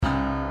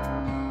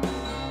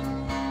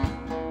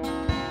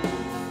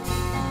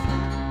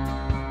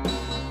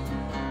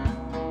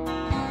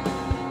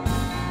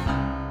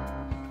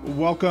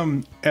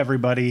Welcome,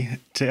 everybody,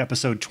 to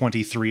episode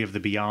 23 of the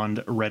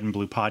Beyond Red and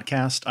Blue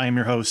podcast. I am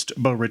your host,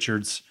 Bo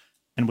Richards,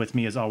 and with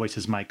me, as always,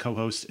 is my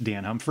co-host,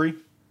 Dan Humphrey.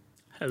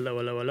 Hello,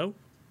 hello, hello.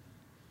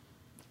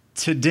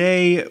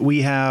 Today,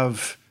 we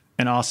have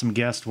an awesome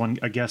guest,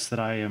 a guest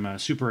that I am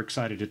super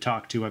excited to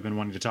talk to. I've been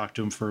wanting to talk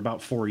to him for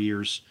about 4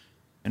 years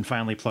and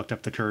finally plucked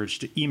up the courage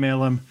to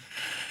email him.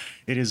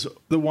 It is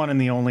the one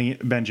and the only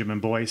Benjamin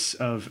Boyce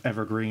of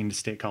Evergreen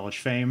State College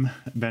fame.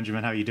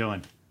 Benjamin, how you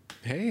doing?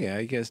 Hey, how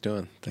you guys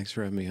doing? Thanks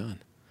for having me on.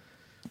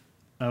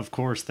 Of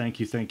course. Thank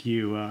you.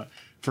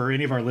 For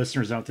any of our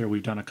listeners out there,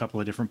 we've done a couple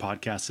of different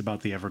podcasts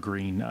about the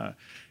Evergreen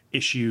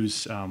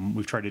issues.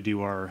 We've tried to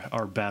do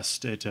our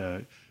best at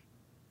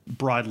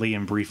broadly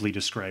and briefly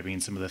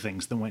describing some of the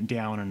things that went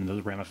down and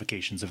the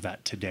ramifications of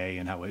that today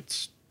and how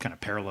it's kind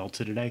of parallel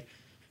to today.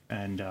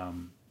 And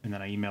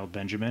then I emailed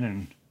Benjamin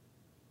and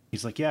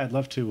he's like, yeah, I'd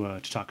love to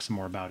talk some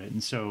more about it.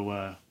 And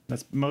so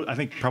I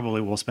think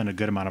probably we'll spend a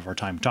good amount of our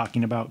time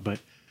talking about,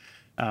 but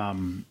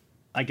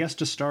I guess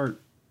to start,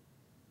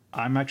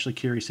 I'm actually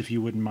curious if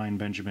you wouldn't mind,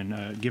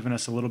 Benjamin, giving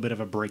us a little bit of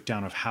a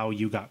breakdown of how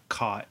you got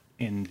caught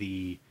in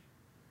the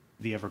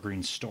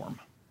Evergreen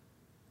storm.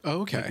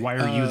 Oh, okay. Like, why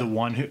are you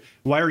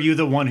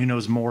the one who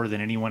knows more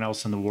than anyone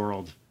else in the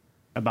world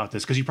about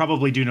this? Because you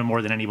probably do know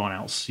more than anyone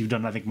else. You've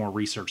done, I think, more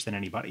research than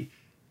anybody.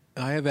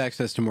 I have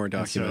access to more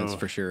documents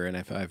for sure, and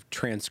I've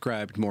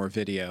transcribed more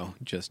video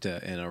just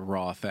in a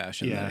raw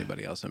fashion than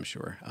anybody else, I'm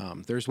sure.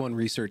 There's one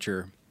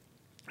researcher,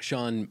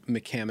 Sean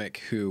McCamick,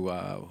 who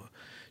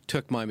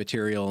took my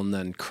material and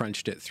then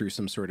crunched it through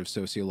some sort of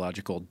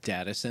sociological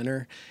data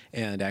center,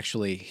 and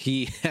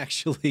he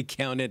actually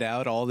counted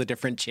out all the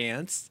different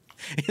chants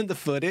in the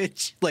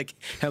footage, like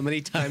how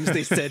many times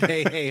they said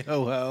hey, hey,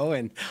 ho, ho,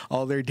 and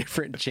all their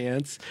different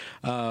chants.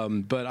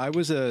 But I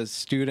was a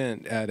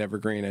student at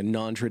Evergreen, a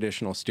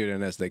non-traditional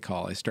student, as they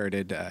call. I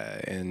started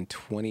in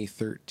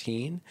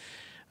 2013.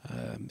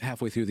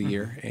 Halfway through the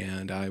year,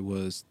 and I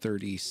was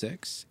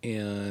 36,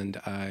 and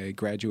I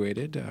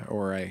graduated,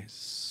 I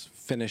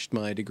finished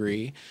my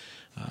degree.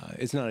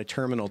 It's not a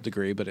terminal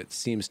degree, but it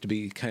seems to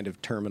be kind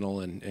of terminal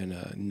in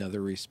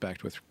another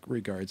respect with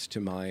regards to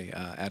my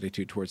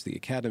attitude towards the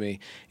academy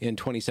in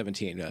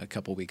 2017, a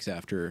couple weeks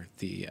after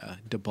the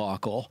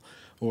debacle,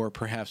 or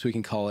perhaps we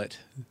can call it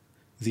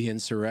the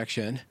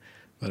insurrection.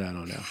 But I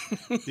don't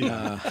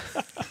know.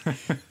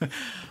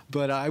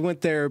 But I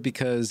went there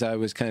because I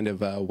was kind of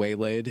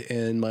waylaid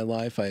in my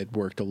life. I had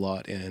worked a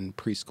lot in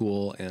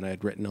preschool, and I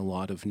had written a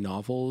lot of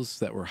novels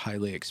that were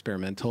highly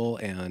experimental,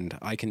 and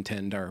I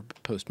contend are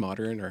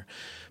postmodern, or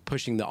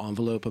pushing the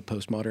envelope of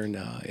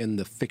postmodern in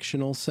the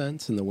fictional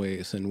sense, in the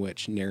ways in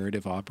which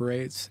narrative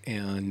operates.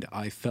 And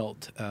I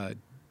felt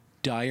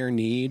dire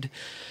need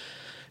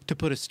to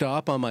put a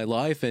stop on my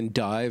life and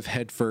dive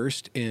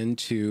headfirst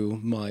into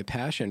my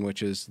passion,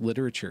 which is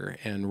literature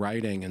and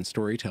writing and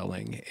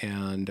storytelling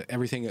and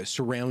everything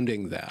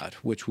surrounding that,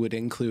 which would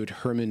include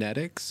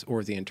hermeneutics,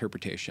 or the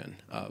interpretation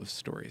of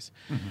stories.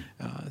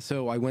 Mm-hmm.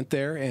 So I went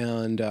there,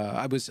 and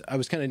I was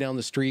kind of down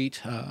the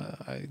street.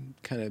 I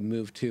kind of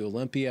moved to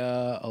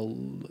Olympia.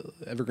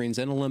 Evergreen's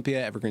in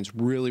Olympia. Evergreen's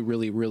really,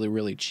 really, really,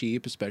 really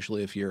cheap,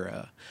 especially if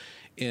you're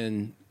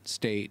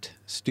in-state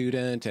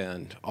student,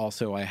 and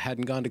also I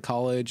hadn't gone to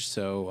college,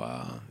 so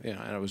and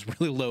I was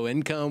really low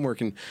income,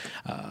 working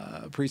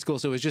preschool,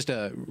 so it was just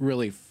a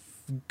really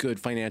good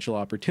financial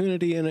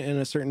opportunity in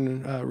a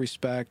certain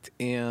respect,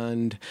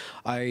 and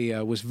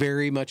I was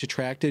very much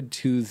attracted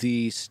to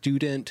the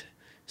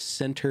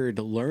student-centered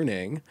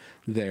learning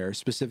there,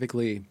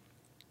 specifically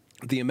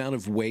the amount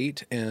of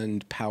weight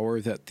and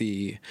power that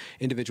the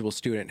individual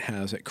student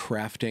has at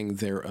crafting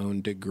their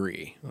own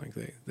degree. Like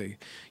they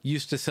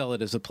used to sell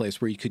it as a place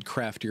where you could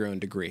craft your own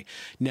degree.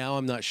 Now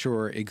I'm not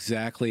sure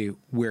exactly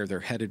where they're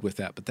headed with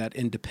that, but that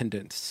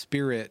independent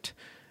spirit,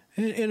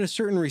 in a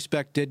certain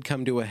respect, did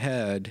come to a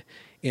head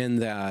in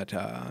that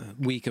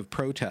week of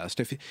protest.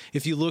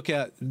 If you look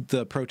at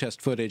the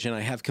protest footage, and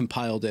I have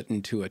compiled it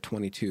into a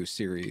 22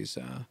 series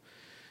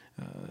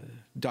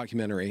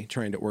documentary,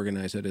 trying to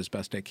organize it as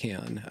best I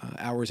can,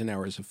 hours and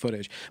hours of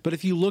footage. But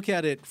if you look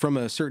at it from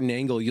a certain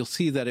angle, you'll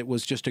see that it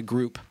was just a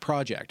group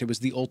project. It was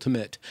the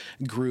ultimate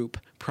group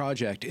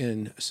project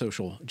in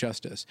social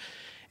justice.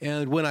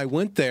 And when I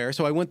went there,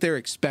 so I went there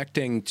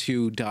expecting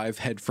to dive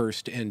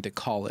headfirst into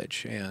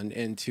college and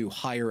into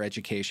higher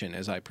education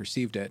as I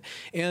perceived it.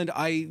 And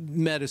I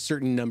met a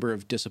certain number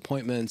of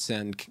disappointments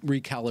and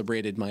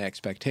recalibrated my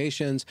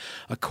expectations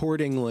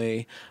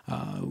accordingly.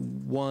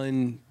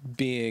 One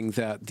being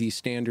that the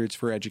standards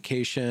for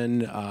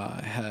education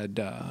had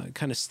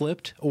kind of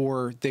slipped,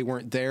 or they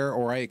weren't there,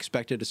 or I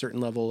expected a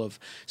certain level of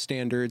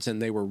standards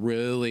and they were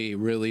really,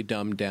 really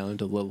dumbed down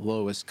to the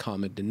lowest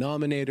common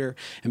denominator.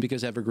 And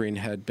because Evergreen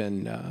had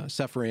been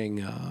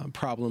suffering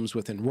problems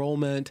with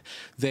enrollment,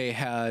 they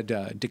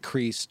had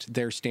decreased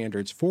their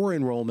standards for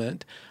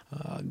enrollment.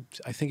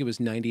 I think it was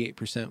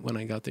 98% when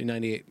I got there,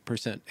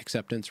 98%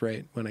 acceptance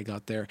rate when I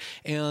got there.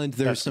 And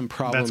there's some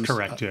problems. That's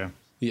correct, yeah.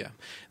 Yeah,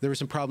 there were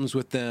some problems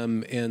with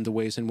them in the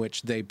ways in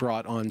which they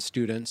brought on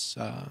students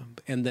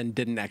and then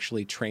didn't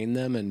actually train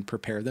them and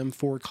prepare them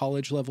for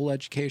college level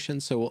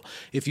education. So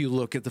if you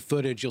look at the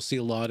footage, you'll see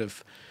a lot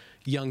of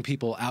young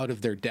people out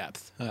of their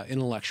depth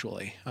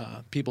intellectually,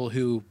 people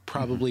who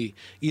probably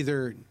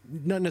either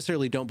not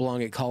necessarily don't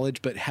belong at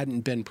college, but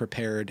hadn't been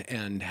prepared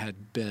and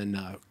had been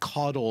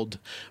coddled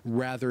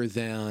rather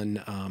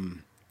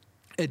than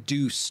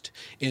adduced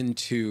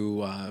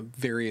into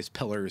various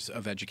pillars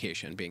of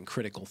education, being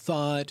critical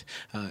thought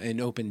and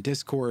open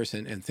discourse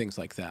and things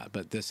like that.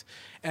 But this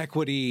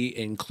equity,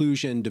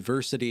 inclusion,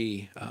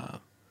 diversity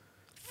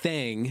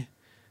thing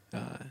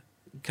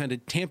kind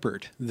of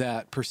tampered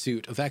that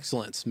pursuit of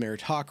excellence,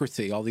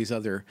 meritocracy, all these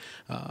other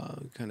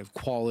kind of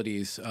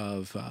qualities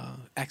of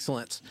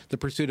excellence. The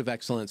pursuit of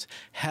excellence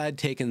had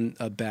taken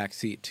a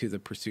backseat to the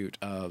pursuit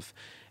of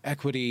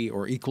equity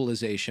or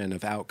equalization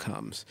of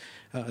outcomes.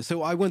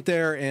 So I went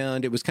there,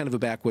 and it was kind of a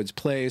backwoods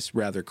place,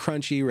 rather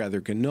crunchy,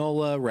 rather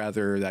granola,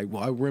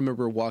 I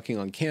remember walking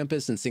on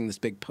campus and seeing this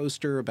big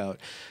poster about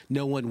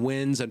no one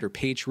wins under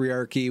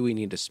patriarchy, we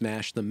need to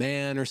smash the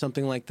man or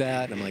something like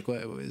that. And I'm like,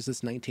 what, is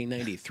this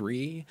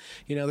 1993?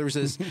 You know, there was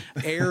this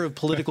air of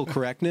political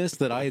correctness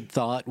that I had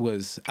thought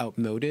was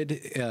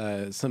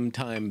outmoded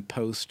sometime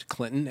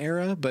post-Clinton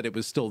era, but it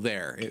was still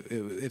there.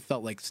 It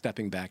felt like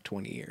stepping back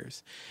 20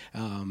 years.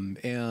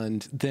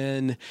 And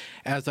then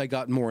as I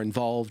got more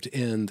involved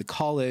in the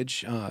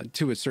college,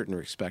 to a certain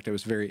respect, I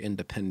was very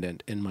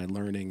independent in my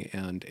learning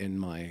and in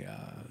my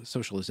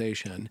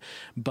socialization,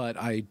 but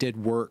I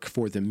did work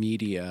for the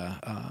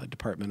media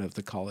department of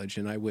the college,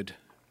 and I would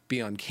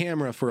be on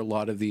camera for a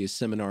lot of these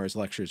seminars,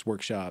 lectures,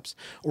 workshops,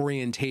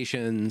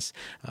 orientations,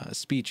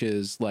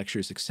 speeches,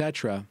 lectures,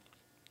 etc.,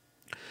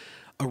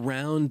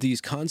 around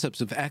these concepts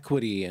of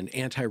equity and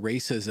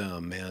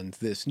anti-racism and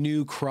this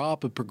new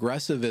crop of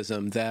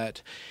progressivism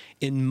that,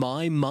 in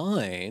my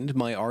mind,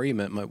 my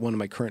argument, one of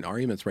my current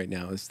arguments right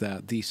now is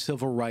that the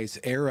civil rights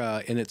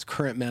era in its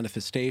current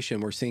manifestation,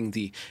 we're seeing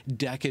the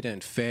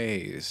decadent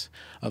phase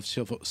of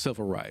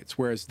civil rights,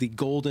 whereas the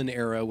golden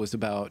era was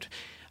about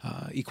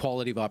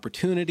equality of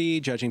opportunity,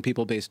 judging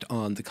people based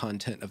on the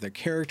content of their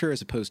character as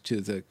opposed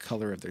to the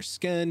color of their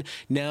skin.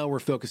 Now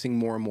we're focusing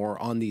more and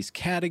more on these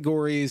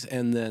categories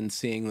and then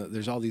seeing that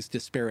there's all these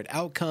disparate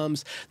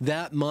outcomes.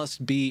 That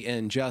must be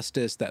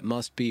injustice, that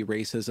must be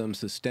racism,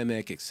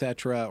 systemic,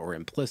 etc., or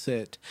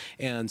implicit.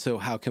 And so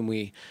how can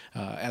we,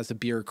 as a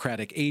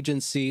bureaucratic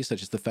agency,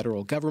 such as the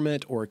federal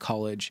government or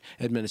college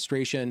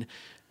administration,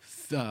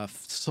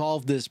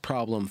 solve this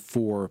problem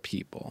for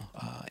people.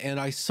 And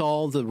I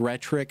saw the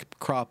rhetoric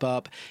crop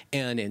up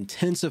and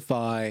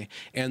intensify,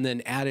 and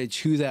then added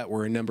to that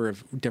were a number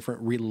of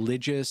different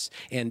religious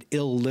and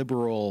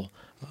illiberal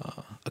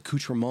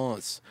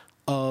accoutrements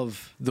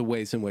of the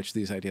ways in which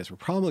these ideas were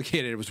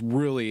promulgated.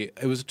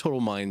 It was a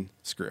total mind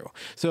screw.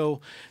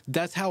 So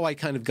that's how I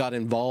kind of got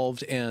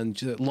involved.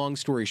 And long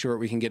story short,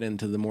 we can get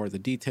into more of the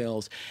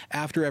details.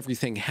 After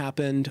everything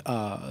happened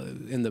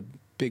in the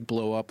big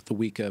blow up the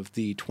week of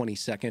the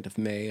 22nd of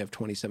May of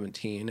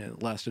 2017, and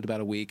it lasted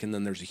about a week, and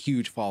then there's a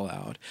huge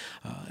fallout.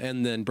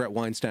 And then Brett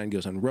Weinstein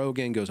goes on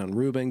Rogan, goes on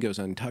Rubin, goes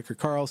on Tucker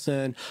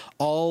Carlson.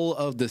 All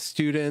of the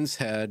students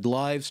had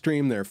live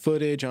streamed their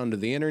footage onto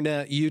the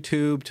internet.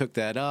 YouTube took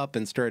that up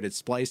and started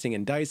splicing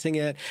and dicing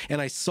it.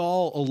 And I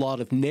saw a lot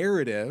of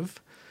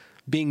narrative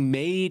being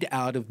made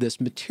out of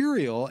this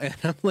material. And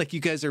I'm like, you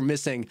guys are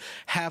missing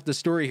half the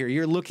story here.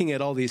 You're looking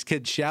at all these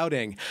kids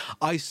shouting.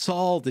 I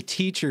saw the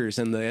teachers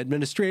and the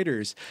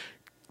administrators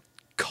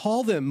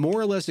call them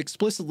more or less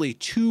explicitly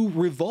to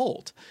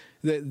revolt.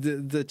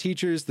 The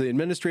teachers, the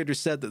administrators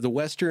said that the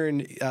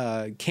Western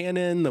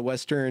canon, the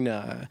Western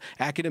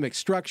academic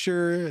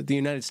structure, the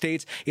United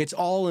States, it's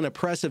all an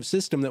oppressive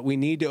system that we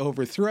need to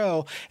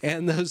overthrow.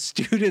 And those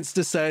students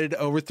decided to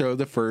overthrow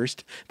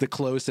the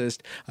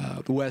closest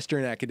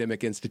Western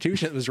academic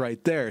institution that was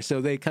right there.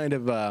 So they kind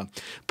of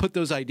put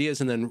those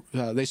ideas, and then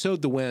they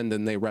sowed the wind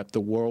and they reaped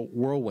the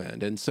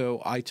whirlwind. And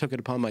so I took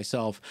it upon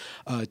myself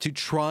to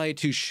try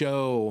to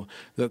show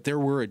that there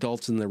were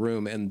adults in the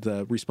room, and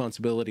the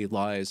responsibility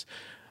lies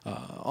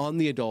on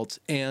the adults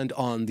and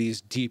on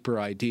these deeper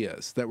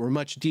ideas that were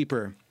much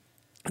deeper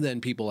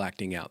than people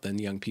acting out, than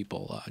young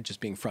people just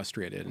being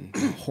frustrated and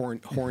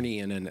horny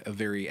in a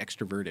very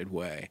extroverted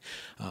way.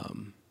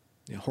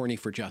 Horny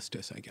for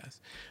justice, I guess.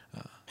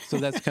 So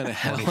that's kind of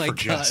how I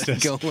got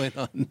going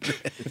on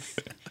this.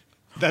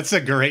 That's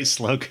a great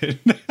slogan.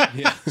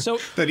 Yeah. So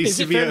that needs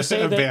to be a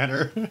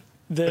banner.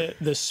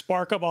 The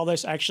spark of all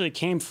this actually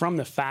came from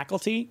the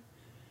faculty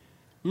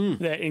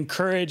that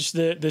encouraged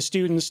the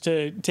students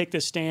to take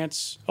this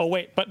stance. Oh,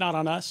 wait, but not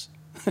on us.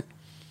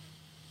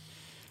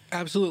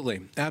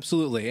 Absolutely,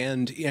 absolutely,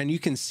 and you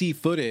can see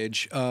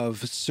footage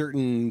of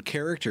certain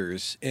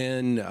characters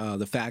in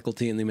the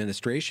faculty and the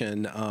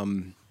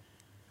administration.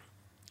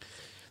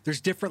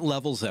 There's different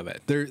levels of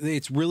it.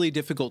 It's really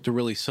difficult to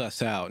really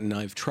suss out, and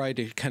I've tried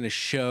to kind of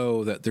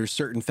show that there's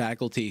certain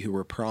faculty who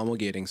are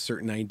promulgating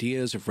certain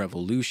ideas of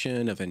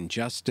revolution, of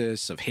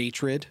injustice, of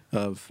hatred,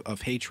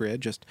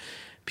 just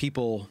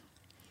people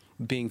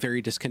being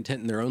very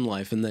discontent in their own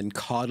life and then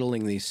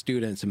coddling these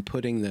students and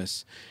putting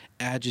this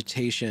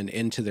agitation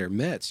into their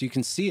midst. You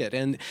can see it.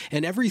 And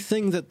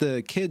everything that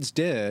the kids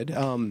did,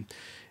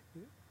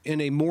 in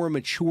a more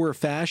mature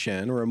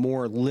fashion or a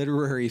more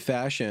literary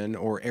fashion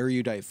or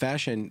erudite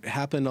fashion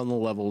happened on the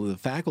level of the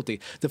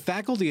faculty. The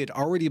faculty had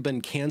already been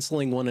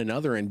canceling one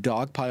another and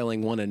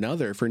dogpiling one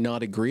another for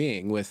not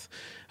agreeing with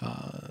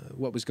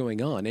what was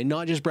going on. And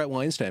not just Bret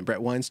Weinstein.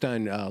 Bret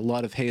Weinstein, a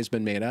lot of hay has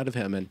been made out of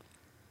him, and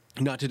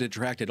not to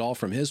detract at all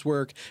from his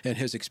work and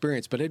his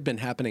experience, but it had been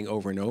happening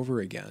over and over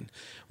again,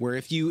 where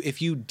if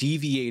you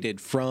deviated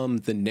from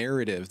the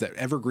narrative that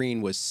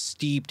Evergreen was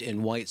steeped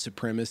in white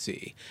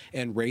supremacy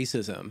and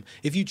racism,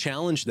 if you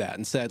challenged that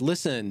and said,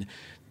 listen,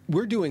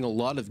 we're doing a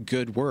lot of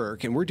good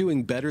work and we're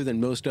doing better than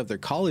most other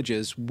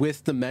colleges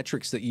with the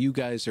metrics that you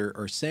guys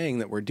are saying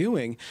that we're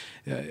doing.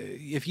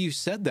 If you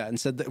said that and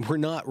said that we're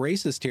not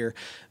racist here,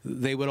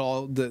 they would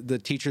all, the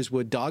teachers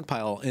would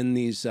dogpile in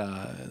these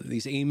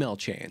email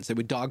chains. They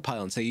would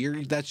dogpile and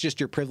say, that's just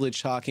your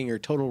privilege talking, you're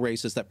total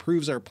racist. That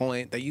proves our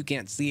point that you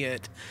can't see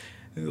it.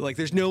 Like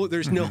there's no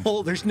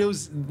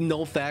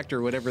null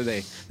factor, whatever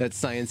that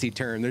sciencey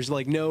term. There's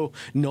like no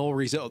null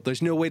result.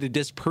 There's no way to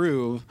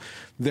disprove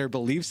their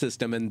belief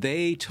system. And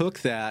they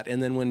took that.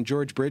 And then when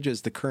George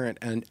Bridges, the current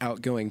and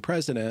outgoing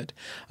president,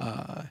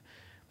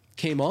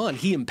 came on,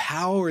 he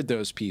empowered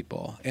those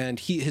people. And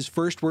his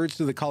first words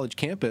to the college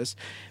campus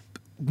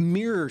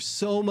mirror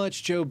so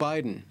much Joe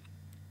Biden.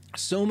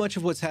 So much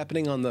of what's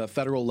happening on the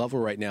federal level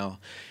right now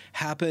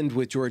happened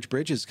with George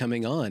Bridges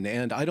coming on.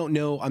 And I don't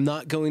know, I'm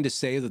not going to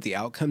say that the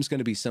outcome's going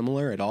to be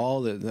similar at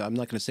all. I'm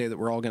not going to say that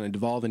we're all going to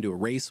devolve into a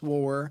race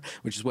war,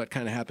 which is what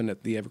kind of happened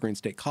at the Evergreen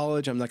State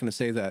College. I'm not going to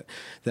say that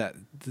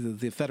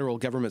the federal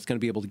government's going to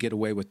be able to get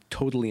away with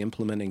totally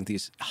implementing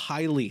these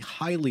highly,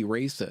 highly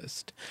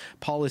racist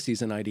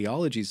policies and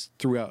ideologies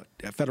throughout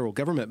federal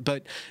government.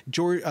 But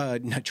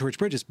not George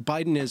Bridges,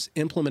 Biden is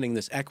implementing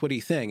this equity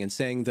thing and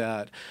saying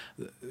that,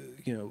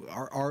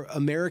 our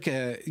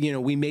America,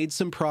 we made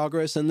some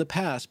progress in the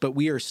past, but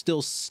we are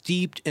still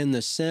steeped in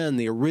the sin,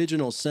 the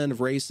original sin of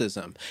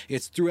racism.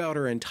 It's throughout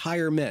our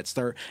entire midst.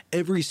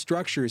 Every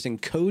structure is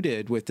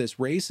encoded with this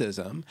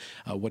racism.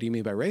 What do you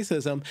mean by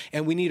racism?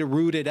 And we need to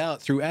root it out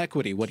through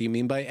equity. What do you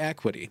mean by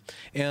equity?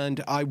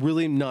 And I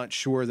really am not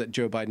sure that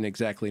Joe Biden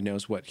exactly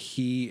knows what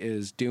he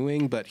is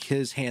doing, but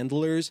his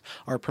handlers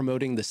are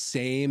promoting the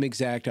same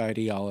exact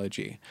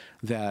ideology,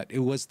 that it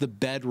was the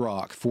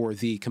bedrock for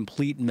the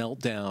complete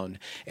meltdown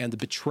and the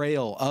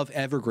betrayal of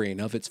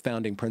Evergreen, of its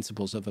founding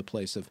principles of a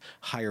place of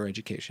higher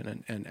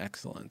education and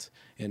excellence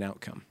in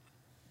outcome.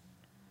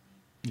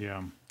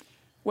 Yeah.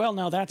 Well,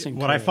 now that's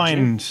encouraging. What I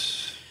find...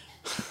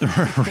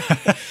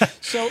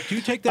 So do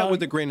you take that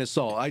with a grain of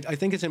salt? I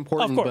think it's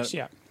important, of course, but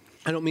yeah.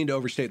 I don't mean to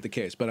overstate the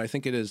case, but I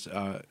think it is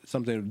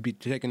something that would be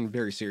taken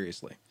very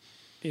seriously.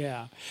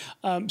 Yeah.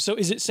 So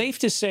is it safe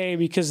to say,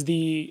 because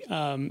the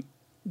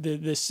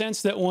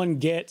sense that one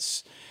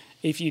gets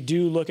if you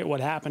do look at what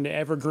happened to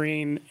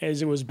Evergreen,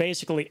 is it was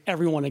basically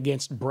everyone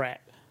against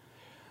Bret.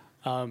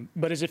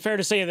 But is it fair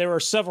to say there were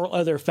several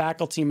other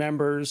faculty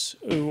members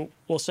who,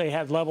 we'll say,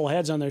 had level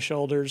heads on their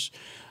shoulders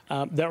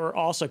that were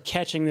also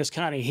catching this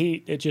kind of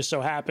heat? It just so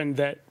happened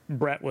that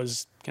Bret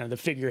was kind of the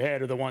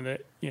figurehead, or the one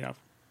that,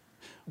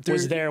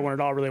 was there when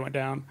it all really went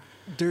down.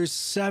 There's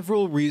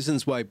several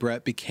reasons why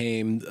Bret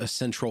became a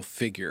central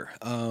figure.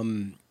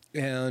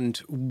 And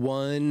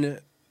one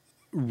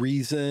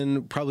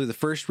reason, probably the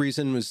first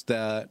reason, was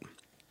that,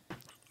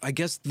 I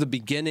guess the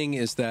beginning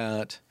is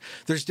that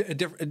there's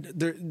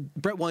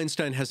Bret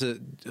Weinstein has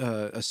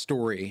a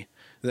story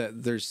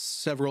that there's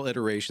several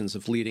iterations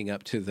of leading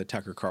up to the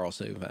Tucker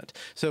Carlson event.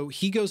 So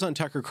he goes on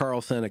Tucker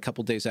Carlson a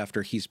couple days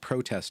after he's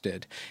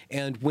protested,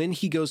 and when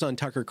he goes on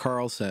Tucker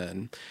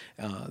Carlson,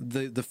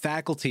 the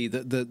faculty,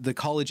 the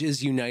college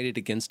is united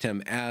against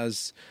him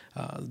as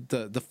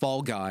the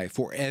fall guy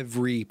for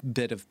every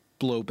bit of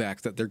blowback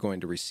that they're going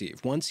to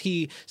receive. Once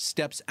he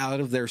steps out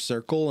of their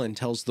circle and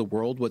tells the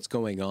world what's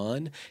going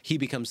on, he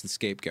becomes the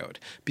scapegoat.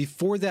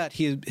 Before that,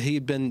 he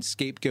had been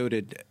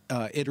scapegoated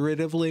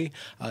iteratively,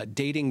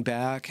 dating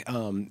back,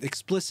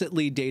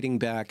 explicitly dating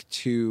back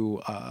to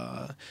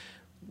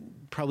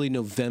probably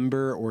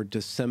November or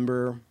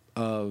December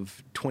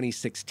of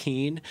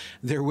 2016.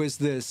 There was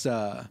this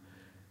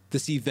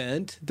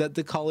event that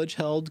the college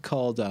held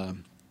called a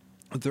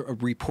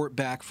report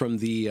back from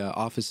the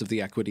Office of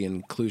the Equity and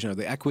Inclusion, or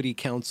the Equity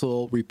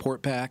Council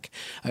report back.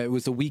 It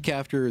was a week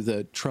after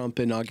the Trump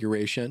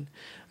inauguration,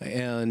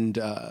 and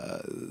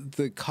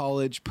the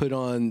college put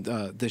on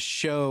the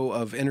show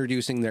of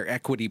introducing their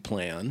equity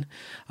plan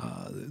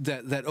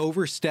that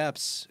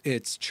oversteps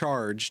its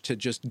charge to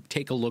just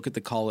take a look at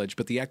the college.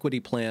 But the equity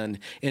plan,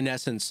 in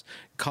essence,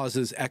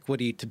 causes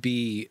equity to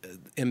be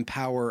in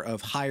power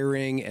of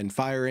hiring and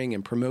firing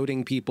and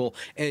promoting people.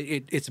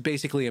 It's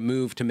basically a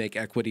move to make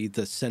equity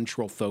the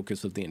central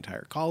focus of the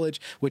entire college,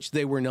 which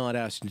they were not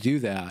asked to do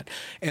that.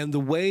 And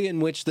the way in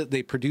which that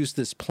they produced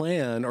this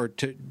plan, or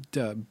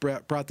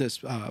brought this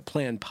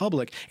plan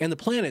public, and the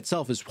plan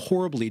itself is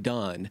horribly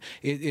done.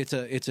 It's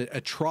an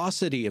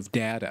atrocity of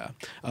data.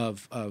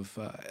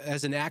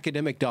 As an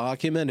academic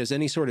document, as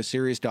any sort of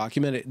serious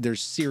document,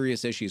 there's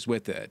serious issues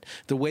with it.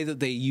 The way that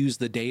they use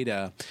the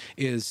data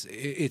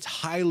it's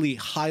highly,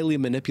 highly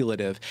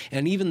manipulative.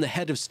 And even the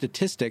head of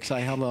statistics I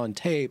have on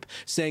tape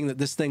saying that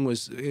this thing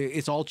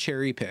it's all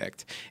cherry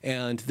picked,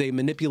 and they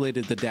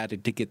manipulated the data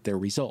to get their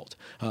result,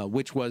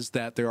 which was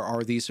that there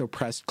are these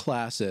oppressed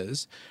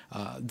classes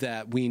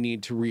that we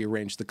need to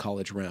rearrange the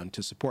college around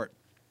to support.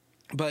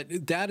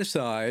 But that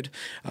aside,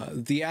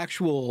 the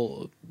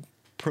actual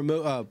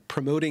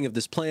promoting of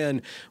this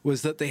plan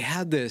was that they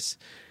had this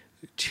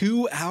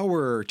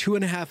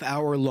 2.5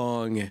 hour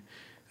long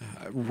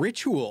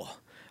ritual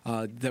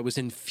that was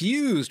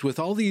infused with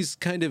all these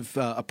kind of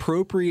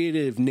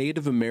appropriative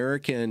Native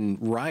American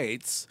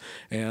rights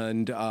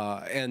and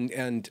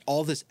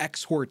all this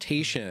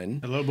exhortation.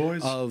 Hello,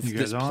 boys. Of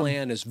this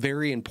plan is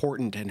very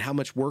important and how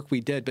much work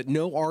we did, but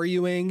no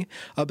arguing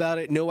about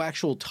it, no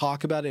actual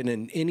talk about it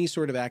in any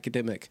sort of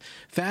academic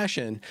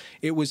fashion.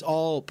 It was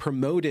all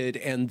promoted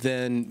and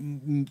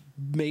then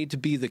made to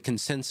be the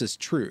consensus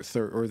truth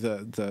or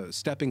the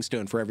stepping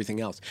stone for everything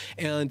else.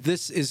 And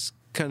this is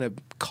kind of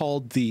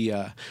called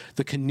the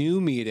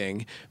canoe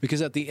meeting, because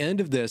at the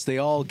end of this, they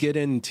all get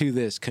into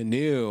this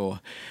canoe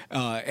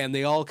and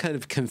they all kind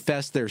of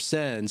confess their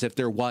sins if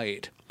they're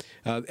white.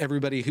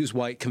 Everybody who's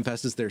white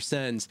confesses their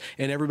sins,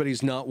 and everybody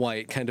who's not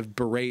white kind of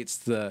berates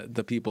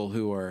the people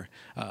who are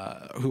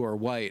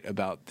white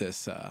about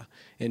this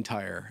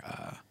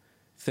entire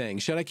thing.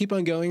 Should I keep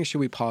on going, or should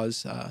we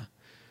pause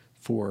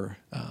for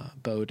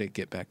Bo to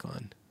get back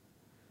on?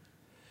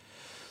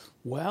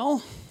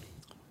 Well,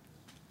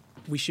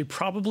 we should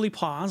probably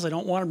pause. I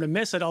don't want him to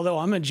miss it, although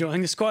I'm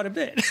enjoying this quite a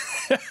bit.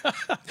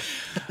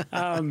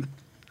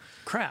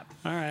 Crap.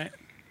 All right.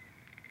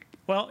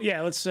 Well,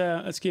 yeah,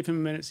 let's give him a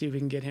minute, see if we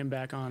can get him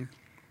back on.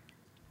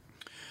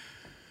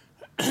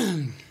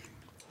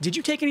 Did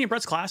you take any of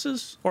Brett's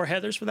classes, or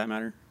Heather's for that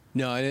matter?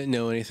 No, I didn't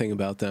know anything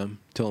about them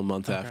till a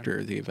month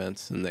after the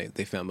events, and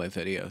they found my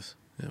videos.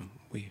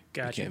 We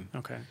became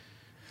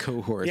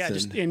cohorts. Yeah,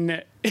 just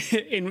in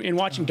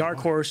watching Dark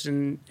Horse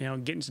and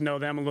getting to know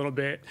them a little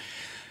bit.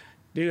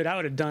 Dude, I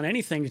would have done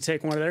anything to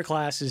take one of their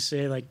classes,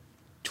 say like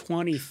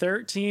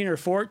 2013 or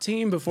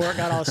 14, before it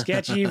got all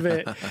sketchy.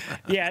 But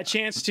yeah, a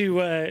chance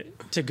to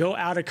go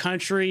out of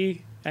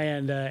country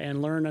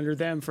and learn under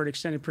them for an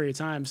extended period of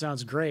time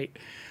sounds great.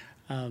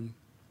 How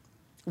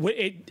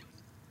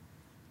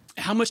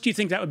much do you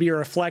think that would be a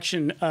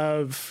reflection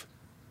of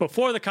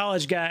before the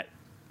college got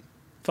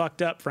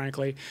fucked up,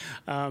 frankly?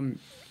 Are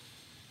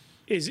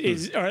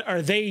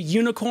they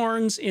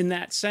unicorns in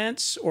that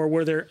sense, or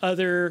were there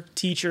other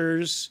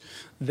teachers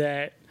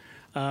that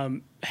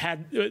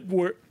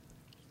were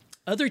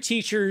other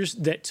teachers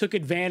that took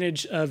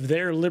advantage of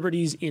their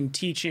liberties in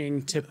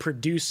teaching to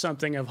produce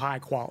something of high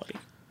quality?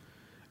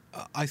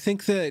 I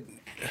think that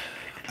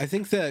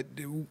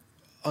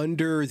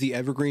under the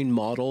Evergreen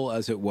model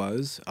as it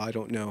was, I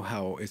don't know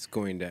how if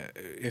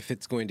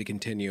it's going to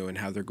continue and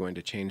how they're going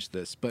to change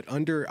this. But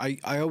I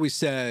always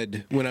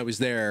said when I was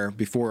there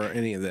before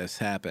any of this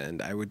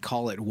happened, I would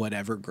call it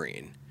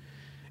Whatevergreen.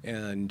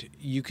 And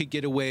you could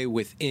get away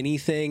with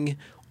anything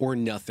or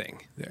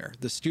nothing there.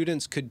 The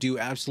students could do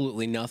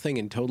absolutely nothing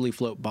and totally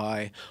float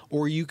by,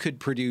 or you could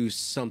produce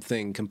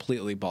something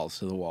completely balls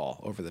to the wall,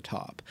 over the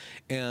top.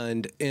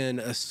 And in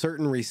a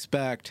certain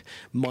respect,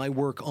 my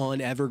work on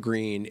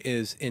Evergreen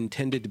is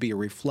intended to be a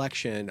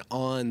reflection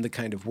on the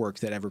kind of work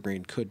that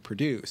Evergreen could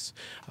produce,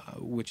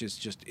 which is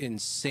just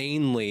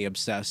insanely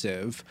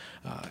obsessive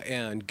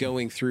and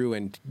going through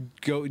and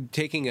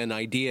taking an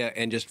idea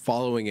and just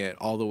following it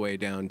all the way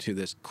down to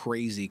this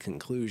crazy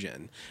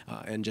conclusion,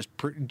 and just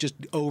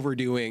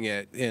overdoing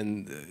it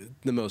in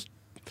the most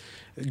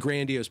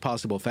grandiose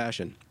possible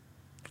fashion.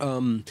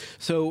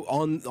 So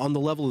on the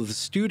level of the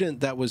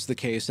student, that was the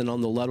case, and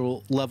on the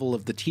level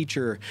of the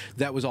teacher,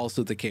 that was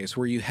also the case,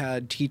 where you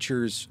had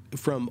teachers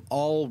from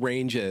all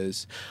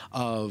ranges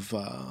of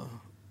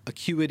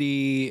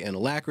acuity and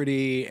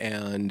alacrity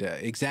and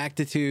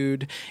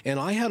exactitude. And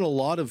I had a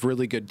lot of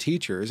really good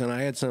teachers, and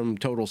I had some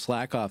total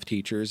slack-off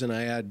teachers, and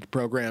I had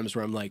programs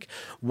where I'm like,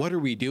 what are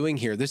we doing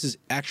here? This is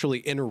actually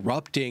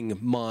interrupting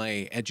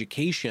my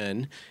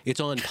education.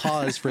 It's on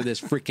pause for this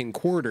freaking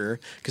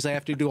quarter because I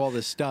have to do all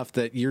this stuff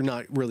that you're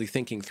not really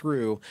thinking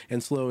through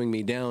and slowing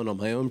me down on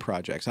my own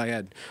projects. I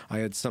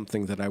had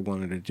something that I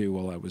wanted to do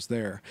while I was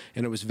there,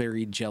 and it was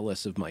very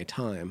jealous of my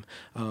time.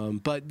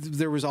 But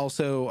there was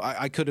also,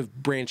 I could have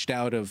branched branched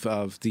out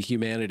of the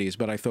humanities,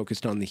 but I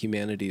focused on the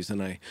humanities,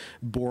 and I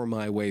bore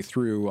my way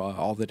through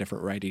all the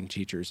different writing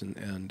teachers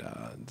and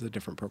the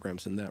different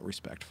programs in that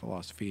respect,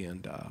 philosophy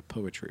and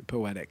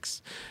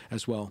poetics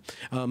as well.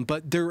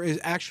 But there is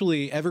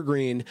actually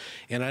Evergreen,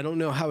 and I don't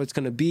know how it's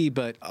going to be,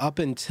 but up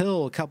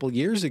until a couple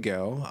years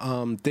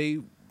ago, they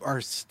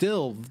are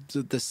still,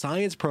 the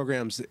science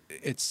programs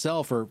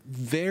itself are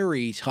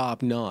very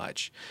top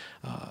notch,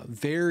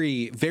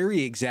 very,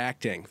 very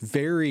exacting,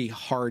 very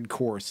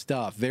hardcore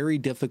stuff, very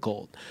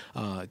difficult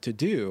to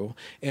do,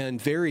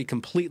 and very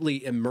completely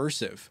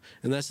immersive.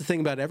 And that's the thing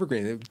about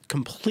Evergreen,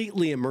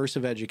 completely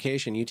immersive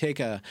education. You take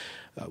a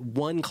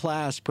one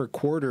class per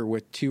quarter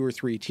with 2 or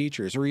 3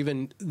 teachers, or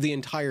even the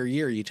entire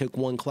year. You took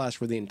one class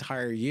for the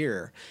entire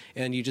year,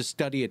 and you just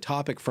study a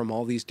topic from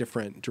all these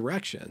different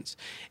directions.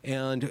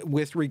 And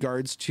with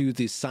regards to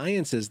the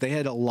sciences, they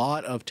had a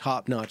lot of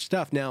top-notch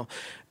stuff. Now,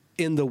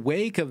 in the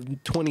wake of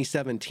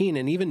 2017,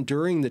 and even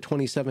during the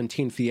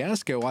 2017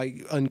 fiasco,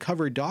 I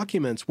uncovered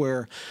documents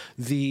where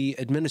the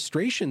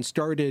administration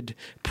started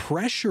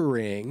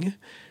pressuring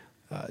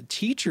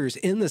teachers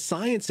in the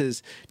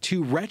sciences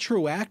to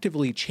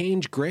retroactively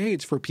change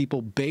grades for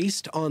people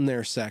based on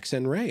their sex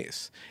and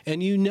race.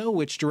 And you know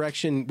which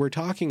direction we're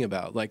talking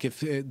about. Like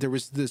if there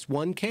was this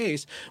one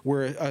case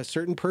where a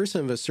certain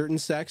person of a certain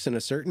sex and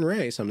a certain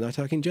race, I'm not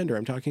talking gender,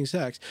 I'm talking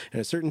sex,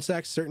 and a certain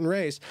sex, certain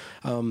race,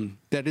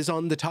 that is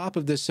on the top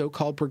of this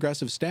so-called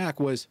progressive stack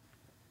was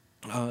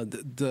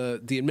the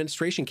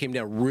administration came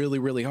down really,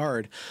 really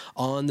hard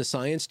on the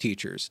science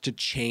teachers to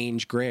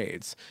change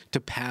grades to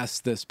pass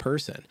this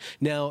person.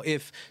 Now,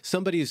 if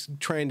somebody's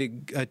trying to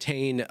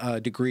attain a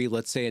degree,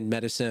 let's say in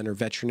medicine or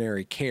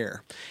veterinary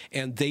care,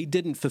 and they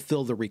didn't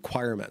fulfill the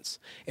requirements,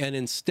 and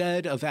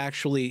instead of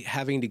actually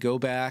having to go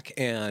back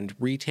and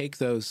retake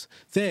those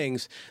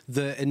things,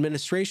 the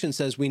administration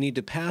says we need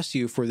to pass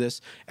you for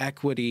this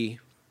equity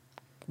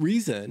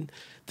reason,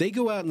 they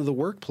go out into the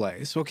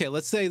workplace. Okay,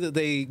 let's say that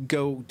they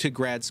go to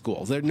grad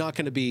school. They're not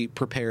going to be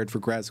prepared for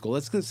grad school.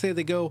 Let's say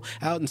they go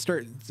out and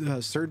start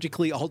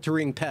surgically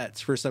altering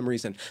pets for some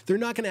reason. They're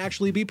not going to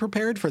actually be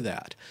prepared for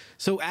that.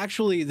 So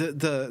actually,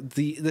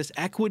 this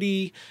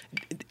equity,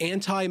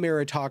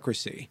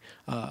 anti-meritocracy,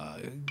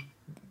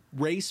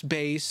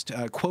 race-based,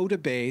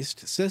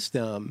 quota-based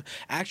system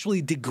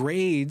actually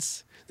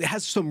degrades. It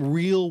has some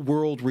real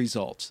world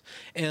results.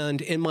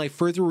 And in my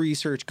further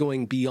research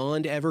going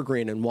beyond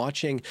Evergreen and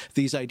watching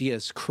these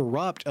ideas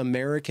corrupt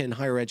American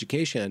higher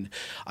education,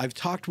 I've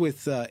talked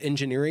with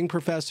engineering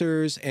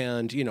professors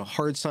and,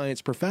 hard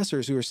science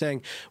professors who are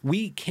saying,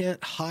 we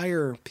can't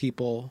hire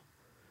people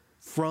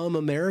from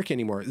America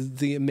anymore.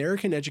 The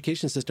American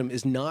education system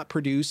is not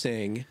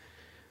producing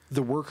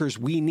the workers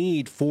we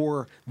need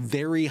for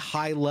very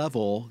high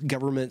level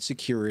government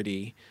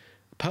security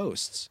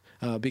posts.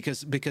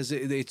 Because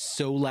it's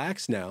so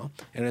lax now,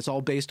 and it's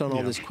all based on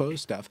all this quota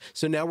stuff.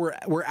 So now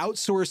we're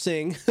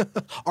outsourcing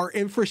our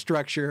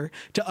infrastructure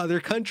to other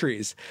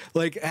countries.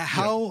 Like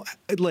how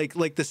like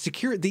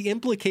the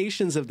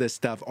implications of this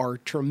stuff are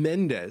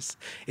tremendous.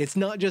 It's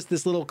not just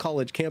this little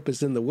college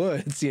campus in the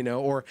woods,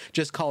 or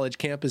just college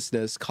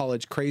campusness,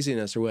 college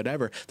craziness, or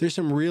whatever. There's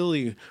some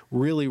really,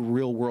 really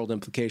real world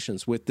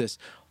implications with this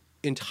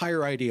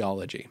entire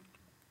ideology.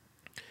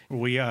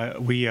 We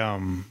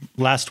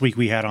last week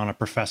we had on a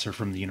professor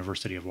from the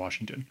University of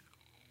Washington,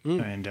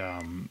 and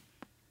I'm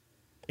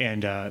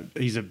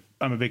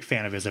a big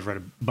fan of his. I've read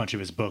a bunch of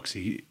his books.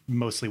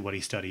 Mostly what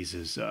he studies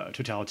is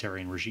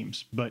totalitarian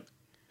regimes. But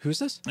who's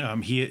this?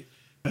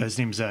 His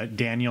name's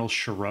Daniel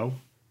Shiro.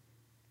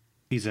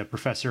 He's a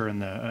professor in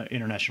the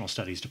International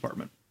Studies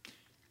department,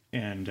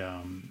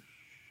 and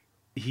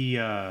he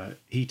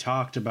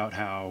talked about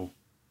how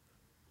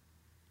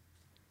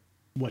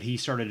what he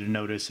started to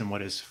notice and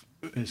what his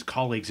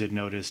colleagues had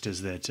noticed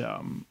is that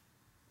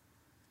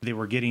they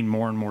were getting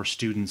more and more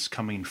students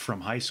coming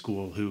from high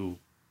school who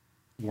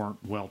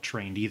weren't well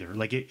trained either.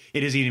 Like it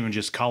isn't even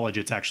just college;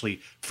 it's actually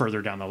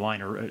further down the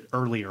line or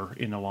earlier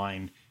in the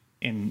line.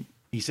 And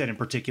he said, in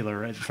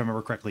particular, if I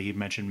remember correctly, he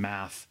mentioned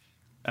math.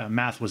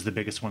 Math was the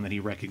biggest one that he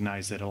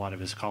recognized that a lot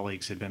of his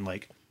colleagues had been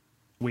like,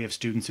 "We have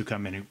students who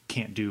come in who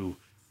can't do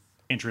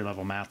entry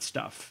level math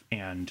stuff,"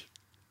 and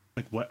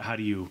like, how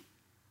do you?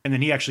 And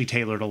then he actually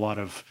tailored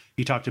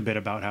he talked a bit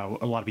about how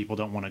a lot of people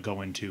don't want to go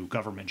into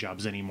government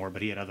jobs anymore,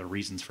 but he had other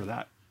reasons for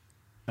that.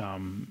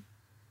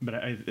 But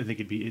I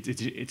think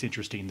it's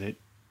interesting that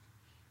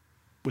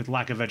with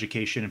lack of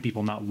education and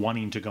people not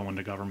wanting to go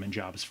into government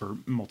jobs for a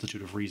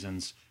multitude of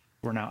reasons,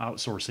 we're now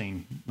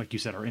outsourcing, like you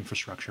said, our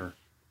infrastructure.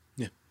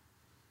 Yeah.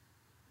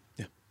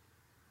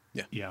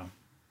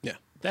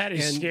 That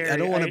is scary. I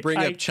don't want to bring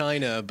up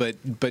China,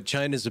 but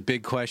China's a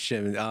big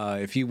question.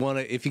 If you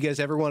guys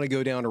ever want to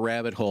go down a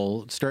rabbit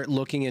hole, start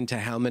looking into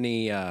how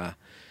many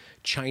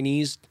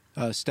Chinese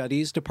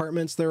studies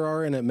departments there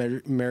are in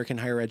American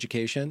higher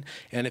education.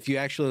 And if you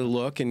actually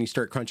look and you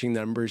start crunching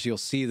numbers, you'll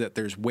see that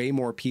there's way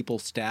more people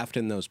staffed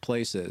in those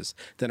places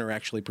than are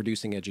actually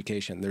producing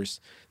education. There's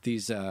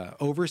these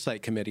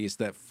oversight committees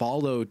that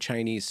follow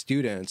Chinese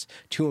students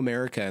to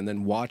America and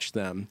then watch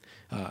them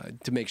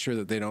to make sure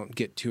that they don't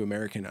get too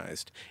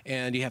Americanized.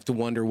 And you have to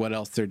wonder what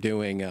else they're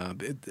doing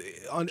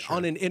on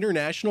an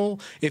international.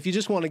 If you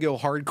just want to go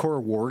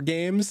hardcore war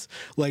games,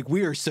 like,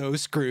 we are so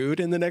screwed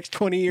in the next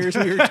 20 years.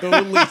 We are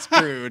totally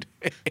screwed.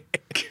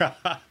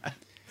 God.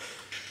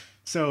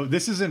 So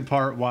this is in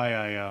part why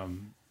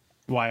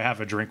I have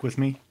a drink with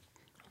me.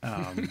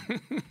 A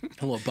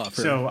little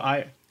buffer.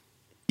 So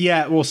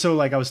so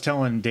like I was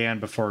telling Dan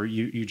before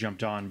you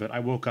jumped on, but I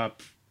woke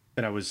up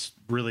and I was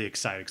really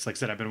excited because, like I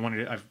said,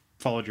 I've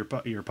followed your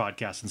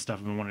podcast and stuff.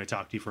 I've been wanting to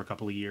talk to you for a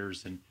couple of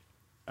years, and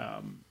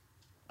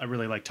I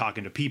really like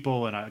talking to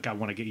people, and I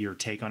want to get your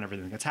take on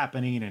everything that's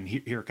happening and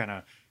hear kind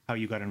of how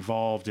you got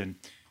involved. And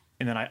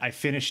then I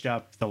finished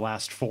up the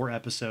last 4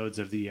 episodes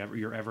of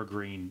your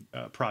Evergreen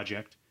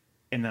project,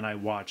 and then I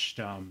watched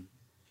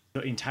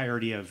the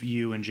entirety of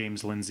you and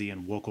James Lindsay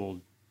and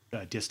Local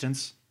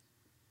Distance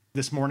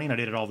this morning. I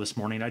did it all this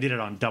morning. I did it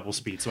on double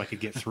speed so I could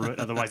get through it.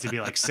 Otherwise, it'd be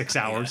like 6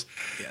 hours.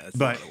 Yeah, that's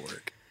but a lot of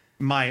work.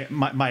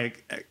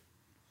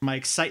 My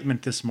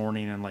excitement this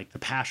morning and like the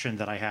passion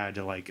that I had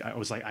to like, I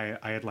was like,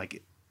 I have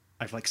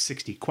like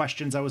 60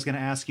 questions I was going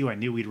to ask you. I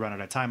knew we'd run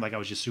out of time. Like, I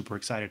was just super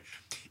excited.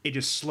 It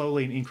just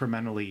slowly and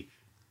incrementally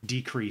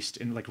decreased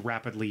and like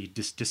rapidly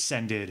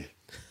descended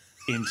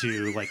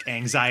into like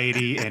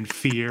anxiety and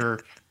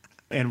fear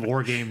and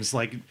war games,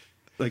 like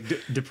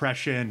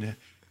depression.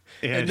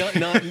 And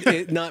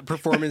not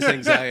performance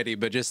anxiety,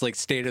 but just like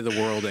state of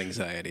the world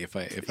anxiety. If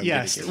I'm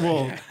yes, getting it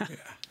right. Well,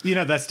 you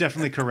know, that's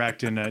definitely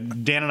correct.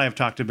 And Dan and I have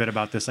talked a bit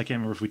about this. I can't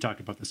remember if we talked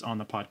about this on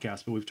the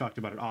podcast, but we've talked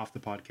about it off the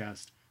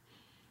podcast.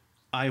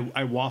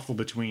 I waffle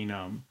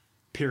between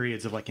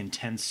periods of like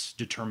intense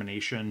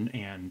determination,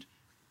 and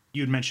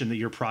you had mentioned that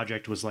your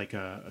project was like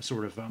a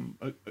sort of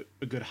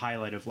a good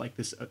highlight of like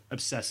this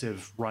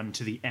obsessive run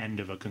to the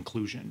end of a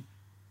conclusion,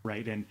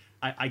 right? And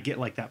I get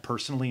like that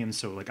personally, and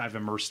so like I've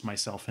immersed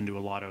myself into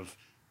a lot of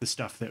the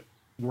stuff that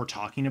we're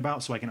talking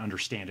about so I can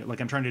understand it. Like,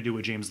 I'm trying to do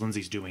what James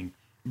Lindsay's doing,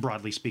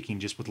 broadly speaking,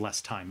 just with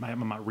less time.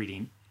 I'm not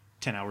reading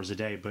 10 hours a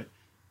day, but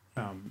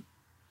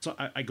so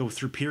I go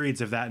through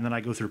periods of that, and then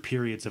I go through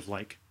periods of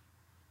like,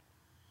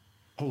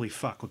 holy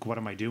fuck, like, what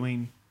am I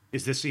doing?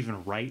 Is this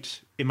even right?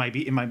 Am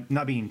I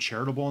not being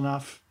charitable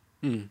enough?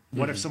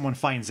 What if someone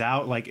finds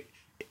out? Like,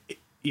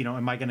 you know,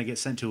 am I going to get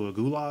sent to a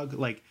gulag?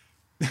 Like,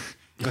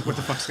 like, what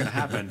the fuck's going to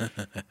happen?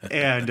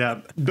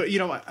 And, but, you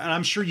know, and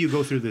I'm sure you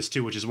go through this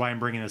too, which is why I'm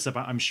bringing this up.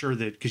 I'm sure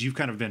that because you've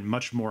kind of been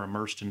much more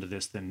immersed into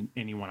this than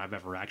anyone I've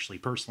ever actually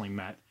personally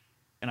met.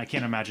 And I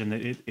can't imagine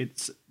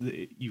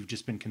that you've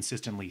just been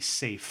consistently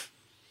safe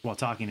while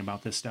talking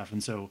about this stuff.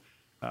 And so,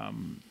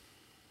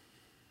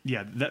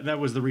 yeah, that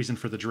was the reason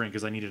for the drink,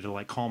 is I needed to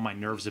like calm my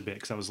nerves a bit.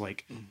 Cause I was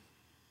like,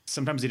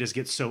 sometimes it just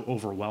gets so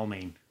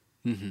overwhelming.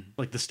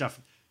 Like the stuff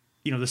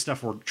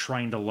we're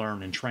trying to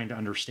learn and trying to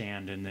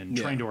understand and then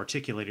trying to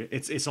articulate it.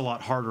 It's a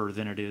lot harder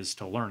than it is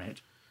to learn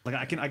it. Like,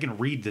 I can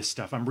read this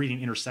stuff. I'm reading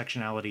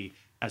Intersectionality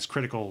as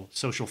Critical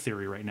Social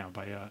Theory right now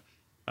by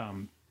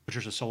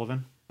Patricia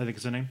Sullivan, I think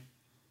is her name.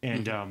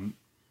 And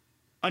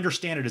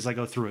understand it as I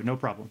go through it. No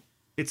problem.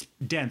 It's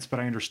dense, but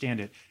I understand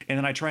it. And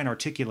then I try and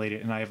articulate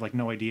it, and I have like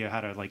no idea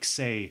how to like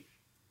say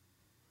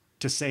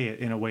it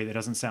in a way that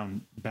doesn't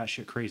sound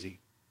batshit crazy.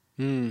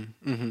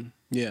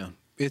 Yeah.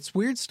 It's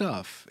weird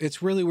stuff.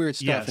 It's really weird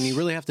stuff, Yes. and you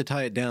really have to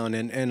tie it down.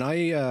 And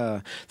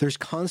I there's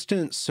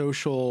constant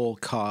social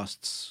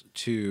costs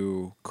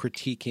to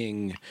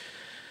critiquing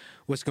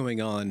what's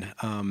going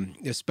on,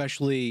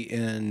 especially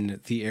in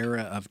the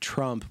era of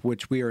Trump,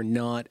 which we are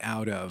not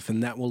out of,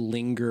 and that will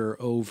linger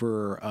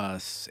over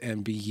us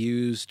and be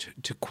used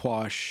to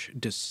quash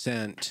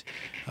dissent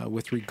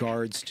with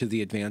regards to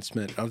the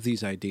advancement of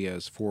these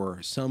ideas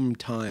for some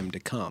time to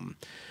come.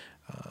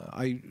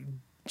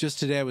 Just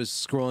today, I was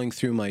scrolling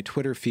through my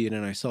Twitter feed,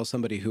 and I saw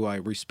somebody who I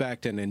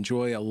respect and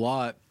enjoy a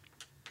lot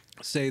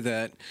say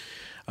that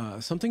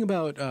something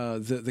about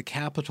the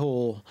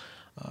Capitol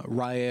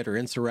riot or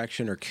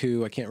insurrection or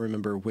coup, I can't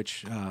remember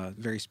which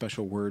very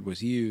special word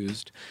was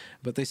used,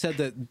 but they said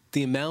that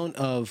the amount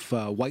of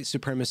white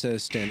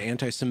supremacist and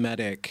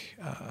anti-Semitic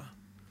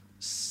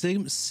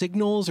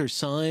signals or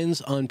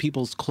signs on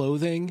people's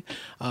clothing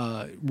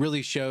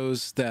really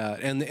shows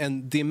that,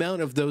 and the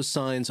amount of those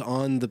signs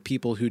on the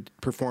people who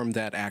performed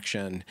that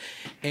action,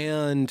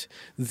 and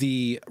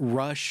the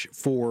rush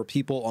for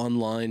people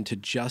online to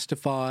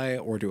justify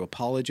or to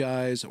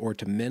apologize or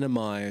to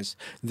minimize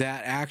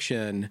that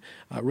action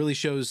really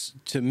shows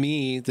to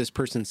me, this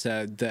person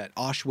said, that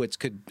Auschwitz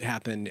could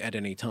happen at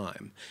any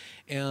time.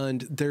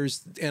 And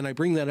I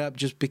bring that up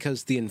just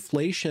because the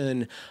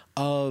inflation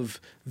of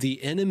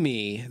the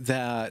enemy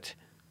that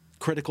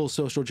critical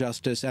social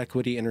justice,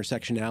 equity,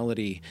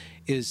 intersectionality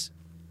is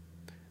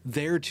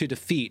there to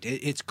defeat.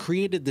 It's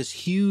created this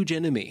huge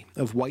enemy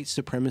of white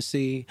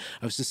supremacy,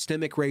 of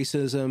systemic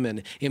racism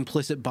and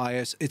implicit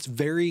bias. It's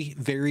very,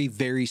 very,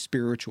 very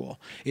spiritual.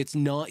 It's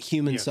not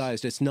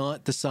human-sized. It's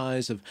not the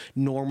size of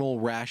normal,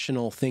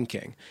 rational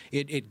thinking.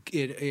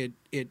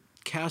 It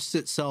casts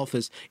itself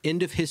as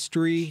end of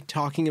history,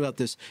 talking about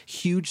this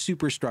huge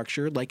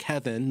superstructure like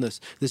heaven, this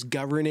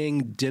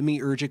governing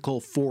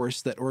demiurgical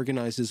force that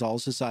organizes all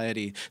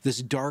society,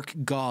 this dark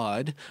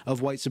god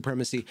of white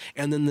supremacy,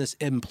 and then this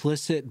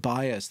implicit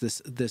bias,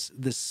 this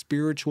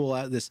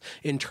spiritual, this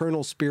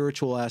internal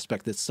spiritual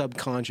aspect that's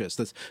subconscious,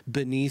 that's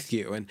beneath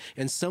you,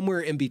 and somewhere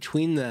in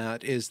between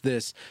that is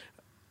this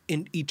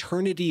an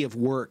eternity of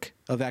work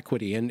of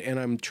equity. And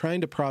I'm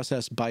trying to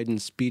process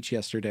Biden's speech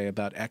yesterday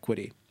about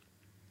equity.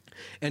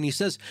 And he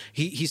says,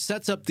 he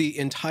sets up the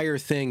entire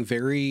thing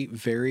very,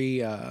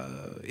 very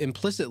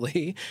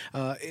implicitly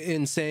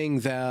in saying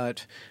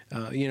that,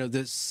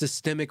 the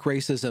systemic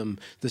racism,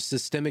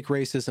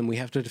 we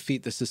have to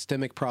defeat the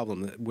systemic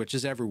problem, which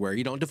is everywhere.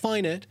 You don't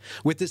define it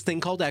with this thing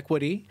called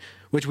equity,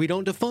 which we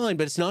don't define,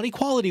 but it's not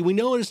equality. We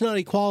know it's not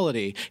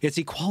equality. It's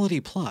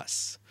equality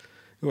plus.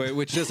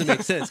 Which doesn't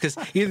make sense because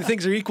either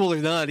things are equal or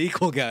not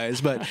equal, guys,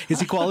 but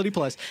it's equality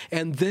plus.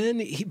 And then,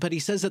 he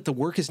says that the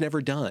work is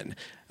never done.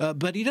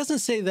 But he doesn't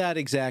say that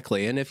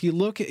exactly. And if you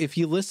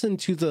listen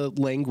to the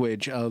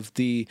language of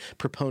the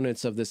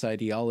proponents of this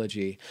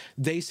ideology,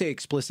 they say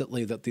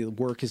explicitly that the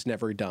work is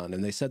never done.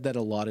 And they said that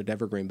a lot at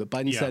Evergreen. But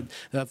Biden said,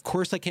 of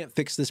course, I can't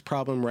fix this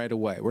problem right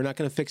away. We're not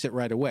going to fix it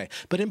right away.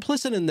 But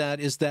implicit in that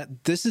is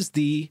that this is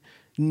the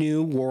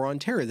new war on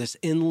terror, this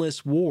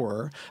endless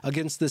war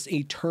against this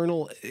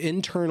internal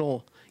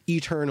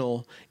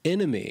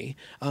enemy.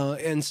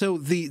 And so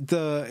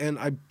and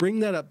I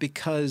bring that up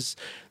because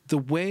the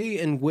way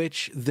in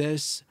which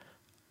this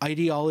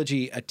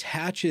ideology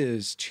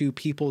attaches to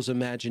people's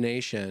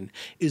imagination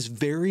is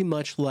very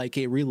much like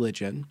a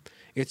religion.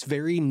 It's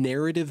very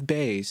narrative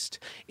based.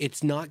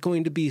 It's not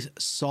going to be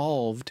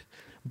solved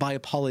by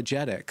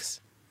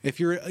apologetics.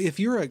 If you're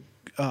a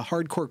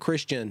hardcore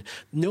Christian,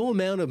 no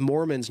amount of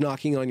Mormons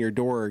knocking on your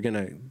door are going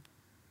to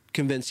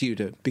convince you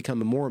to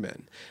become a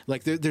Mormon.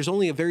 Like there's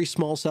only a very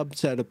small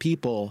subset of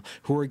people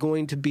who are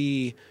going to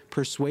be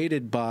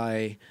persuaded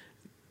by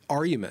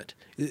argument.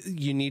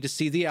 You need to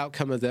see the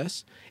outcome of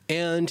this,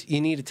 and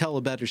you need to tell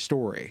a better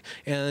story.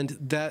 And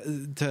that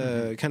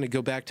to kind of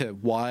go back to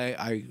why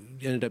I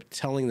ended up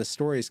telling the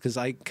stories, because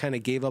I kind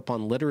of gave up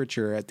on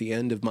literature at the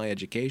end of my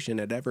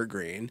education at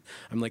Evergreen.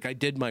 I'm like, I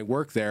did my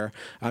work there.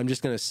 I'm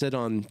just going to sit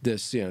on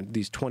this,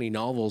 these 20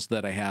 novels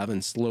that I have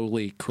and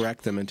slowly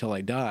correct them until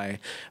I die.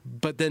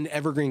 But then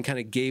Evergreen kind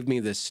of gave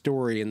me this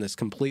story and this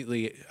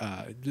completely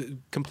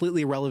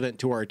relevant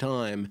to our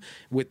time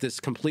with this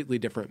completely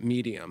different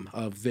medium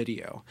of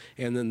video.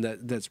 And then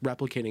that's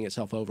replicating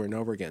itself over and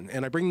over again.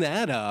 And I bring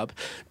that up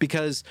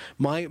because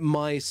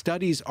my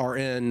studies are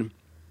in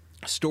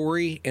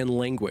story and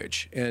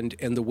language, and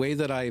the way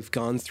that I've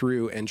gone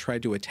through and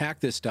tried to attack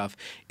this stuff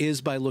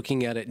is by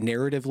looking at it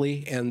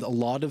narratively. And a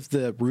lot of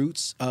the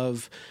roots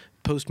of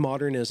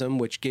postmodernism,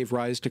 which gave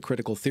rise to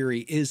critical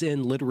theory, is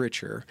in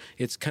literature.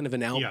 It's kind of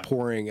an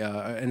outpouring,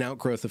 an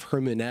outgrowth of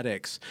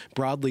hermeneutics,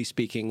 broadly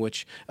speaking,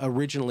 which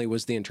originally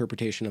was the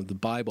interpretation of the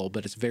Bible,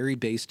 but it's very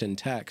based in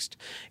text.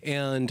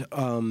 And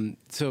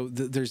so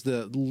there's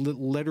the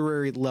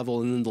literary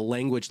level and then the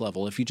language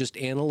level. If you just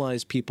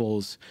analyze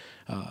people's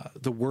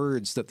the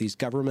words that these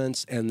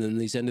governments and then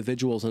these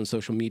individuals on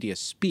social media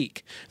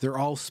speak, they're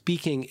all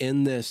speaking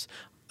in this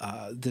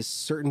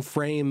certain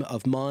frame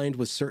of mind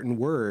with certain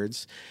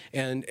words,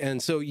 and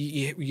so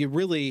you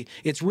really,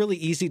 it's really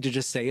easy to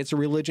just say it's a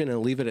religion and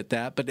leave it at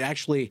that. But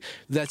actually,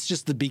 that's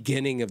just the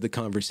beginning of the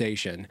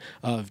conversation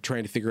of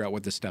trying to figure out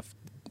what this stuff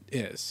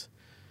is.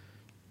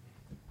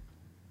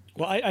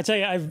 Well, I tell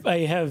you, I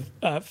have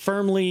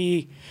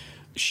firmly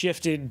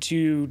shifted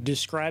to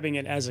describing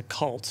it as a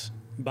cult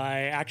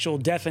by actual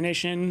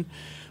definition,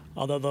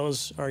 although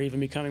those are even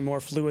becoming more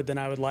fluid than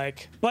I would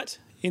like. But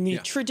in the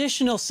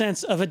traditional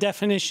sense of a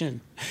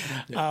definition,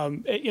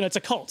 it's a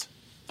cult,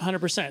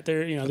 100%.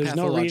 There's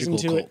no reason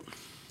to it.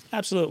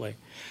 Absolutely.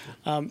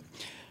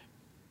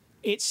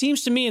 It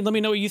seems to me, and let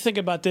me know what you think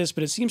about this,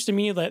 but it seems to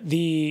me that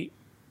we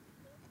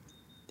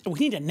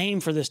need a name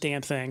for this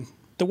damn thing.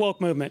 The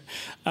woke movement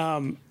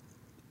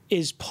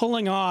is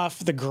pulling off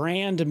the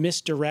grand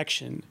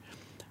misdirection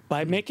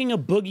by making a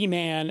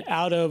boogeyman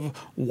out of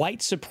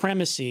white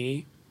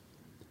supremacy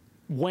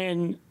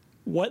when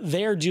what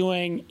they're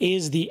doing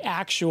is the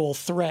actual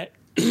threat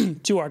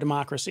to our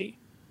democracy.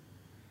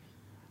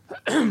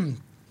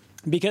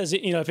 Because,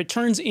 if it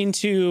turns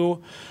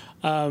into,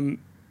 you're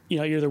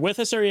either with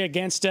us or you're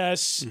against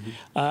us,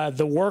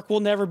 the work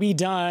will never be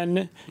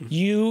done,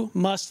 you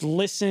must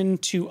listen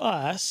to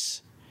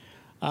us,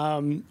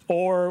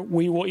 or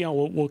we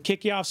will, we'll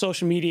kick you off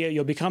social media,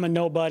 you'll become a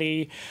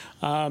nobody,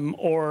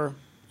 or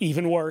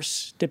even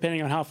worse,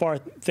 depending on how far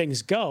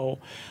things go.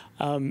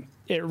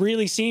 It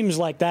really seems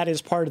like that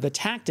is part of the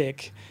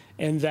tactic,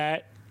 and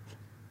that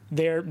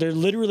they're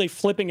literally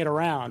flipping it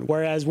around.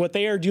 Whereas what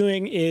they are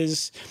doing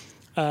is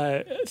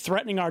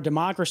threatening our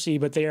democracy,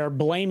 but they are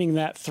blaming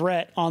that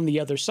threat on the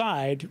other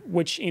side,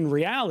 which in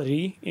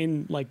reality,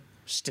 in like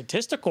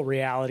statistical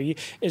reality,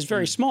 is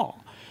very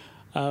small.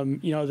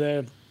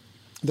 The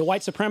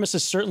white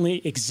supremacists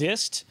certainly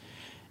exist,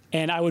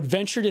 And I would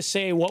venture to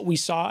say what we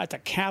saw at the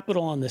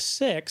Capitol on the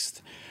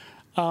 6th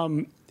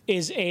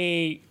is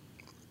a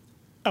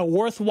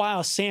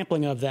worthwhile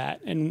sampling of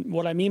that. And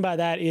what I mean by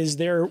that is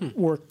there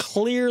were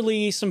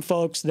clearly some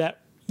folks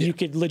that you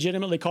could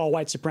legitimately call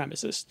white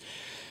supremacists.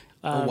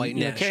 Or white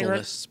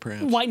nationalists,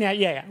 perhaps. White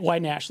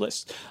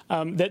nationalists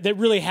that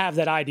really have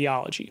that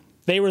ideology.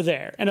 They were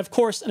there. And of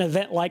course, an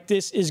event like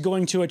this is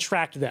going to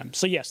attract them.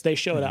 So yes, they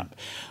showed up.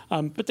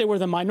 But they were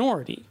the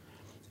minority.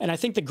 And I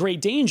think the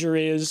great danger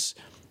is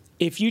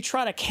if you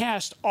try to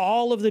cast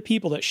all of the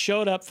people that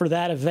showed up for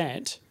that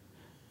event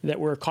that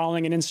we're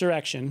calling an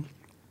insurrection,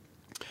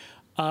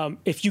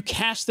 if you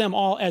cast them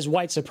all as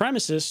white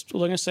supremacists,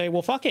 well, they're going to say,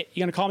 well, fuck it.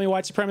 You're going to call me a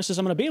white supremacist,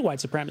 I'm going to be a white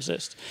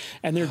supremacist.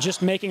 And they're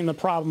just making the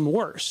problem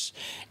worse.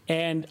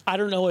 And I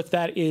don't know if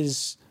that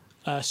is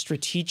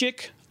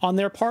strategic on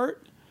their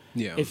part.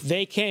 Yeah. If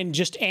they can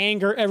just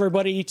anger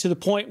everybody to the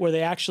point where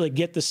they actually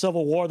get the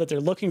civil war that they're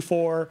looking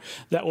for,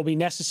 that will be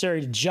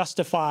necessary to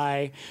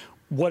justify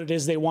what it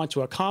is they want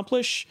to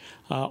accomplish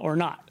or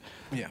not.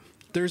 Yeah.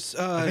 There's,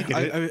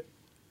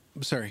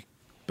 sorry,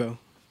 Bo.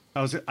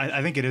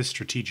 I think it is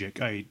strategic.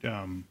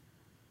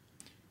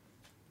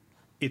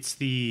 It's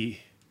the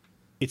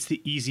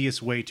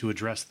easiest way to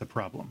address the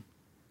problem,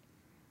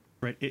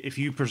 right? If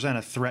you present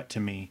a threat to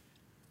me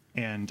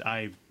and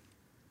I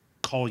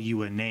call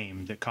you a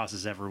name that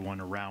causes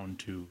everyone around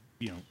to,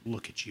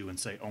 look at you and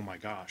say, oh my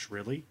gosh,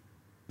 really?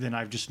 Then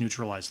I've just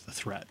neutralized the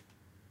threat.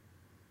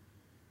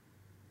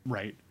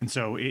 Right. And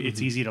so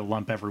it's easy to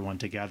lump everyone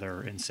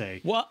together and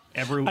say, well,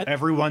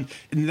 everyone.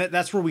 And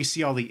that's where we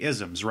see all the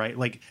isms, right?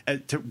 Like,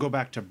 to go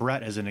back to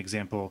Brett as an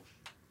example,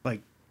 like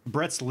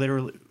Brett's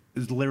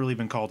literally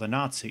been called a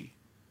Nazi,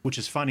 which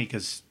is funny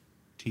because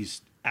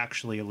he's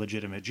actually a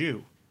legitimate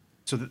Jew.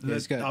 So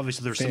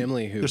obviously there's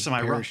some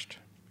perished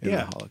in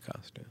the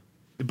Holocaust. Yeah.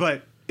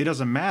 But it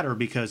doesn't matter,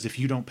 because if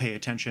you don't pay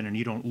attention and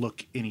you don't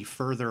look any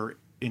further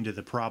into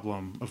the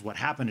problem of what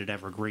happened at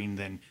Evergreen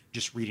than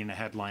just reading a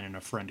headline and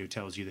a friend who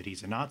tells you that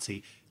he's a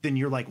Nazi, then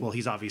you're like, well,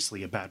 he's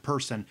obviously a bad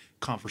person.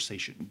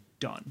 Conversation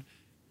done.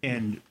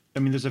 And I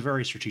mean, there's a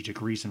very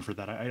strategic reason for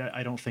that.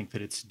 I don't think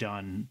that it's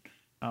done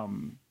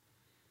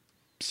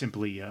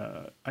simply.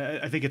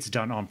 I think it's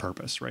done on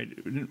purpose, right?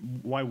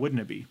 Why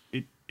wouldn't it be?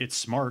 It's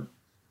smart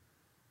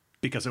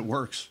because it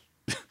works.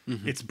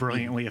 It's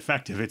brilliantly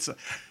effective. It's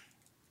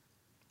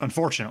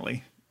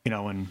unfortunately,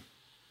 and.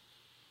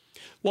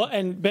 Well,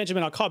 and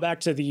Benjamin, I'll call back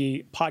to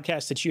the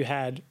podcast that you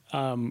had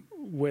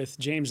with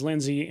James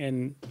Lindsay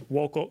and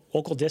Local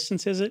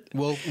Distance, is it?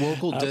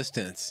 Local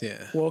Distance,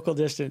 yeah. Local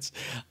Distance.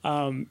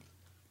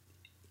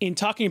 In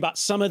talking about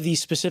some of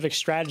these specific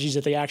strategies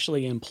that they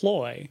actually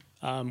employ,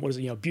 what is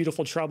it,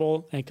 Beautiful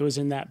Trouble, I think it was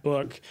in that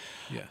book.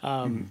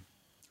 Yeah.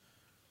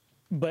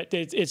 But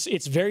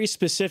it's very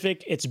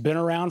specific. It's been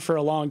around for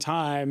a long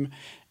time,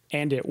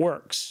 and it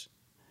works.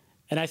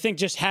 And I think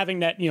just having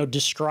that,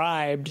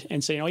 described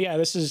and saying, oh yeah,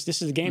 this is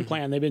the game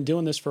plan. They've been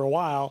doing this for a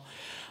while.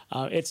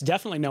 It's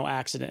definitely no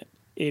accident.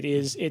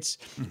 It's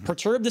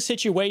perturb the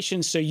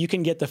situation so you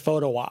can get the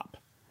photo op.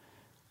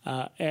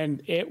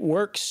 And it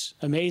works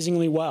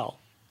amazingly well.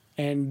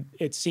 And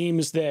it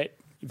seems that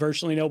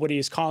virtually nobody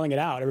is calling it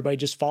out. Everybody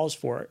just falls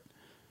for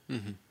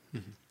it.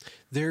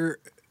 There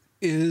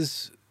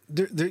is...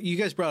 you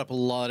guys brought up a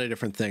lot of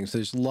different things.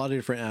 There's a lot of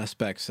different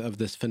aspects of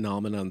this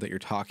phenomenon that you're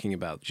talking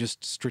about,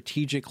 just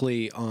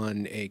strategically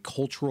on a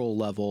cultural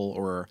level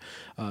or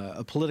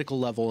a political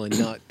level, and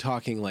not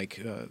talking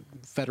like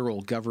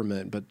federal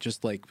government, but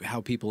just like how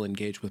people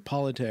engage with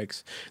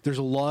politics. There's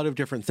a lot of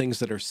different things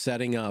that are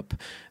setting up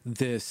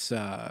this,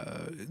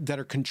 that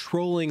are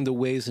controlling the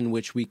ways in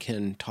which we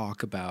can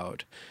talk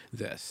about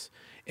this.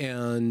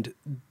 And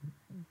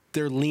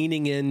they're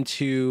leaning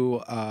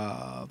into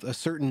a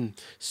certain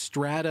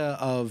strata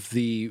of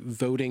the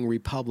voting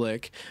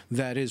republic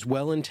that is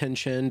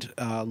well-intentioned,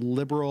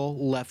 liberal,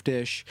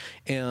 leftish,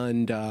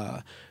 and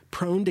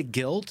prone to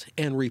guilt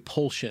and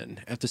repulsion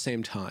at the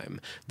same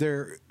time.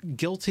 They're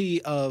guilty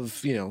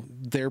of,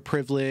 their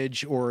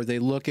privilege, or they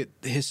look at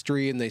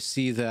history and they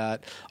see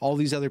that all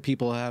these other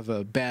people have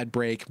a bad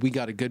break. We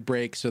got a good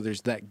break. So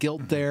there's that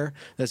guilt there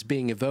that's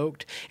being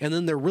evoked. And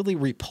then they're really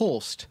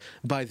repulsed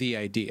by the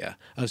idea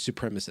of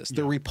supremacists.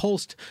 They're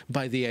repulsed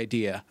by the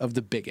idea of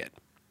the bigot,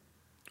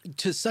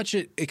 to such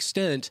an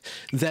extent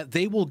that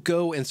they will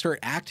go and start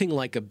acting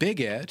like a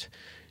bigot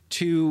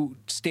to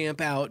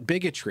stamp out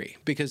bigotry,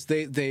 because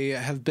they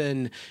have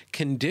been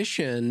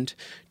conditioned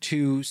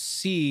to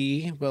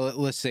see, well,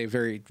 let's say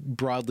very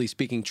broadly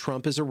speaking,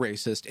 Trump is a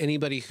racist.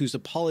 Anybody who's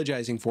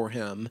apologizing for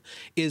him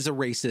is a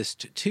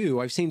racist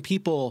too. I've seen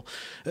people,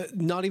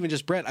 not even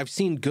just Brett, I've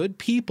seen good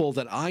people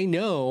that I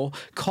know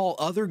call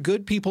other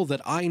good people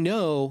that I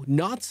know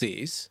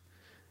Nazis.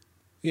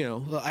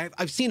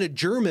 I've seen a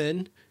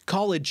German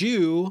call a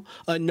Jew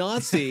a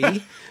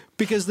Nazi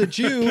because the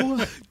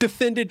Jew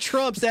defended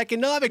Trump's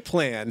economic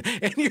plan.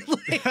 And you're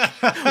like,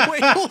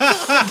 wait, hold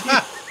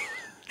on.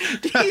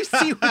 Do you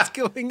see what's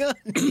going on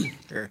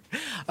here?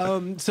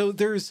 So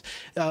there's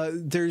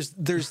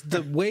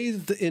the way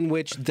in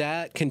which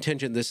that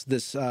contingent,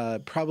 this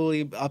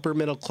probably upper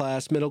middle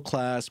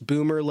class,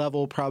 boomer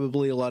level,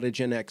 probably a lot of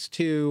Gen X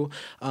too.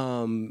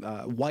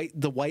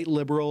 The white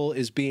liberal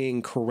is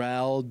being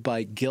corralled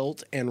by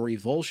guilt and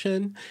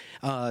revulsion,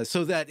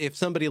 so that if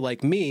somebody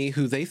like me,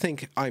 who they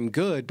think I'm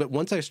good, but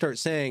once I start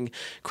saying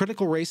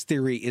critical race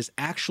theory is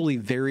actually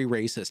very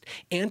racist,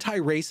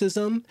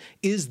 anti-racism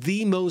is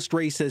the most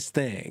racist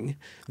thing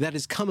that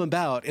has come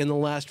about in the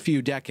last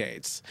few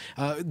decades.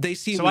 They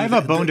seem so I have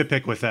a bone to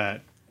pick with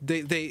that.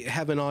 They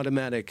have an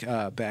automatic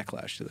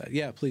backlash to that.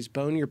 Yeah, please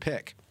bone your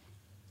pick.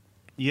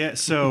 Yeah,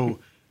 so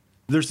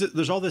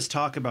there's all this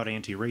talk about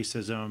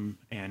anti-racism,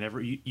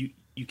 and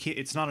you can't.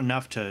 It's not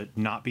enough to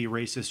not be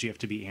racist. You have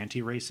to be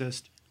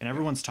anti-racist, and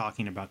everyone's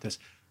talking about this.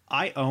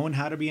 I own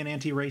How to Be an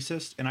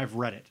Anti-Racist, and I've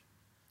read it.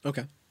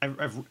 Okay,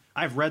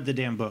 I've read the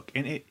damn book,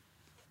 and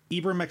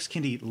Ibram X.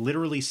 Kendi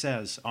literally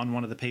says on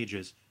one of the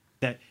pages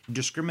that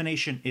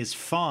discrimination is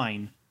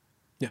fine.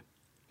 Yeah,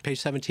 page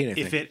 17. I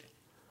think.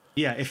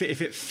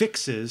 If it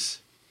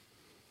fixes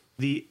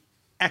the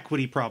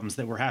equity problems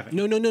that we're having.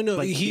 No.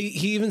 Like, he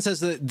even says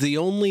that the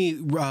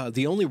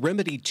only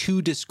remedy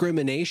to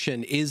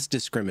discrimination is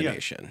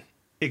discrimination.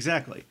 Yeah,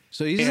 exactly.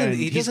 So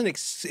he doesn't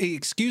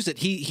excuse it.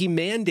 He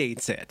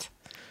mandates it.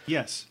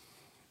 Yes.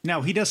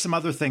 Now he does some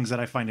other things that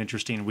I find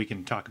interesting, and we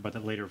can talk about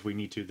that later if we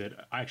need to.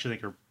 That I actually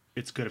think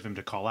it's good of him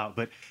to call out,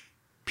 but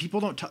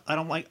people don't. I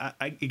don't like.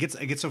 It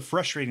gets so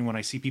frustrating when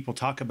I see people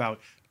talk about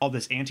all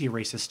this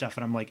anti-racist stuff,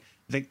 and I'm like,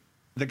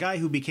 the guy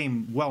who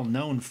became well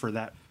known for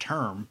that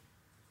term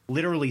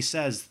literally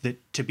says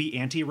that to be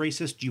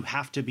anti-racist, you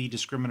have to be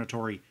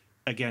discriminatory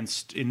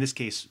against, in this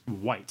case,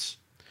 whites.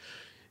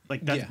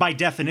 Like that's by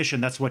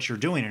definition, that's what you're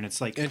doing, and it's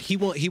like, and he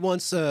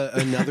wants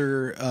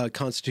another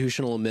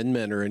constitutional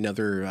amendment or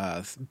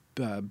another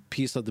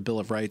piece of the Bill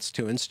of Rights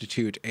to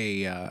institute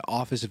a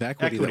Office of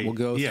Equity that will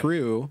go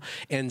through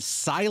and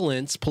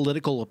silence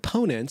political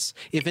opponents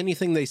if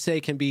anything they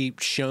say can be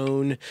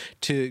shown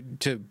to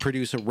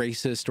produce a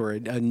racist or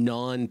a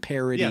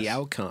non-parity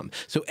outcome.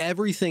 So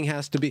everything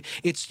has to be.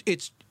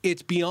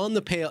 It's beyond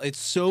the pale. It's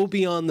so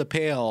beyond the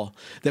pale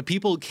that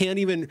people can't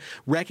even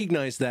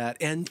recognize that.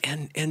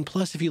 And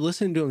plus, if you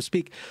listen to him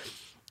speak,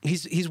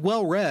 he's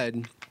well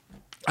read.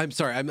 I'm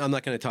sorry, I'm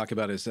not going to talk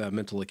about his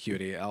mental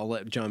acuity. I'll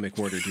let John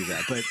McWhorter do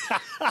that. But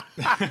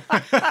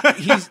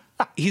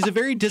he's a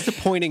very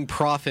disappointing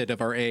prophet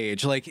of our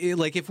age. Like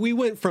if we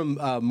went from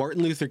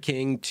Martin Luther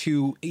King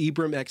to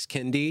Ibram X.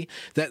 Kendi,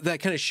 that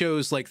kind of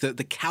shows like the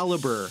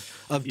caliber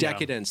of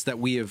decadence that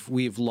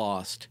we've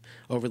lost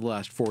over the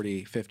last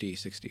 40, 50,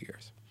 60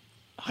 years.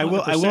 I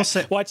will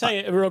say. Well, I tell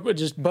you, real quick,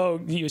 just Bo,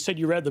 you said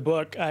you read the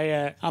book.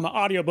 I'm an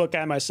audiobook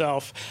guy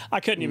myself. I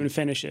couldn't even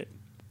finish it.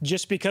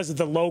 Just because of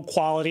the low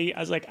quality, I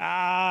was like,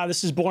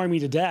 this is boring me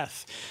to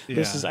death.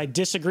 Yeah. I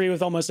disagree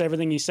with almost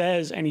everything he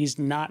says, and he's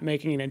not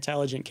making an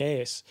intelligent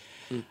case.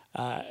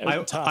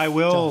 I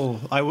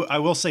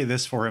will say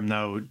this for him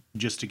though,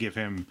 just to give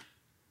him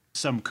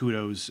some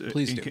kudos,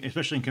 Please do.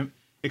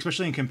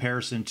 especially in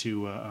comparison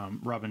to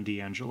Robin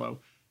DiAngelo.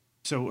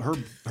 So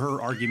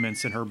her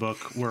arguments in her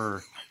book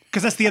were,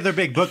 because that's the other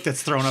big book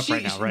that's thrown up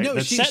right now, right? No,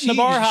 setting the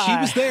bar high. She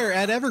was there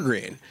at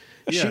Evergreen.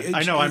 Yeah,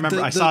 I know. I remember.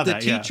 I saw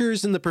that. The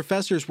teachers and the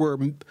professors were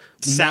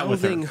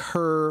mouthing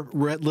her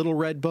little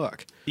red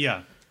book.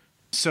 Yeah.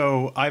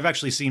 So I've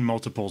actually seen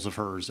multiples of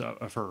hers,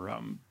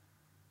 her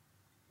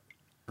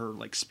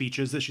like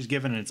speeches that she's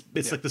given, and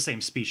it's like the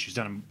same speech she's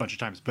done a bunch of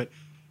times.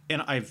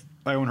 And I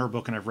own her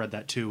book and I've read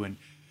that too, and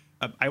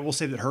I will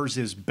say that hers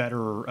is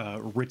better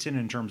written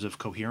in terms of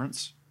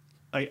coherence.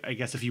 I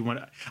guess if you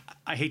want,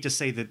 I hate to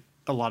say that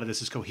a lot of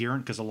this is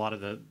coherent because a lot of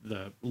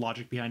the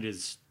logic behind it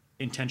is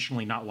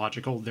intentionally not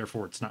logical,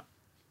 therefore it's not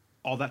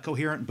all that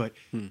coherent, but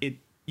I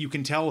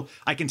can tell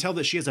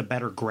that she has a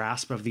better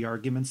grasp of the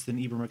arguments than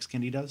Ibram X.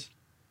 Kendi does.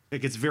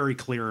 Like, it's very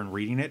clear in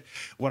reading it.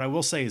 What I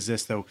will say is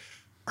this though,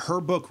 her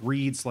book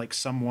reads like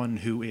someone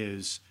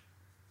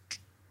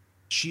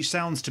she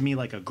sounds to me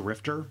like a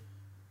grifter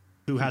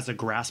who has a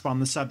grasp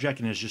on the subject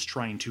and is just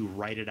trying to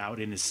write it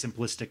out in as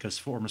simplistic a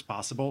form as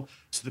possible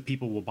so that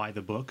people will buy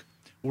the book.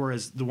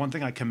 Whereas the one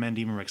thing I commend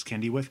Ibram X.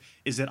 Kendi with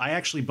is that I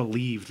actually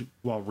believed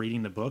while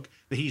reading the book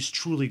that he's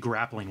truly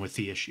grappling with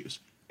the issues.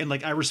 And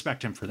like, I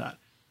respect him for that.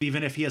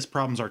 Even if he has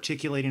problems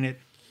articulating it,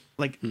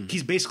 like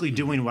he's basically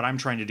doing what I'm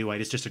trying to do. I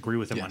just disagree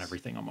with him on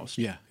everything almost.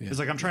 Yeah. It's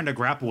like, I'm trying to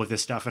grapple with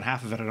this stuff and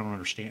half of it I don't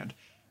understand.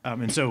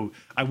 And so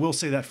I will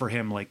say that for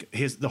him, like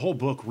the whole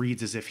book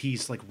reads as if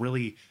he's like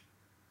really,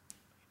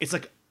 it's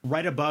like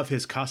right above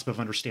his cusp of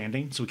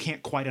understanding. So he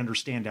can't quite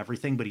understand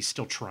everything, but he's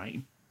still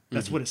trying.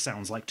 That's what it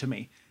sounds like to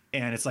me.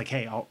 And it's like,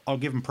 hey, I'll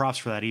give him props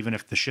for that, even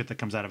if the shit that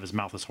comes out of his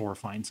mouth is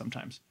horrifying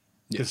sometimes.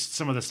 Because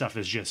some of the stuff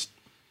is just,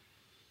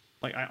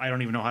 like, I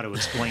don't even know how to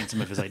explain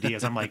some of his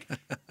ideas. I'm like,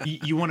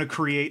 you want to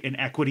create an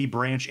equity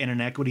branch and an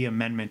equity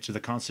amendment to the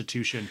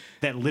Constitution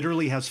that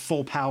literally has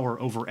full power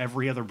over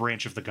every other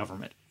branch of the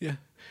government. Yeah.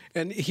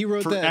 And he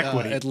wrote that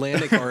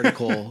Atlantic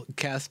article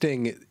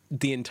casting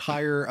the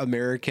entire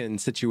American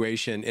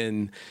situation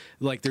in,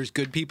 like, there's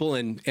good people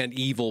and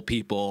evil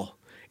people.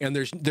 And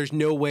there's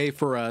no way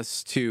for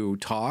us to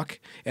talk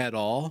at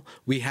all.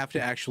 We have to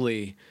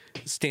actually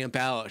stamp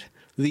out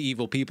the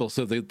evil people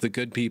so that the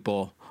good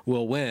people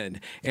will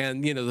win.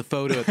 And, you know, the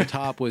photo at the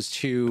top was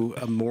two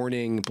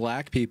mourning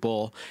black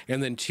people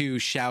and then two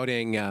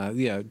shouting,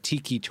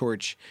 tiki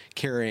torch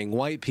carrying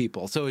white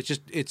people. So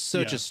it's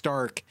such a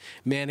stark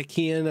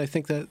Manichaean, I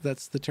think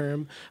that's the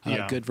term,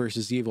 good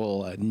versus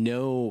evil.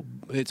 No,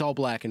 it's all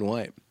black and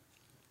white.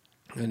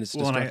 And it's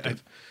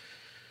destructive.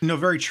 No,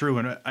 very true.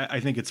 And I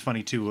think it's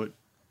funny, too,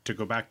 to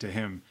go back to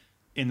him.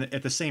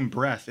 At the same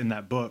breath in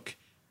that book,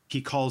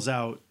 he calls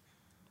out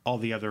all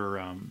the other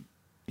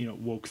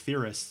woke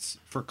theorists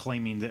for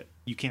claiming that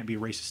you can't be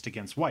racist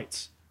against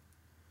whites.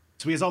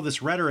 So he has all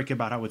this rhetoric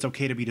about how it's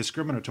okay to be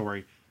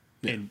discriminatory,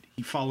 and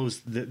he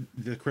follows the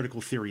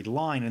critical theory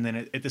line. And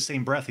then at the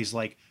same breath, he's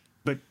like,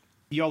 but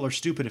y'all are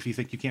stupid if you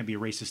think you can't be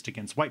racist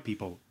against white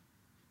people.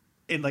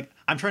 And like,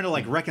 I'm trying to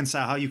like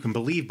reconcile how you can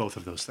believe both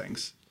of those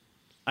things.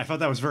 I thought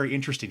that was very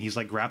interesting. He's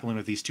like grappling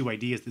with these two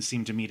ideas that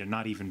seem to me to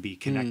not even be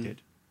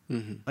connected.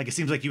 Mm-hmm. Like, it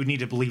seems like you would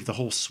need to believe the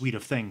whole suite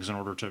of things in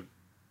order to.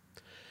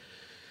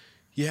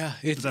 Yeah,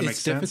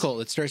 it's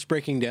difficult. It starts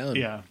breaking down.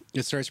 Yeah.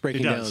 It starts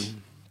breaking down.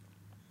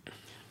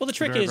 Well, the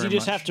trick is you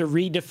just have to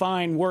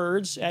redefine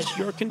words at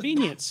your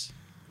convenience.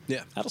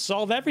 Yeah. That'll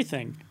solve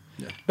everything.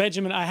 Yeah.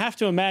 Benjamin, I have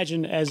to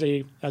imagine as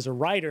a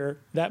writer,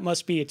 that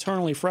must be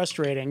eternally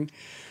frustrating.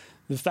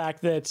 The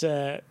fact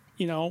that,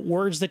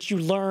 words that you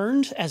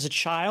learned as a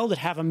child that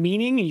have a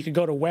meaning and you could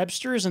go to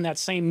Webster's and that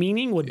same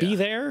meaning would be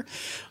there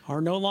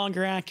are no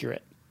longer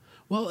accurate.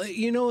 Well,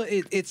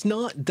 it's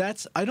not,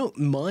 I don't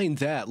mind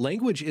that.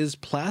 Language is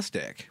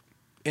plastic,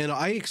 and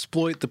I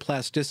exploit the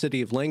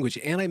plasticity of language,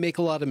 and I make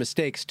a lot of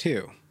mistakes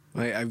too.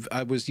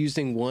 I was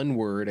using one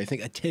word, I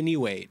think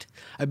attenuate.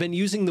 I've been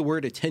using the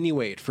word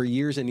attenuate for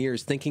years and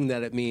years, thinking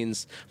that it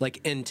means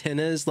like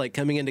antennas, like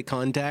coming into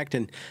contact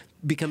and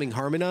becoming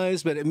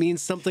harmonized, but it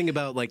means something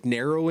about like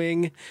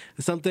narrowing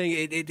something.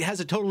 It has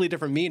a totally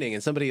different meaning,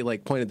 and somebody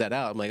like pointed that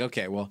out. I'm like,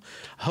 okay, well,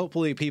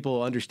 hopefully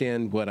people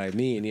understand what I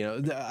mean.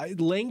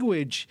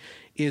 Language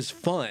is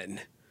fun.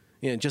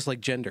 Just like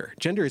gender.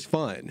 Gender is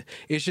fun.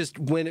 It's just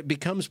when it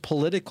becomes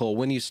political,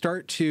 when you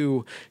start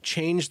to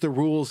change the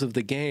rules of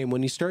the game,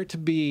 when you start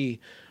to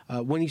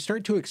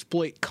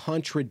exploit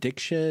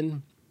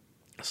contradiction,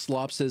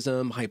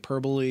 solipsism,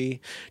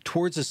 hyperbole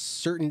towards a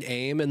certain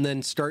aim, and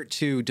then start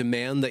to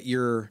demand that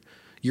your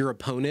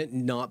opponent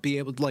not be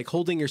able to, like,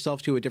 holding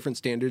yourself to a different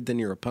standard than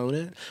your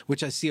opponent,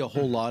 which I see a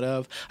whole lot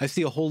of. I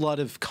see a whole lot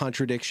of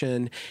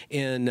contradiction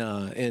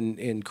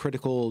in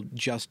critical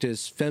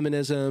justice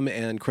feminism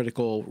and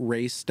critical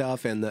race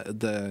stuff and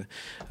the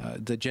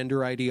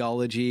gender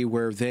ideology,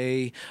 where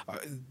they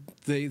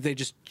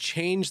just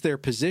change their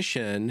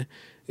position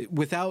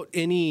without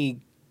any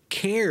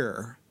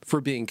care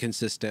for being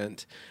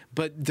consistent,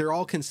 but they're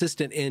all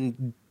consistent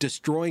in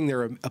destroying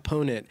their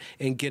opponent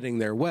and getting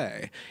their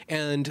way.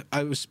 And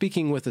I was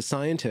speaking with a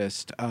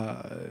scientist,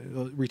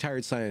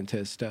 retired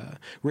scientist,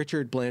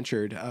 Richard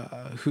Blanchard,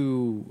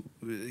 who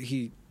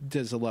he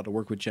does a lot of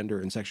work with gender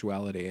and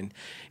sexuality.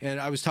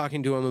 And I was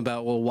talking to him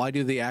about, well, why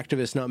do the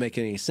activists not make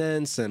any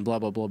sense and blah,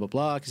 blah, blah, blah,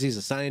 blah, because he's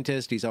a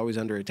scientist. He's always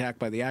under attack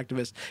by the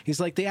activists. He's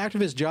like, the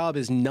activist job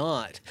is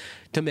not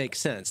to make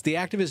sense. The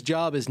activist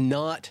job is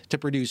not to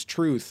produce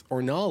truth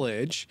or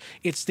knowledge.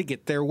 It's to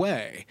get their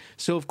way.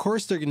 So, of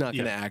course, they're not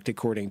going to act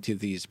according to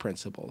these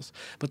principles.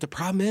 But the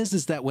problem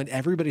is that when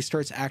everybody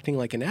starts acting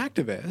like an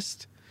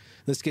activist,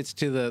 this gets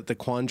to the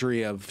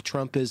quandary of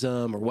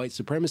Trumpism or white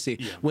supremacy.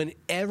 Yeah. When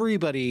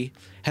everybody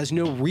has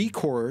no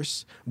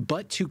recourse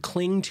but to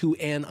cling to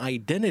an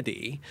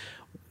identity,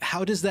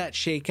 how does that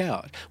shake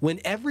out?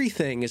 When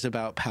everything is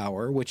about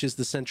power, which is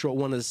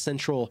one of the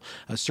central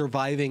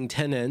surviving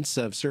tenets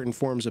of certain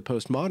forms of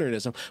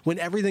postmodernism, when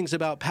everything's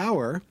about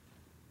power,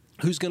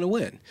 who's going to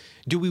win?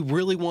 Do we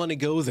really want to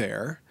go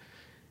there?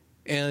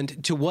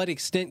 And to what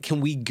extent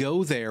can we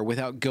go there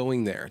without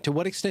going there? To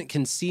what extent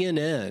can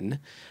CNN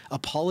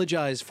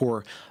apologize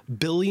for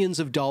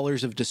billions of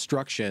dollars of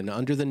destruction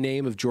under the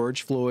name of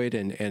George Floyd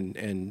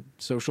and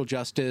social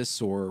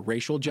justice or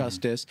racial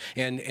justice,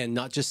 and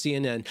not just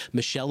CNN,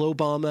 Michelle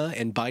Obama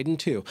and Biden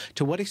too?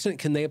 To what extent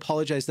can they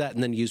apologize that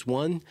and then use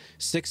one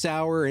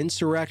 6-hour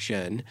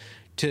insurrection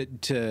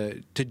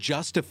to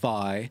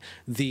justify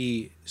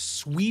the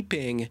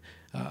sweeping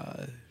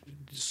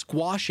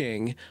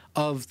squashing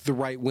of the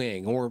right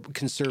wing or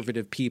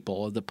conservative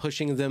people, the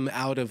pushing them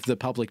out of the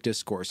public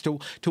discourse? To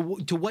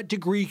what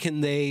degree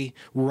can they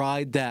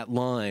ride that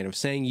line of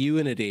saying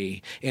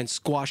unity and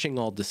squashing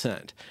all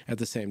dissent at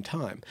the same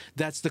time?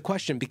 That's the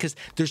question, because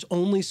there's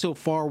only so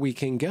far we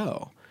can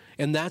go.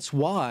 And that's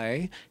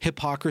why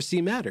hypocrisy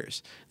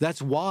matters.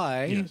 That's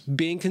why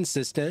being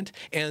consistent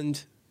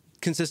and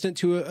consistent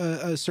to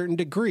a certain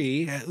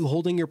degree.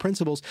 Holding your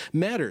principles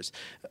matters.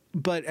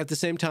 But at the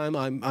same time,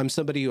 I'm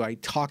somebody who I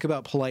talk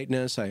about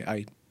politeness.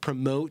 I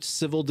promote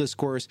civil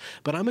discourse,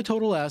 but I'm a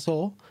total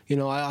asshole. You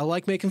know, I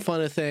like making fun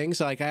of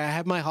things. Like, I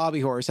have my hobby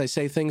horse. I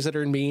say things that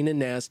are mean and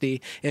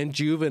nasty and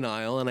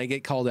juvenile, and I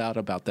get called out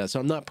about that. So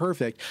I'm not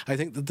perfect. I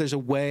think that there's a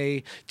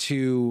way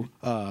to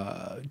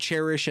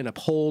cherish and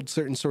uphold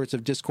certain sorts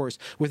of discourse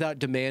without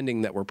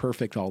demanding that we're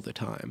perfect all the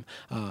time,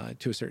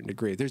 to a certain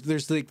degree.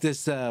 There's like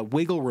this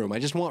wiggle room. I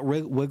just want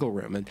wiggle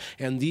room.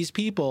 And these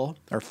people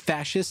are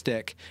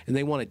fascistic, and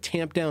they want to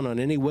tamp down on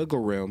any wiggle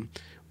room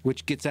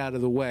which gets out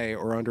of the way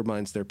or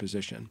undermines their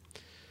position.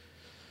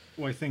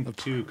 Well, I think,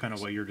 too, kind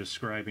of what you're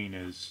describing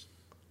is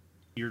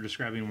you're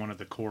describing one of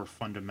the core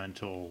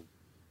fundamental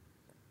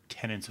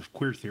tenets of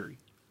queer theory,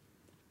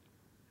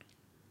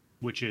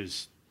 which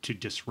is to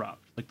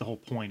disrupt. Like, the whole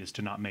point is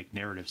to not make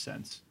narrative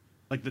sense.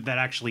 Like, that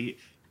actually,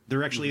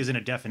 there actually isn't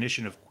a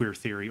definition of queer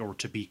theory or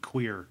to be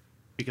queer,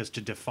 because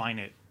to define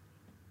it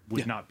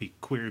would not be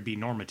queer, it'd be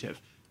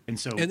normative. And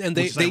so, and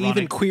they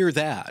even queer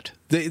that.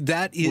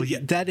 That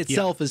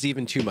itself is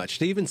even too much.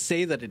 To even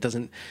say that it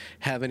doesn't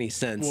have any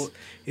sense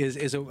is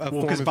a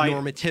form of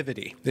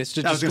normativity. It's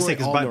just, I was going to say,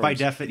 because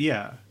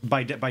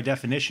by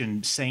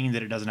definition, saying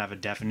that it doesn't have a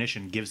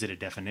definition gives it a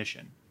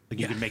definition. Like,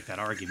 you can make that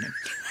argument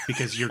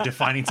because you're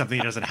defining something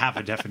that doesn't have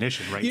a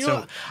definition, right? You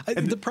know,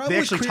 the problem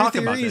with queer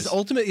theory is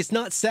ultimately it's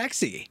not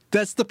sexy.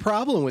 That's the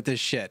problem with this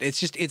shit.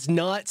 It's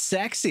not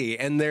sexy,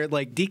 and they're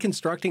like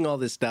deconstructing all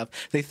this stuff.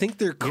 They think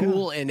they're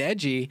cool and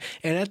edgy,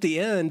 and at the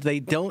end they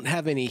don't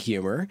have any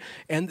humor,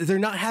 and they're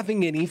not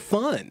having any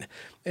fun.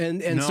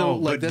 And so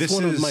like that's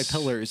one of my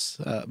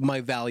pillars, my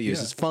values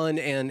is fun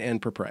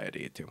and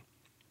propriety too.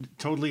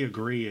 Totally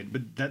agree,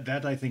 but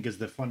that I think is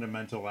the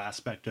fundamental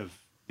aspect of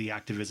the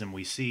activism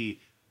we see,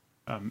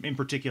 in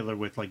particular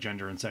with like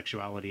gender and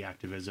sexuality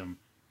activism.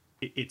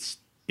 It's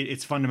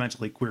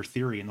fundamentally queer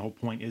theory, and the whole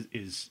point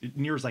is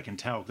near as I can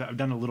tell, I've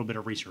done a little bit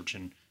of research,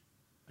 and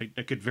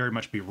I could very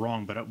much be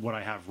wrong, but what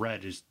I have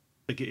read is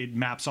like it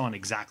maps on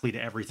exactly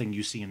to everything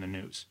you see in the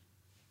news.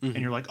 And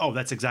you're like, oh,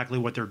 that's exactly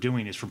what they're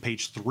doing. Is from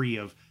page 3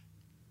 of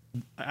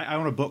I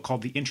own a book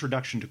called The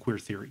Introduction to Queer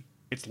Theory.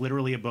 It's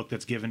literally a book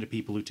that's given to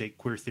people who take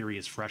queer theory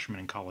as freshmen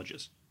in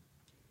colleges,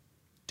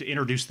 to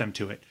introduce them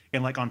to it.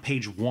 And like on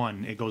page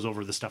 1, it goes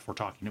over the stuff we're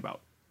talking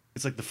about.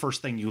 It's like the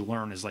first thing you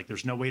learn is like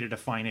there's no way to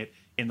define it,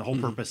 and the whole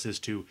purpose is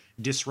to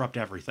disrupt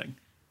everything.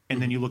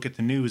 And then you look at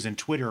the news and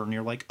Twitter, and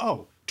you're like,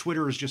 oh,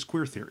 Twitter is just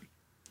queer theory.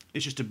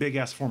 It's just a big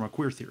ass form of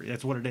queer theory.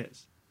 That's what it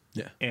is.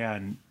 Yeah.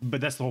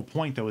 But that's the whole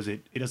point, though, is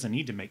it doesn't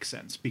need to make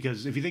sense,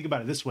 because if you think about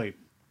it this way,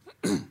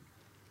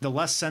 the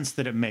less sense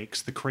that it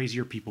makes, the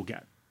crazier people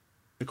get.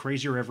 The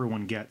crazier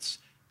everyone gets,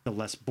 the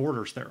less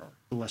borders there are,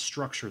 the less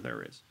structure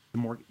there is, the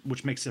more,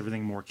 which makes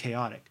everything more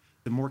chaotic.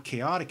 The more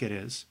chaotic it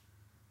is,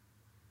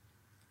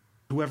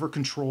 whoever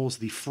controls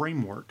the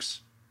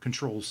frameworks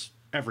controls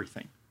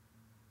everything.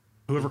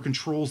 Whoever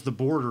controls the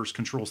borders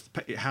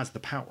has the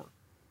power,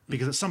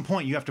 because at some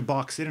point you have to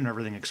box it and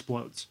everything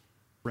explodes,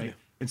 right? Yeah.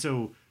 And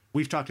so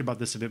we've talked about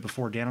this a bit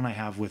before. Dan and I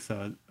have with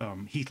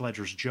Heath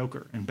Ledger's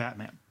Joker and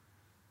Batman.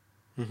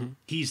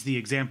 He's the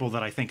example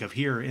that I think of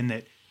here, in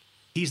that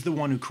he's the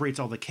one who creates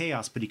all the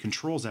chaos, but he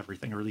controls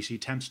everything, or at least he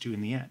attempts to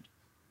in the end.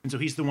 And so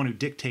he's the one who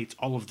dictates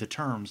all of the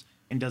terms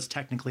and does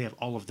technically have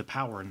all of the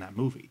power in that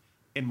movie.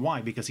 And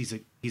why? Because he's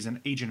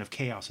an agent of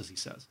chaos, as he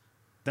says.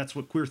 That's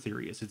what queer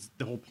theory is. It's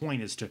the whole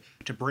point is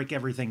to break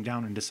everything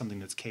down into something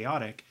that's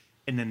chaotic,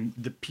 and then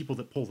the people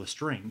that pull the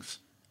strings,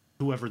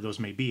 whoever those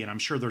may be, and I'm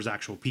sure there's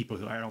actual people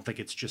who, I don't think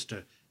it's just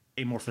a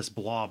amorphous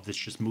blob that's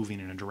just moving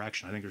in a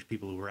direction. I think there's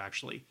people who are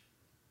actually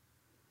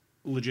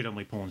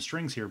legitimately pulling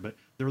strings here, but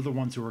they're the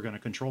ones who are going to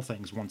control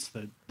things once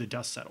the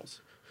dust settles.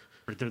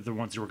 Right? They're the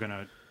ones who are going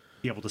to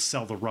be able to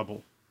sell the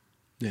rubble.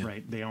 Yeah.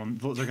 Right? They're going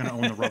to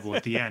own the rubble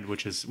at the end,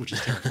 which is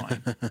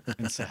terrifying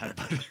and sad.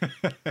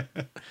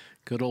 But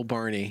good old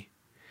Barney.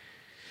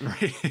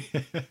 Right.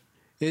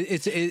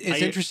 It's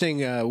interesting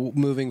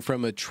moving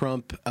from a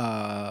Trump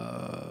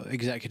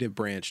executive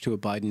branch to a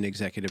Biden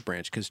executive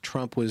branch, because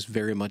Trump was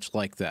very much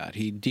like that.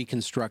 He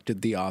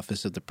deconstructed the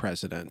office of the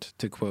president,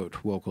 to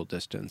quote Wokel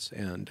Distance.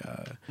 And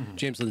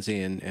James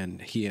Lindsay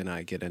and he and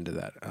I get into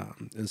that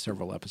in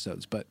several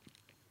episodes. But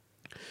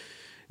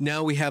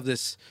now we have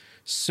this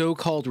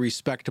so-called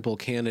respectable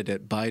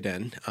candidate,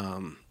 Biden,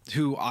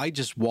 who I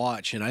just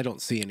watch and I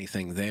don't see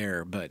anything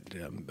there, but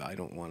I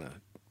don't want to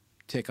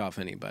tick off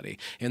anybody.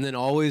 And then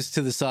always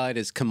to the side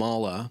is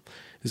Kamala,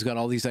 who's got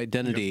all these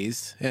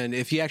identities. Yep. And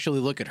if you actually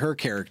look at her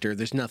character,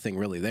 there's nothing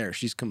really there.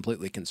 She's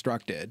completely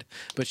constructed,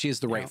 but she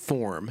has the right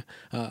form.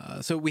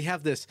 So we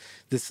have this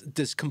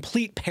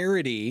complete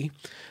parody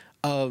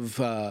of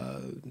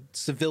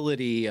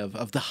civility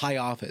of the high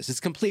office. It's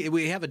complete.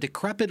 We have a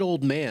decrepit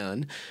old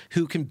man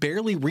who can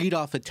barely read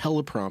off a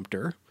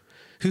teleprompter,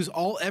 whose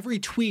every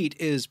tweet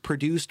is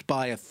produced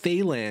by a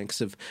phalanx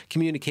of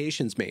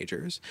communications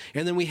majors.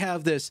 And then we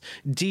have this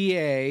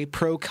DA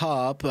pro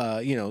cop,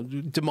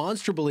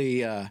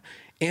 demonstrably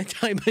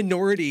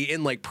anti-minority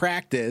in like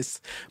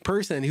practice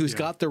person who's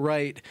got the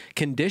right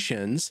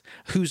conditions,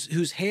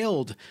 who's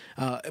hailed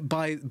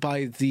by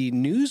the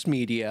news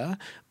media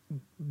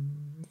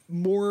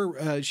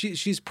more.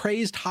 She's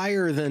praised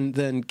higher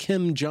than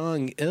Kim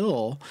Jong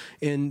Il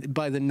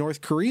by the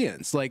North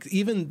Koreans. Like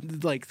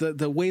even like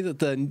the way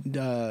that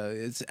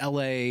it's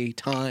L.A.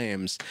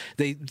 Times,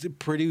 they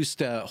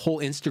produced a whole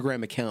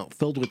Instagram account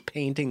filled with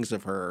paintings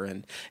of her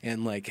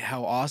and like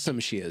how awesome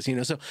she is. You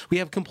know, so we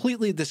have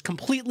this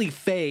completely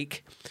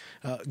fake,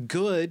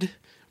 good,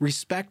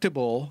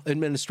 respectable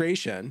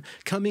administration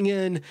coming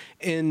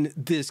in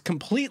this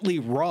completely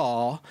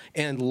raw,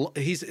 and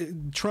he's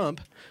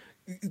Trump.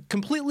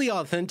 Completely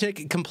authentic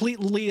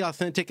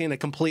and a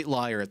complete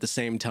liar at the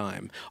same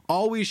time.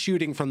 Always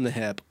shooting from the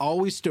hip,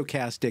 always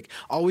stochastic,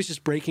 always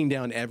just breaking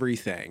down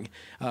everything,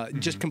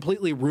 just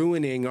completely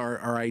ruining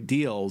our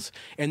ideals.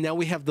 And now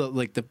we have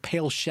the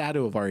pale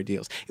shadow of our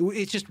ideals.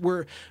 It's just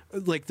we're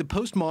like the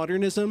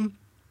postmodernism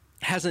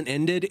hasn't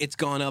ended. It's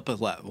gone up a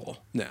level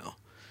now.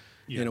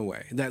 In a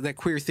way, that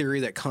queer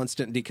theory, that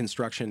constant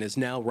deconstruction is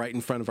now right in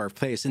front of our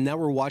face. And now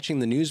we're watching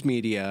the news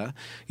media,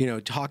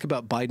 talk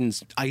about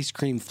Biden's ice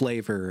cream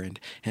flavor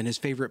and his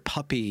favorite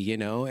puppy,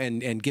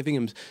 and giving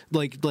him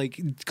like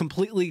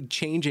completely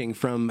changing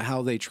from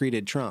how they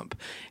treated Trump.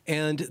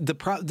 And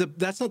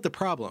that's not the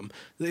problem.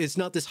 It's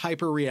not this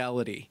hyper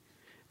reality.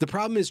 The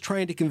problem is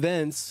trying to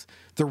convince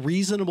the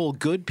reasonable,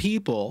 good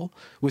people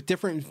with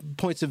different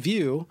points of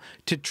view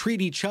to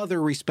treat each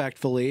other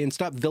respectfully and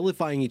stop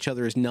vilifying each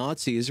other as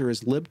Nazis or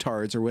as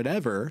libtards or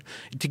whatever,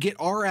 to get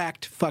our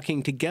act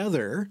fucking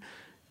together,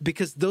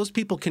 because those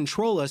people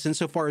control us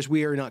insofar as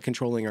we are not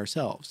controlling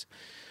ourselves.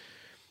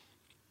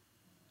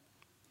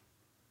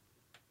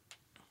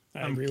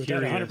 I agree with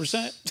that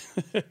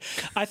 100%.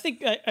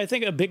 I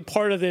think a big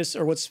part of this,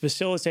 or what's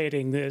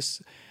facilitating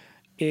this,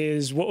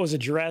 is what was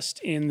addressed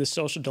in The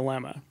Social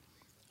Dilemma.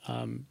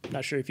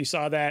 Not sure if you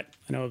saw that.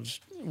 I know it was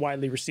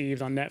widely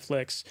received on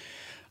Netflix.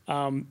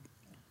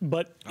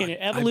 But in an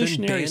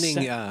evolutionary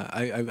sense,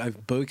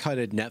 I've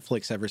boycotted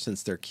Netflix ever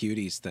since their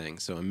Cuties thing,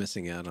 so I'm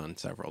missing out on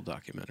several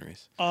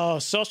documentaries. Oh,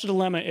 Social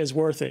Dilemma is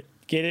worth it.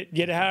 Get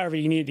it however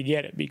you need to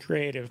get it. Be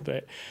creative.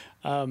 But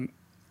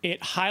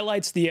it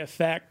highlights the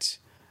effect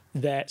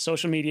that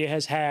social media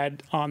has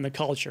had on the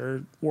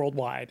culture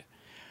worldwide.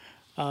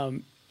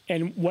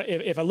 And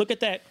if I look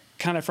at that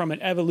kind of from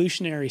an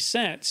evolutionary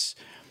sense,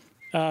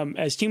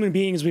 as human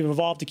beings, we've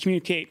evolved to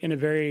communicate in a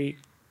very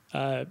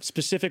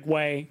specific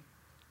way,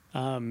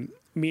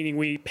 meaning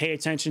we pay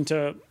attention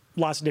to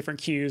lots of different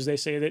cues. They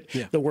say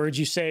that the words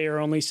you say are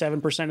only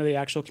 7% of the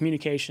actual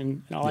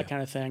communication and all that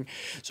kind of thing.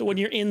 So when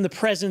you're in the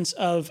presence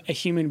of a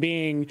human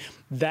being,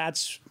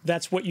 that's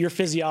what your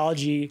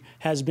physiology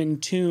has been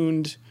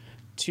tuned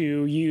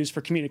to use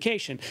for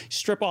communication.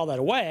 Strip all that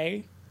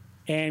away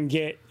and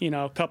get,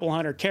 a couple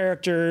hundred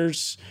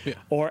characters,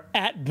 or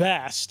at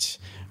best,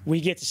 we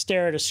get to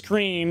stare at a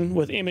screen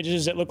with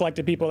images that look like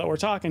the people that we're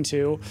talking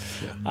to.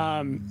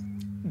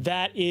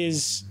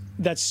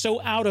 That's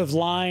so out of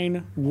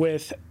line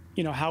with,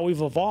 how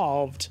we've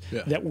evolved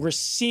that we're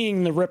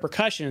seeing the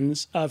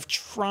repercussions of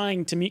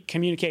trying to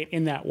communicate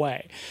in that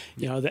way.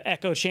 The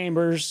echo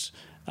chambers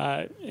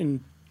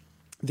and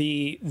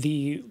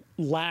the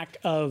lack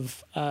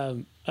of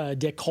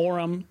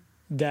decorum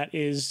that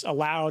is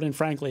allowed and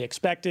frankly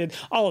expected,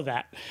 all of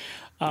that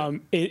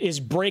is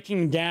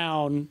breaking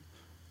down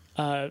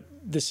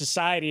the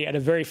society at a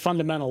very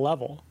fundamental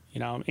level,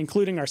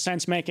 including our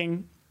sense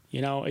making.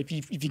 If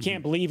you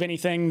can't believe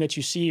anything that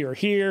you see or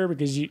hear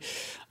because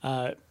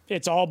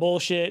it's all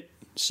bullshit,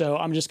 so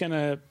I'm just going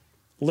to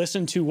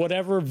listen to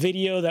whatever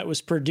video that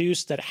was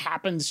produced that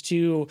happens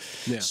to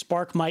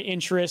spark my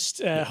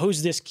interest.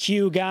 Who's this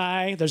Q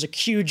guy? There's a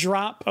Q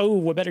drop. Oh,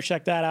 we better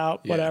check that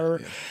out,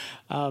 whatever.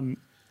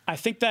 I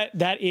think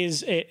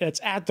it's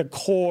at the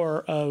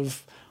core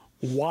of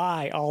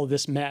why all of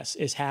this mess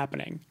is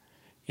happening.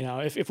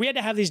 If we had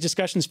to have these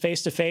discussions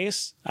face to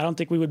face, I don't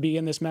think we would be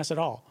in this mess at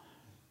all.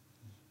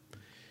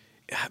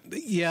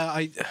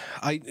 Yeah,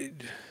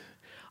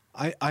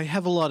 I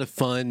have a lot of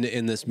fun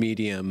in this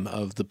medium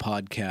of the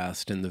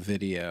podcast and the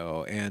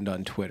video and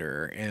on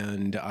Twitter.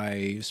 And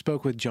I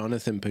spoke with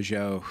Jonathan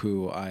Pageau,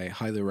 who I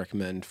highly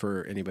recommend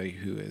for anybody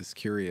who is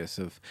curious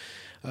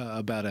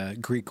about a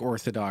Greek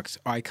Orthodox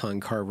icon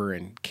carver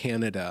in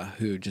Canada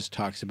who just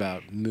talks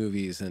about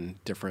movies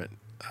and different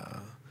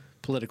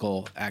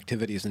political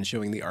activities and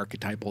showing the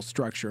archetypal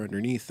structure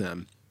underneath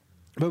them.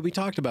 But we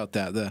talked about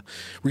that, the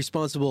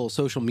responsible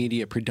social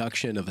media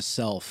production of a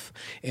self,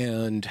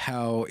 and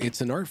how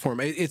it's an art form.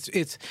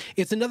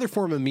 It's another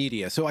form of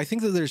media. So I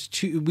think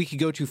that we could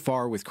go too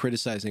far with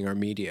criticizing our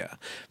media,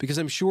 because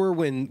I'm sure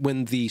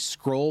when the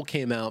scroll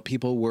came out,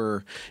 people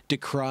were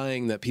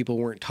decrying that people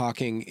weren't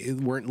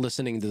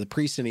listening to the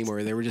priest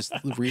anymore. They were just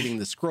reading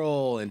the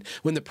scroll. And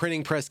when the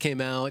printing press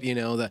came out,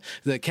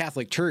 the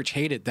Catholic Church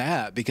hated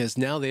that because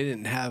now they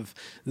didn't have,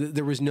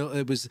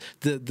 it was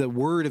the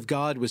word of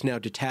God was now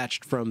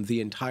detached from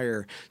the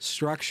entire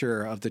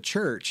structure of the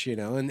church, you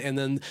know, and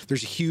then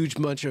there's a huge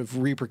bunch of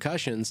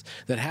repercussions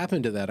that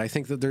happen to that. I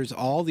think that there's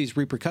all these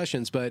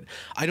repercussions, but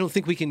I don't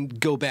think we can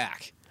go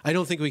back. I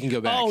don't think we can go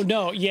back. Oh,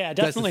 no. Yeah,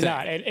 definitely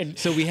not. And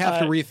so we have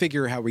to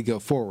refigure how we go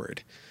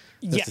forward.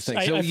 That's yes, the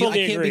thing. So I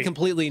fully I can't agree. be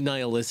completely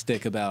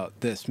nihilistic about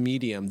this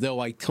medium,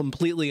 though I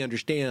completely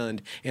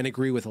understand and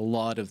agree with a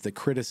lot of the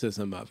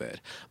criticism of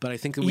it. But I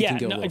think that we can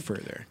go a little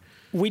further.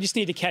 We just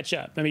need to catch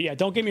up. I mean, yeah,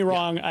 don't get me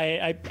wrong.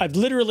 I've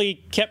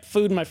literally kept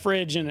food in my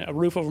fridge and a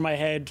roof over my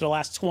head for the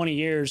last 20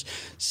 years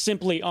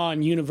simply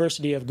on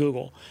University of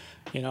Google.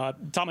 You know, I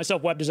taught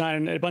myself web design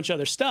and a bunch of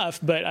other stuff,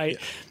 but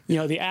you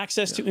know, the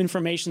access to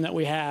information that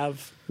we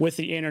have with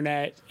the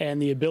internet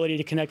and the ability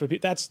to connect with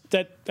people,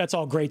 that's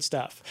all great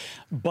stuff.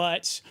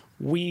 But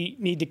we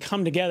need to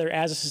come together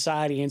as a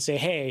society and say,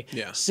 hey,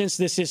 since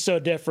this is so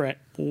different,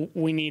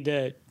 we need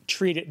to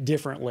treat it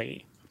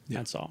differently.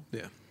 That's all.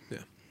 Yeah.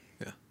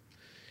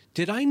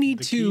 Did I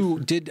need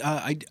to?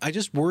 I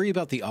just worry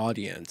about the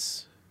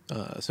audience.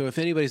 So if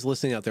anybody's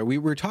listening out there, we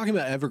were talking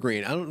about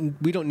Evergreen.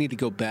 We don't need to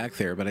go back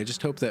there, but I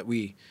just hope that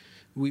we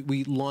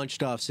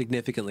launched off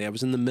significantly. I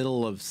was in the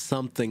middle of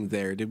something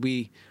there.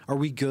 Are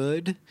we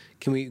good?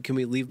 Can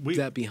we leave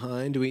that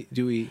behind?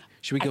 Should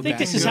we go back? I think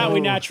this is how we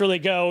naturally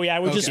go. Yeah,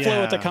 we just flow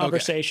with the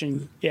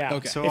conversation. Okay. Yeah.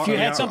 Okay. So if you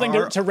had something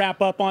to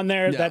wrap up on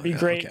there, that'd be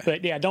great. Okay.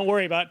 But yeah, don't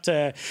worry about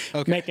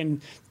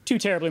making too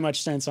terribly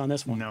much sense on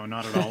this one. No,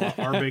 not at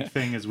all. Our big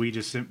thing is we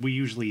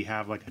usually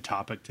have like a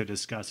topic to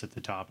discuss at the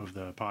top of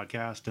the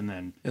podcast, and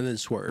then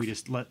swerve. We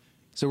just let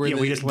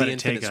we just let it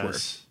take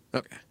us.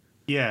 Okay.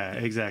 Yeah,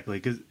 exactly.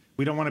 Because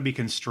we don't want to be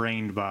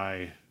constrained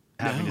by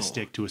having to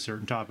stick to a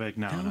certain topic.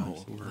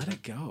 No, let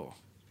it go.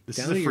 This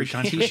is a free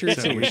country.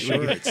 T-shirts and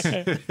shorts.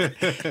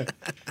 We're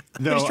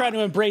just trying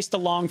to embrace the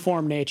long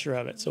form nature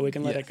of it, so we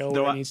can let it go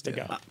where it needs to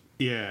go.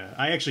 Yeah,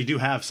 I actually do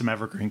have some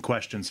evergreen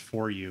questions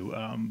for you.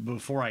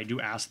 Before I do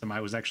ask them, I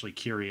was actually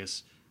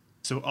curious.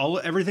 So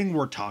everything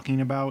we're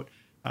talking about,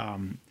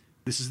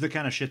 this is the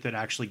kind of shit that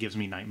actually gives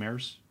me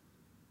nightmares.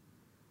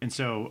 And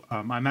so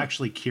I'm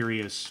actually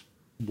curious,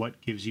 what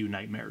gives you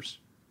nightmares?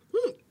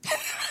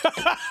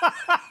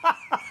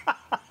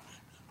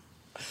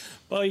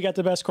 Well, you got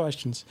the best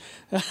questions.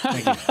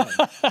 Thank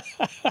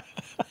you.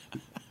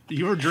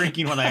 You were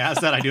drinking when I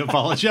asked that. I do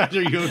apologize.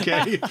 Are you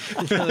okay?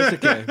 No, that's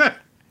okay.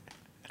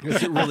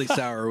 It's a really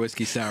sour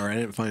whiskey sour. I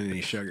didn't find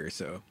any sugar,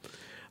 so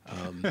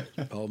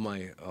all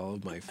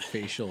of my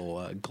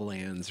facial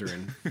glands are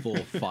in full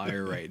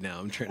fire right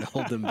now. I'm trying to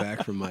hold them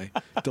back from my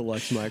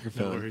deluxe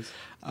microphone.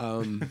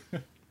 No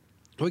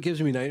what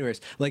gives me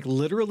nightmares? Like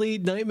literally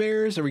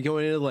nightmares? Are we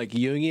going into like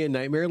Jungian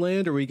nightmare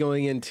land? Or are we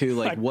going into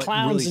like what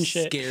really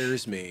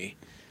scares me?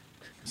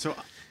 So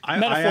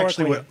I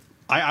actually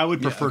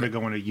would prefer to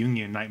go into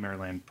Jungian nightmare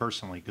land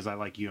personally because I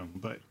like Jung,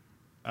 but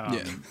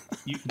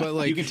but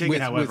like you can take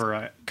it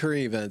however.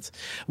 Current events.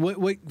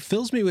 What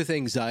fills me with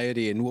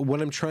anxiety and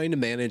what I'm trying to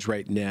manage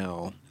right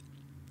now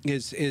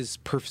is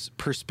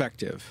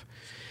perspective.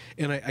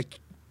 And I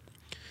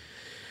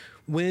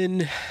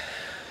when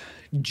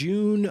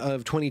June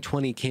of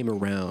 2020 came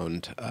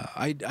around,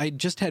 I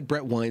just had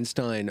Brett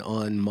Weinstein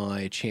on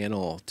my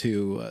channel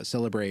to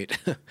celebrate,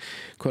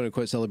 quote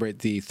unquote, celebrate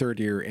the 3rd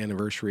year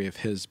anniversary of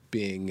his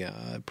being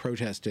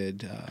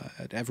protested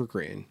at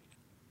Evergreen.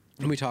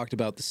 And we talked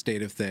about the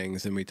state of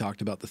things, and we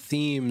talked about the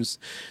themes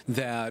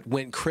that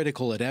went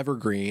critical at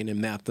Evergreen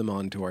and mapped them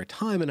onto our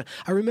time. And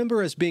I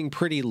remember us being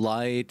pretty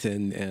light,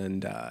 and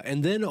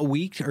then a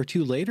week or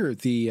two later,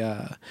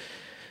 the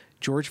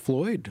George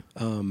Floyd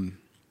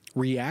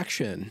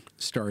reaction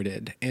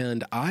started,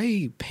 and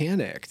I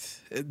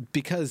panicked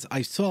because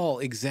I saw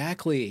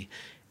exactly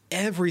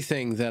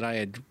everything that I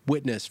had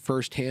witnessed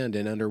firsthand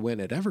and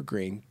underwent at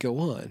Evergreen go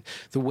on.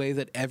 The way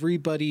that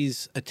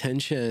everybody's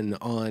attention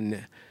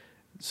on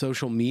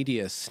social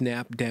media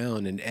snapped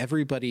down, and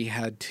everybody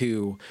had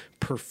to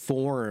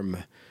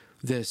perform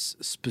this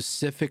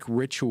specific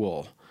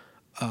ritual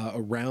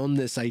around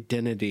this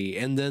identity,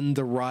 and then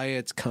the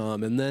riots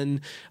come, and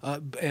then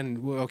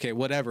okay,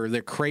 whatever,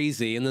 they're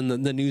crazy, and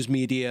then the news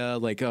media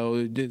like,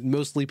 oh,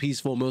 mostly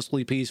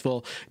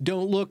peaceful,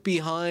 don't look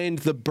behind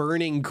the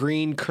burning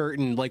green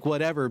curtain, like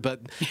whatever.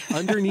 But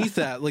underneath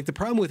that, like the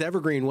problem with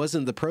Evergreen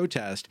wasn't the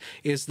protest,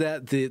 is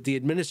that the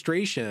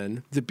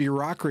administration, the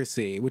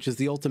bureaucracy, which is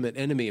the ultimate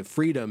enemy of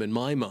freedom in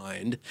my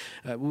mind,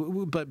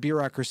 but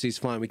bureaucracy's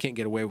fine, we can't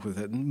get away with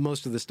it.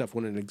 Most of this stuff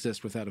wouldn't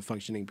exist without a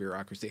functioning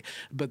bureaucracy.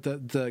 But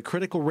the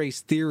critical race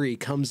theory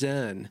comes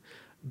in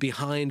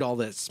behind all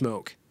that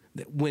smoke.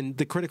 When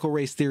the critical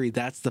race theory,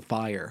 that's the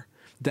fire.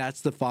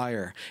 That's the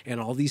fire. And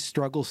all these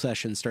struggle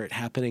sessions start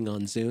happening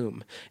on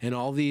Zoom. And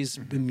all these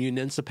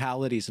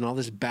municipalities and all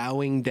this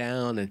bowing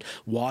down and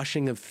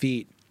washing of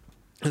feet.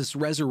 this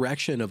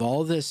resurrection of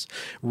all this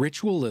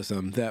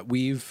ritualism that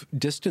we've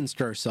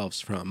distanced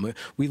ourselves from.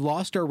 We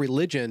lost our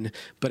religion,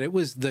 but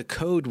the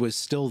code was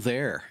still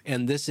there,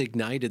 and this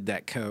ignited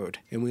that code,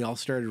 and we all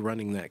started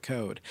running that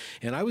code.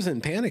 And I was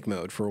in panic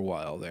mode for a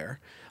while there.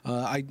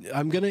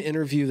 I'm going to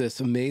interview this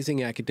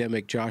amazing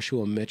academic,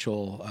 Joshua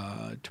Mitchell,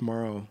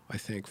 tomorrow, I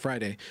think,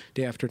 Friday,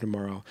 day after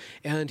tomorrow.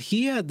 And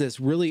he had this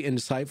really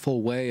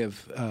insightful way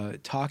of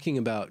talking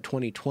about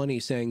 2020,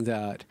 saying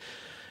that,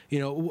 you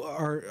know,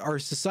 our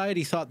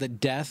society thought that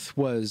death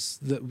was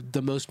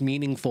the most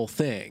meaningful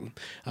thing.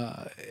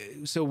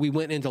 So we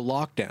went into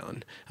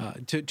lockdown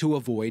to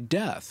avoid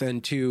death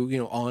and to, you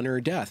know, honor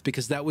death,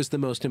 because that was the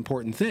most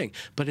important thing.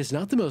 But it's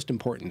not the most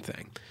important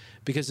thing,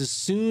 because as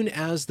soon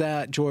as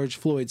that George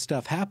Floyd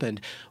stuff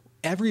happened,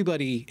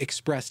 everybody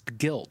expressed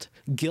guilt.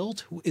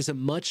 Guilt is a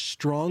much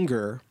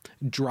stronger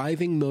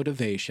driving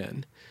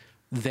motivation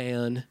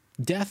than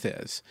death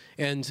is.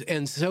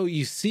 And so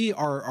you see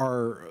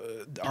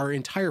our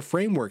entire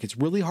framework. It's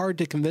really hard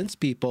to convince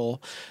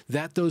people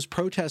that those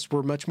protests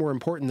were much more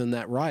important than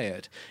that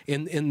riot.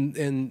 In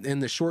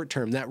the short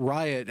term, that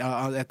riot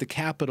at the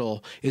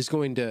Capitol is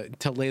going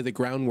to lay the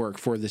groundwork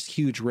for this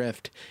huge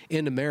rift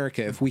in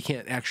America if we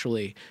can't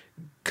actually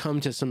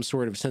come to some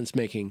sort of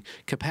sense-making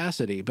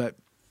capacity. But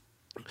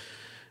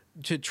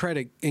to try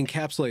to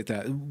encapsulate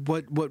that,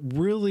 what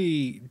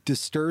really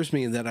disturbs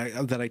me, that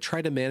I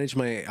try to manage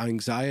my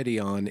anxiety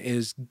on,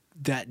 is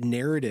that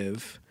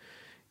narrative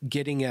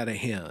getting out of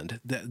hand,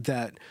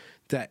 that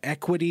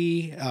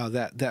equity,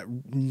 that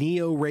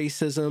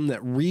neo-racism, that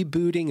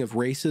rebooting of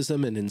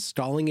racism and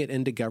installing it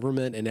into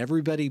government and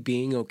everybody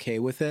being okay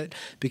with it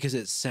because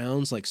it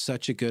sounds like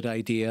such a good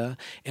idea.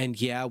 And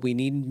yeah, we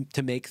need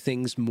to make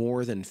things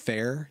more than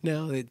fair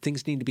now.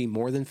 Things need to be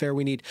more than fair.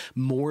 We need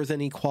more than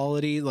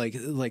equality.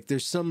 Like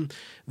there's some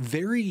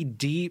very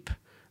deep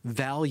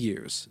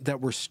values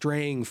that we're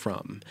straying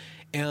from.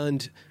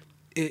 And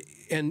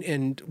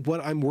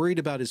what I'm worried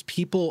about is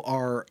people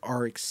are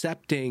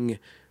accepting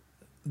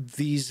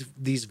these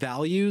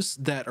values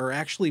that are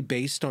actually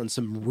based on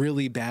some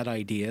really bad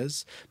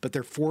ideas, but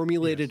they're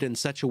formulated in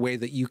such a way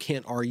that you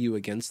can't argue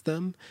against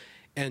them.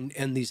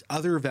 And these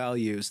other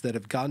values that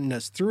have gotten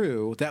us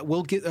through, that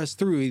will get us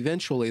through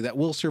eventually, that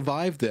will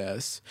survive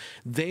this,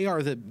 they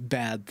are the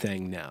bad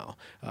thing now.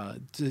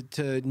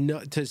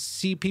 To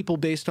see people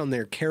based on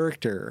their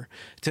character,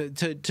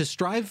 to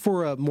strive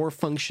for a more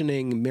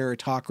functioning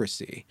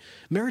meritocracy.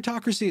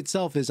 Meritocracy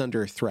itself is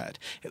under threat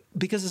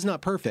because it's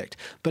not perfect,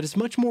 but it's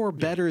much more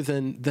better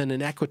than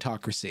an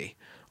equitocracy,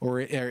 or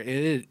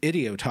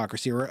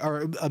idiotocracy,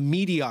 or a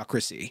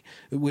mediocrity,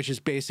 which is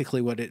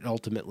basically what it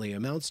ultimately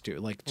amounts to.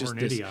 Like just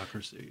this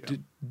idiocracy,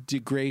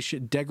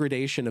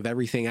 degradation of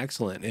everything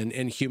excellent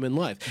in human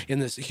life, in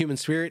this human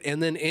spirit,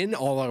 and then in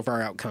all of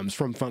our outcomes,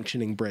 from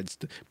functioning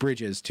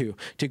bridges to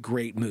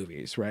great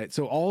movies, right?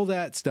 So all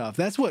that stuff,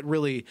 that's what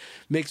really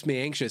makes me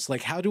anxious.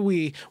 Like, how do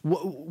we,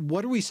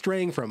 what are we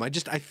straying from? I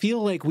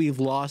feel like we've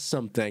lost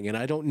something, and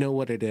I don't know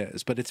what it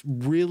is, but it's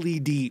really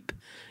deep.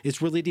 It's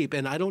really deep,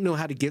 and I don't know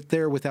how to get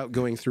there without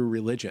going through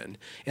religion.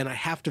 And I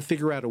have to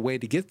figure out a way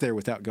to get there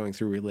without going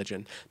through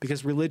religion,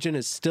 because religion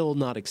is still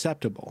not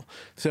acceptable.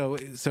 So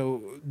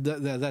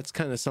that's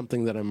kind of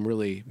something that I'm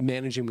really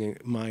managing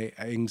my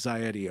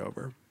anxiety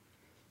over.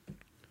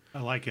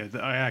 I like it.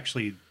 I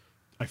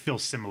feel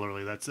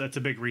similarly. That's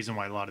a big reason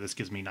why a lot of this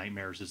gives me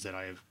nightmares, is that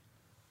I have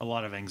a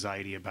lot of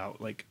anxiety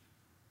about, like,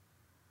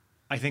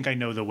 I think I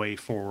know the way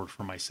forward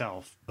for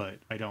myself, but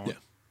I don't. Yeah.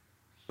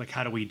 Like,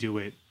 how do we do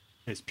it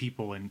as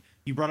people? And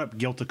you brought up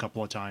guilt a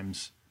couple of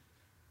times.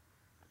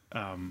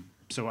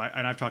 So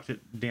I've talked to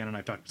Dan, and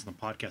I've talked to the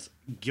podcast.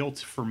 Guilt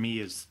for me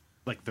is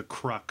like the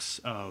crux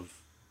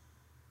of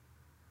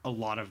a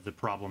lot of the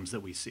problems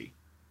that we see.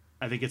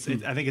 I think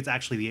it's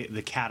actually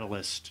the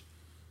catalyst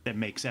that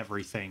makes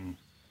everything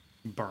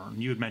burn.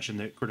 You had mentioned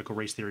that critical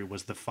race theory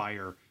was the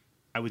fire.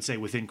 I would say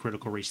within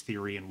critical race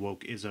theory and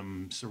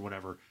wokeisms or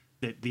whatever,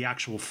 that the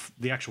actual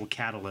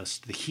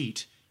catalyst, the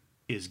heat,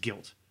 is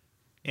guilt.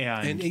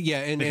 And a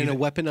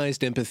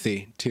weaponized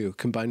empathy too,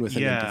 combined with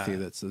an empathy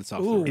that's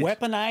off. Ooh,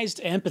 weaponized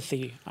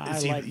empathy. I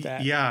like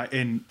that. Yeah,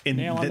 and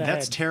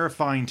that's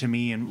terrifying to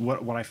me. And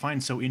what I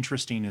find so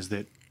interesting is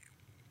that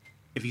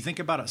if you think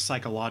about it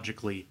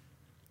psychologically,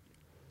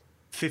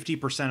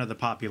 50% of the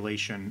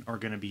population are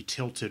going to be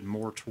tilted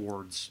more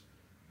towards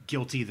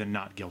guilty than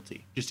not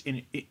guilty, just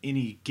in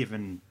any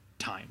given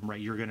time, right?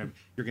 You're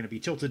gonna be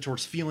tilted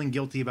towards feeling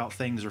guilty about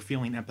things, or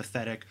feeling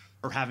empathetic,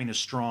 or having a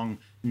strong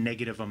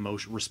negative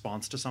emotion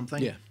response to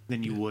something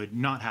than you would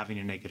not having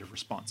a negative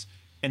response.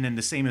 And then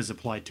the same is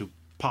applied to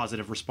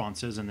positive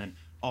responses, and then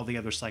all the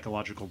other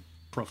psychological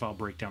profile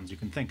breakdowns you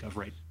can think of,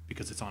 right?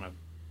 Because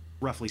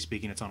roughly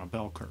speaking, it's on a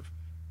bell curve.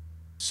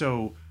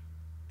 So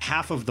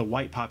half of the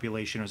white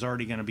population is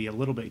already going to be a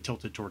little bit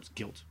tilted towards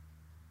guilt.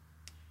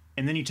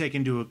 And then you take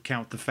into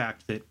account the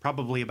fact that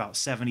probably about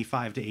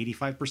 75 to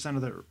 85%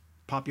 of the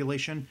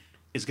population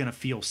is going to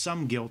feel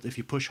some guilt if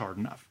you push hard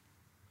enough.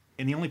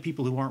 And the only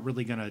people who aren't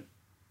really going to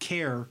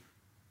care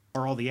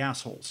are all the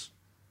assholes,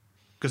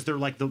 because they're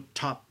like the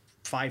top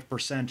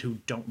 5% who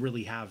don't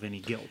really have any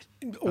guilt.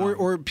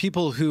 Or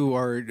people who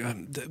are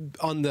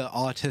on the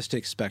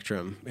autistic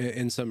spectrum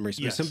in some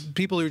respects. Yes. Some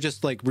people who are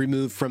just like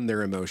removed from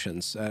their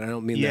emotions. And I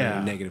don't mean that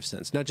in a negative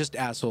sense. Not just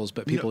assholes,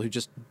 but people who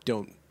just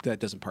don't, that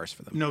doesn't parse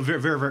for them. No, very,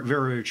 very, very,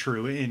 very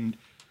true.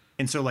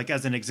 And so, like,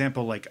 as an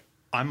example, like,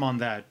 I'm on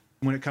that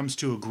when it comes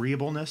to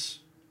agreeableness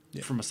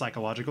from a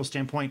psychological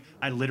standpoint,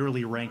 I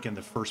literally rank in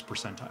the first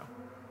percentile,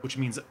 which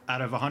means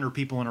out of 100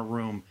 people in a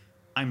room,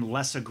 I'm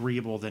less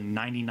agreeable than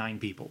 99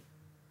 people.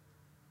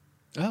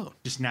 Oh,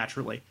 just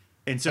naturally.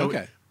 And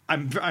so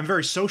I'm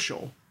very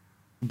social,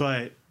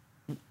 but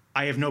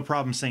I have no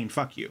problem saying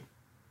fuck you.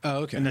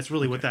 Oh, okay. And that's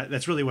really what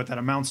that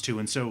amounts to.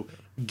 And so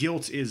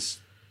guilt is,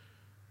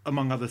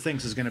 among other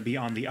things, is going to be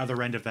on the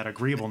other end of that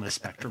agreeableness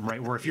spectrum,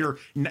 right? Where if you're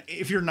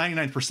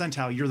 99th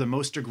percentile, you're the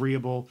most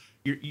agreeable.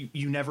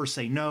 You never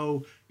say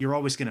no. You're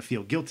always going to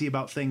feel guilty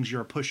about things.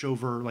 You're a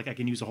pushover. Like I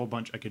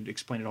could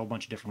explain it a whole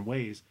bunch of different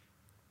ways,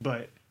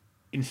 but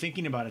in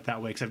thinking about it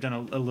that way, because I've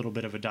done a little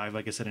bit of a dive,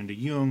 like I said, into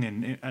Jung,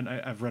 and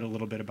I've read a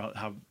little bit about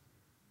how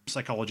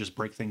psychologists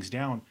break things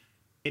down.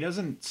 It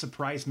doesn't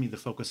surprise me the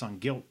focus on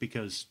guilt,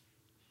 because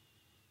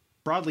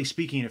broadly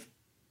speaking, if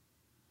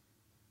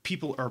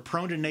people are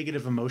prone to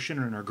negative emotion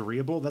and are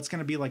agreeable, that's going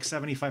to be like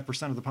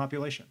 75% of the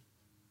population.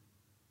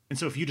 And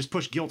so if you just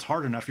push guilt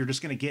hard enough, you're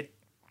just going to get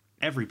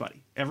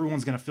everybody.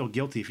 Everyone's going to feel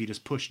guilty if you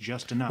just push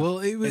just enough. Well,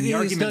 the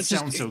argument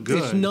sounds so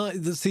good. It's not.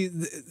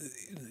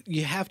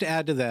 You have to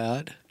add to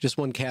that just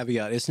one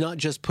caveat. It's not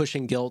just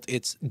pushing guilt.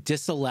 It's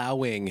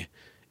disallowing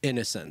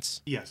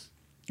innocence. Yes.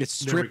 It's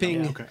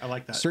stripping I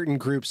like that. certain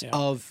groups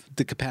of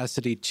the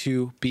capacity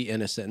to be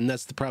innocent, and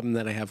that's the problem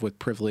that I have with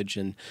privilege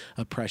and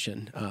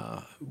oppression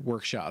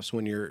workshops.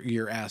 When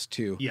you're asked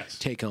to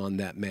take on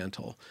that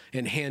mantle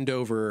and hand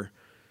over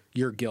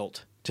your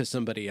guilt to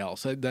somebody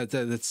else,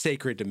 that's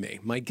sacred to me.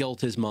 My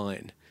guilt is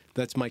mine.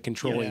 That's my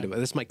controlling device.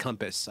 That's my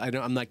compass.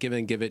 I'm not going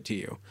to give it to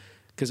you,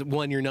 because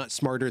one, you're not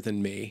smarter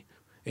than me,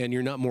 and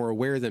you're not more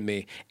aware than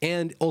me,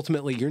 and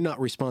ultimately you're not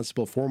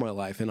responsible for my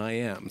life, and I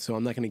am. So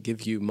I'm not going to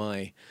give you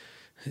my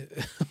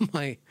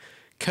my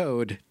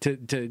code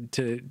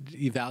to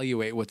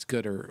evaluate what's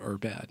good or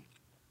bad.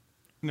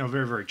 No,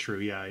 very, very true.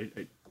 Yeah.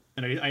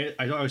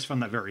 I always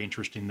found that very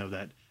interesting, though,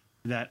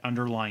 that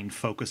underlying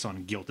focus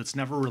on guilt. It's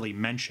never really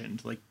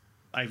mentioned. Like,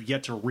 I've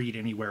yet to read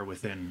anywhere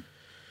within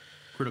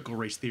critical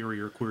race theory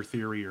or queer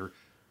theory or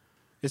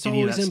it's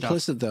always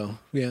implicit, though.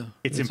 Yeah.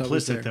 It's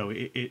implicit, though.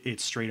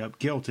 It's straight up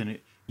guilt. And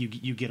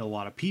you get a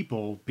lot of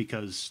people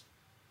because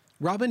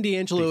Robin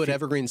DiAngelo at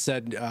Evergreen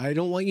said, I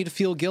don't want you to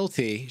feel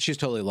guilty. She's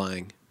totally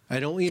lying. I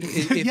don't want you to,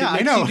 if it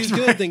makes you do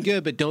good, then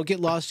good, but don't get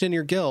lost in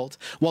your guilt.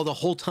 While the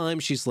whole time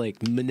she's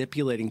like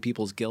manipulating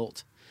people's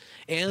guilt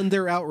and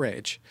their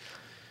outrage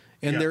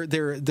and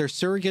their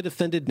surrogate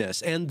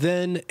offendedness.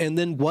 And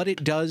then what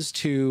it does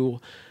to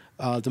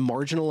the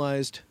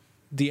marginalized,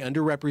 the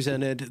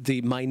underrepresented,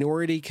 the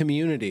minority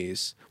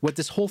communities. What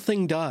this whole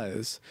thing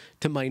does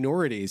to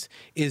minorities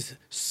is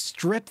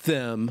strip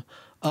them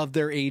of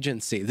their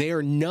agency. They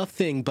are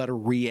nothing but a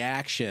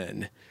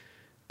reaction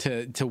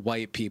to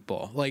white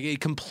people. Like it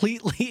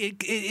completely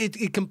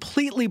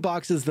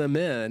boxes them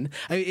in.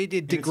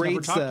 It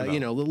degrades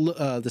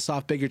the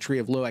soft bigotry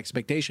of low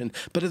expectation.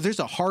 But there's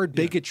a hard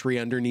bigotry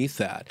underneath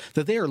that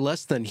they are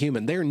less than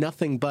human. They are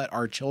nothing but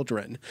our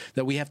children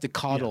that we have to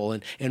coddle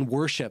and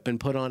worship and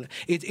put on.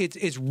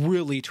 It's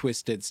really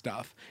twisted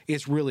stuff.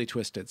 It's really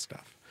twisted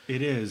stuff.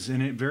 It is,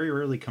 and it very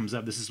rarely comes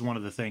up. This is one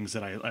of the things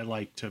that I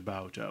liked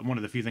about one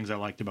of the few things I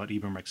liked about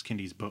Ibram X.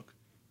 Kendi's book,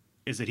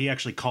 is that he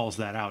actually calls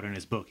that out in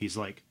his book. He's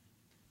like,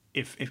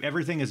 if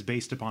everything is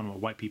based upon what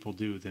white people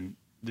do,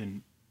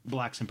 then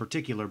blacks in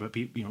particular, but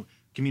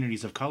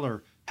communities of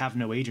color have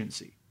no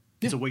agency.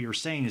 Yeah. So what you're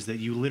saying is that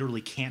you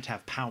literally can't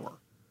have power.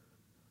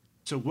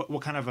 So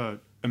what kind of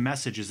a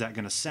message is that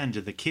going to send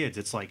to the kids?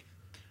 It's like,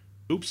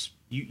 oops,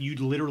 you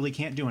literally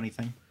can't do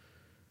anything.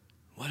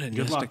 What a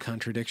nest of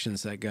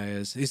contradictions that guy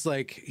is. He's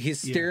like, he's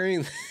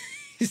staring,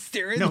 he's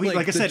staring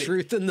like I said,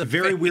 truth in the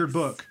very face. Weird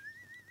book.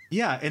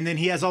 Yeah, and then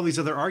he has all these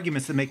other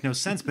arguments that make no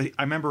sense. But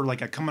I remember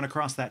like coming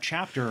across that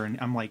chapter, and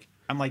I'm like,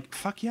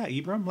 fuck yeah,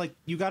 Ibram, like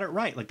you got it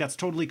right. Like that's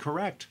totally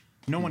correct.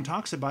 No one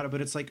talks about it,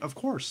 but it's like, of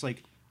course,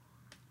 like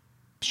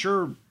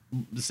sure,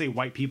 to say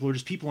white people or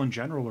just people in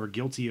general are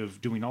guilty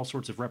of doing all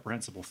sorts of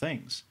reprehensible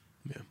things.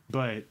 Yeah,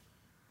 but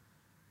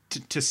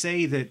to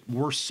say that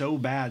we're so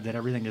bad that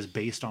everything is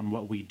based on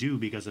what we do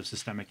because of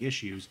systemic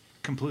issues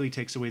completely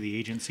takes away the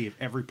agency of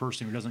every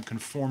person who doesn't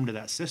conform to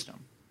that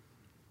system.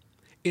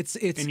 It's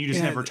and you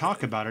just never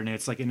talk about it, and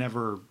it's like it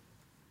never.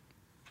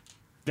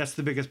 That's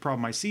the biggest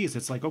problem I see. Is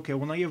it's like, okay,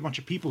 well now you have a bunch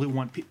of people who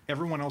want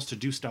everyone else to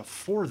do stuff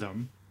for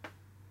them.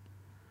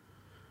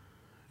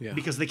 Yeah.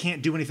 Because they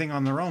can't do anything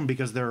on their own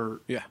because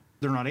they're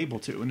not able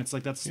to, and it's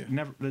like that's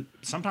never.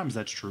 Sometimes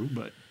that's true,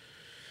 but.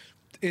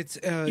 It's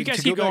you guys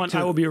keep going.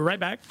 I will be right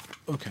back.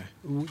 Okay.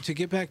 To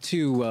get back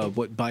to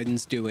what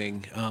Biden's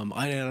doing,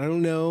 I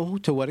don't know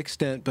to what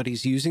extent, but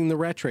he's using the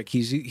rhetoric.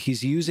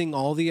 He's using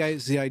all the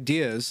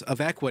ideas of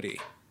equity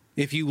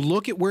If you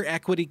look at where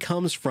equity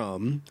comes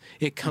from,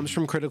 it comes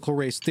from critical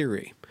race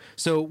theory.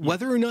 So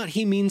whether or not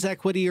he means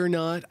equity or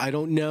not, I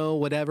don't know,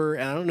 whatever.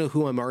 And I don't know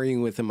who I'm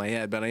arguing with in my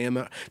head, but I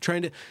am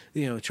trying to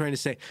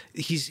say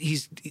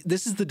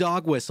this is the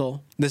dog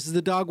whistle. This is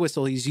the dog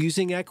whistle. He's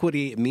using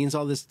equity. It means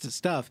all this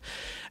stuff.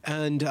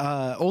 And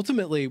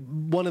ultimately,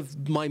 one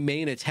of my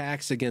main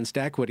attacks against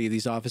equity,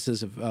 these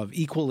offices of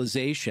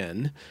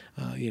equalization,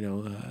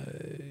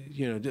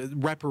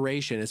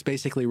 reparation, it's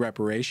basically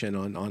reparation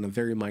on a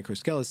very micro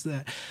scale, is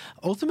that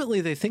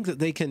ultimately they think that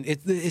they can,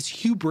 it's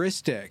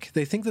hubristic.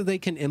 They think that they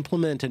can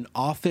implement an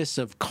office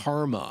of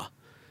karma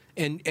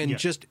and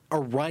just a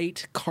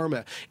right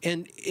karma.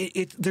 And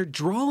they're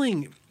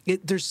drawing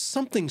it. There's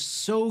something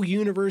so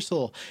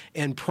universal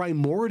and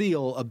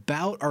primordial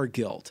about our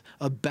guilt,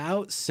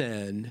 about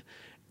sin,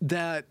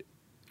 that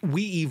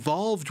we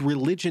evolved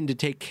religion to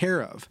take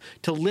care of,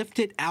 to lift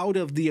it out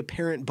of the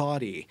apparent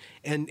body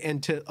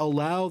and to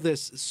allow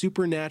this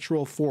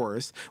supernatural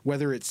force,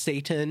 whether it's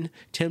Satan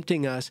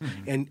tempting us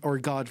or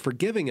God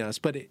forgiving us,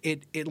 but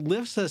it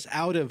lifts us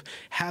out of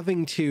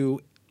having to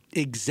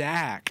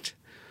exact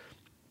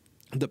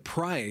the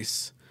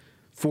price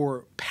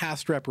for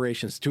past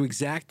reparations, to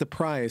exact the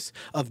price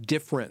of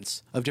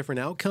different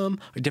outcome,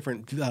 or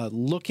different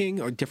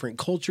looking, or different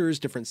cultures,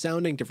 different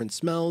sounding, different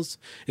smells.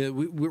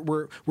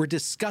 We're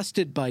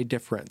disgusted by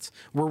difference.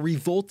 We're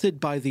revolted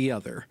by the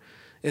other.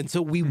 And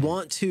so we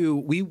want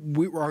to,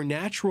 our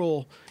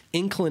natural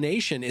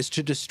inclination is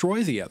to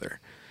destroy the other.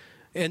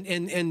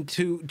 And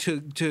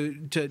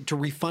to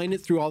refine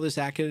it through all this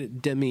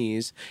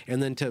academies,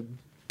 and then to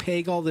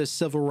peg all this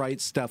civil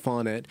rights stuff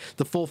on it,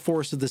 the full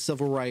force of the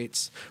civil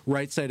rights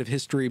right side of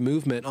history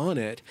movement on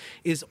it,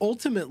 is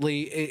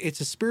ultimately, it's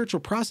a spiritual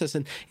process,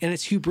 and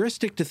it's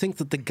hubristic to think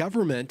that the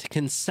government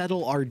can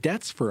settle our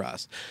debts for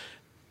us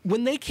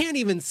when they can't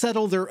even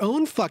settle their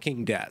own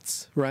fucking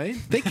debts, right?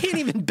 They can't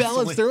even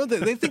balance their own.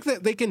 They think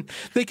that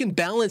they can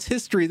balance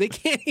history. They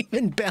can't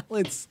even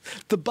balance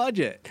the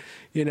budget,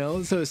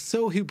 So it's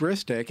so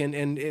hubristic,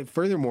 and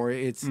furthermore,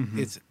 it's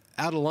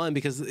out of line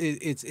because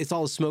it's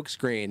all a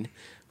smokescreen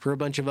for a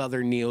bunch of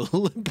other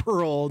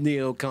neoliberal,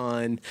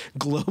 neocon,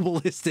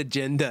 globalist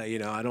agenda.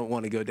 I don't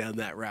want to go down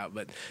that route,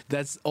 but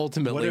that's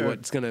ultimately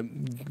what's going to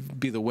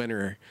be the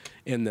winner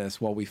in this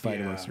while we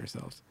fight amongst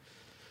ourselves.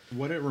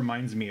 What it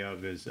reminds me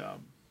of is,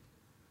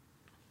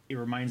 it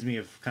reminds me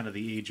of kind of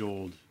the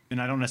age-old,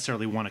 and I don't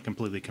necessarily want to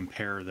completely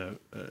compare the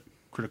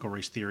critical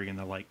race theory and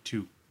the like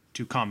to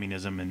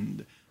communism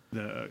and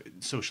the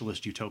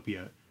socialist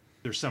utopia.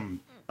 There's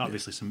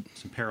obviously some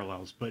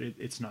parallels, but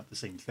it's not the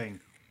same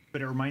thing.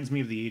 But it reminds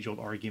me of the age-old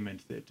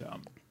argument that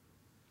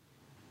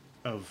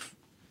of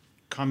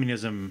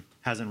communism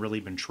hasn't really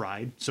been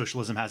tried.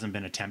 Socialism hasn't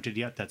been attempted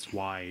yet. That's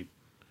why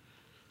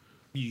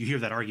you hear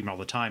that argument all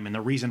the time. And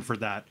the reason for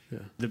that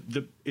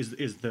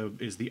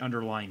is the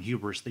underlying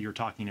hubris that you're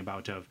talking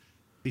about, of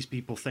these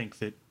people think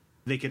that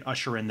they could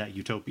usher in that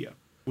utopia,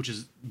 which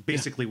is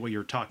basically what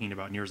you're talking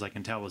about, near as I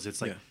can tell, is it's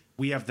like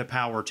we have the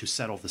power to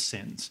settle the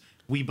sins.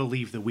 We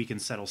believe that we can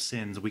settle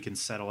sins. We can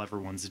settle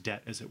everyone's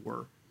debt, as it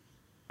were,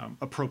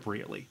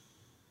 appropriately.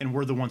 And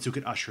we're the ones who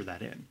could usher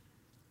that in.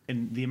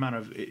 And the amount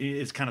of,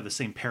 it's kind of the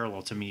same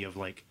parallel to me of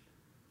like,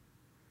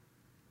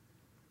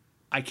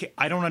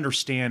 I don't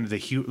understand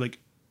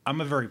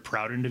I'm a very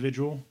proud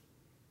individual.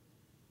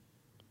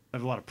 I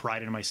have a lot of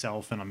pride in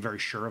myself, and I'm very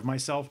sure of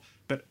myself,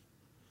 but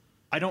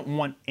I don't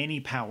want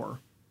any power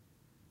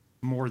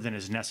more than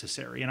is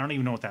necessary. And I don't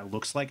even know what that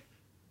looks like.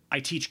 I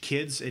teach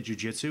kids at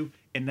jiu-jitsu,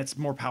 and that's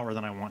more power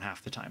than I want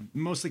half the time.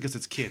 Mostly because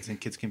it's kids, and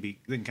kids they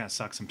can kind of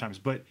suck sometimes.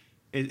 But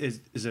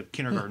as a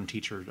kindergarten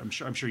teacher, I'm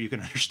sure you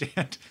can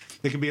understand.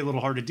 They can be a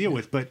little hard to deal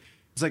with, but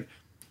it's like,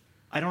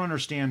 I don't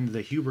understand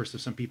the hubris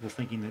of some people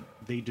thinking that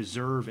they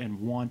deserve and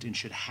want and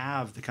should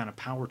have the kind of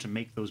power to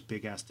make those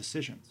big ass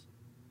decisions.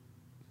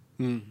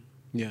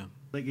 Yeah.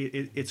 Like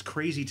it's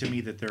crazy to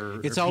me that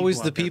it's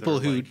always the people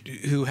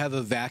who have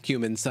a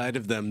vacuum inside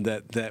of them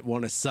that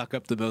want to suck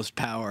up the most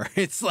power.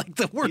 It's like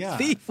the worst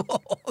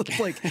people. It's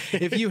like,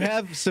 if you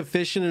have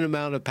sufficient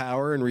amount of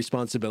power and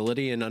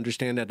responsibility and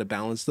understand how to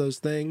balance those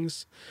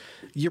things,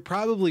 you're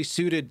probably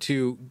suited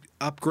to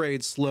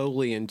upgrade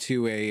slowly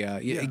into a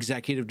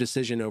executive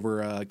decision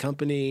over a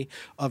company,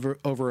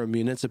 over a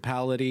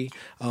municipality,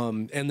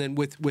 and then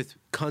with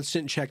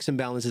constant checks and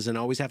balances, and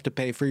always have to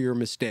pay for your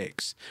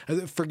mistakes.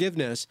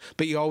 Forgiveness,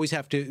 but you always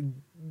have to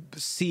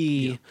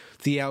see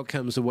the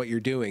outcomes of what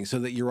you're doing, so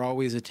that you're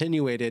always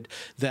attenuated,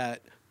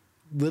 that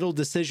little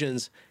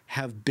decisions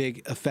have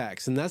big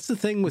effects. And that's the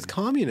thing with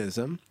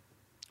communism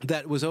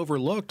that was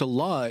overlooked a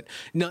lot,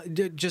 not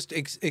just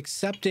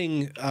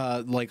accepting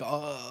a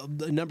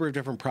number of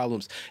different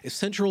problems.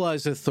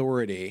 Centralized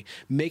authority,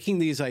 making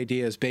these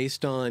ideas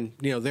based on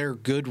their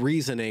good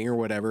reasoning or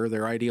whatever,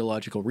 their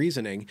ideological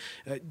reasoning,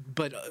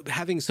 but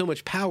having so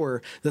much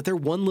power that their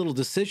one little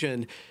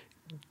decision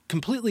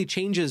completely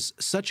changes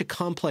such a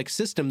complex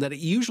system that it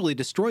usually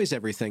destroys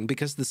everything,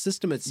 because the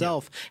system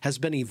itself has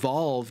been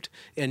evolved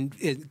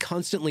and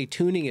constantly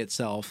tuning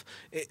itself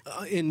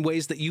in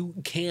ways that you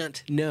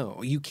can't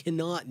know. You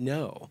cannot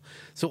know.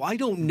 So I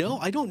don't know.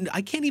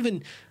 I can't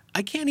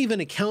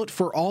even account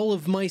for all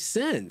of my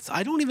sins.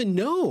 I don't even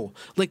know,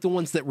 like, the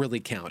ones that really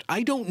count.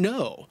 I don't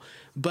know.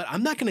 But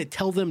I'm not going to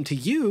tell them to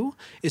you,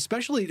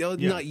 especially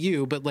not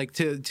you, but like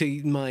to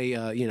my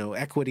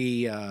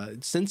equity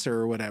censor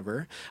or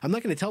whatever. I'm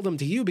not going to tell them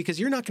to you, because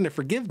you're not going to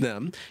forgive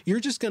them. You're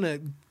just going to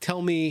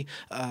tell me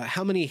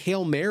how many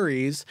Hail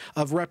Marys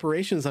of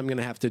reparations I'm going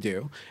to have to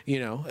do,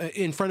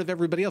 in front of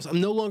everybody else. I'm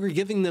no longer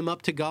giving them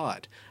up to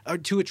God or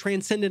to a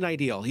transcendent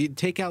ideal. You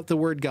take out the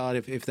word God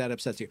if that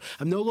upsets you.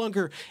 I'm no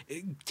longer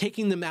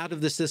taking them out of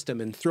the system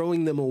and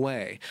throwing them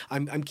away.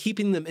 I'm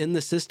keeping them in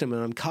the system,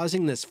 and I'm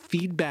causing this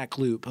feedback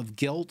loop of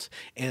guilt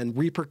and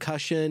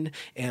repercussion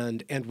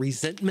and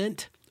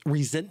resentment.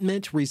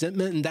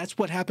 And that's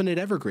what happened at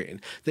Evergreen.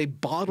 They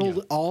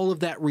bottled all of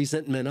that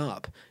resentment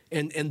up,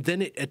 and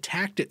then it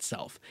attacked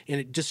itself, and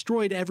it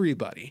destroyed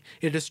everybody.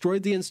 It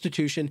destroyed the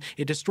institution.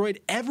 It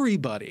destroyed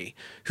everybody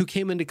who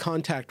came into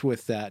contact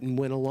with that and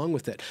went along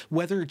with it,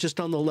 whether just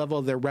on the level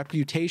of their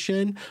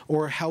reputation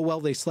or how well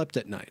they slept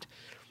at night.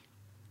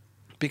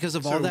 Because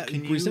of all that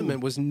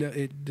resentment,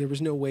 there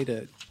was no way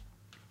to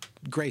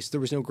grace. There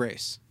was no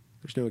grace.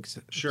 There's no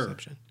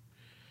exception.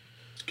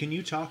 Can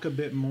you talk a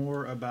bit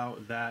more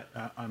about that?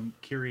 I'm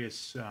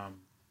curious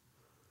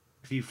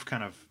if you've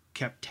kind of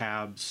kept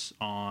tabs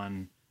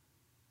on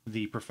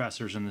the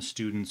professors and the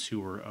students who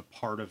were a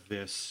part of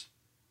this.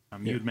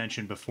 You had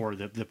mentioned before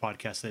the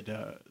podcast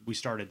that we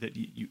started that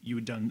you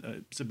had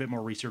done a bit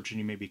more research, and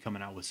you may be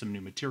coming out with some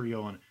new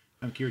material. And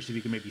I'm curious if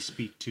you can maybe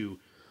speak to,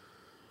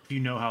 if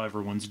you know how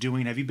everyone's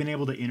doing. Have you been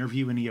able to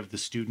interview any of the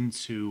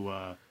students who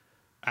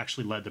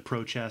actually led the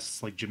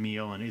protests, like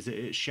Jamil, and is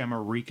it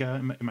Shamarika?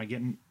 Am I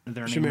getting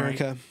their name right?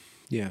 Shamarika,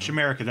 yeah.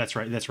 Shamarika, that's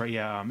right,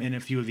 yeah. And a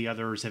few of the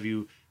others, were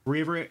you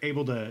ever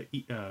able to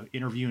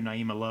interview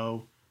Naima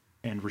Lowe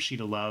and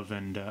Rashida Love,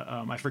 and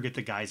I forget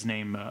the guy's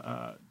name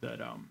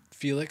that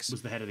Felix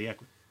was the head of the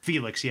equity.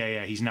 Felix,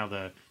 yeah. He's now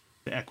the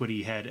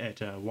equity head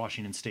at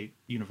Washington State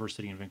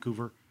University in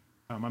Vancouver.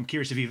 I'm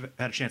curious if you've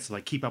had a chance to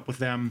keep up with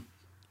them,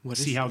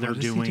 see how they're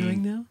doing. What is he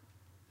doing now?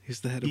 He's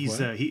the head of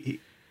what?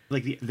 He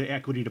like the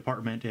equity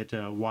department at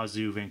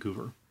Wazoo,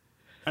 Vancouver.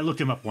 I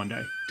looked him up one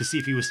day to see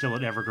if he was still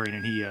at Evergreen,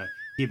 and he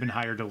had been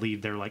hired to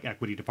lead their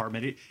equity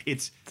department.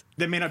 It's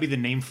that may not be the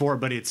name for it,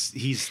 but it's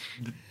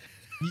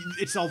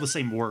all the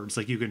same words.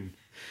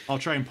 I'll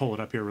try and pull it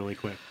up here really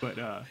quick.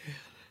 But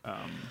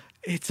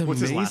it's amazing.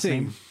 What's his last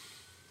name?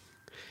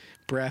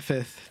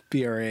 Brafith,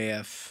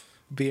 Brafith.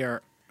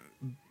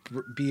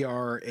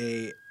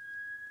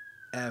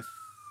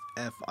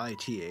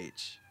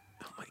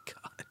 Oh my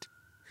God.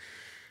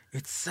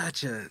 It's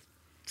such a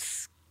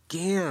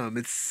scam.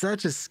 It's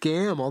such a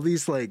scam. All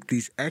these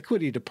these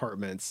equity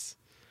departments.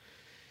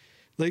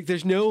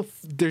 There's no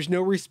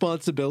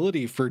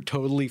responsibility for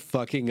totally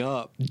fucking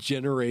up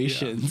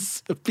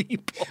generations of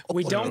people.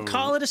 We don't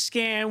call it a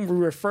scam. We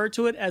refer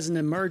to it as an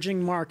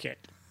emerging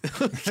market.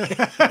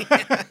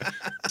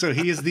 So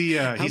he is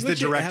he's the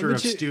director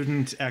of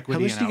student equity. How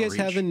much and do you guys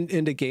outreach. have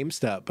into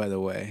GameStop, by the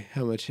way?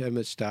 How much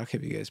stock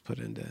have you guys put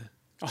into?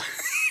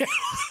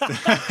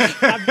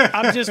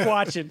 I'm just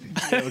watching.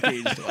 Okay,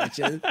 you're just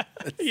watching.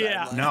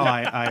 Yeah. No,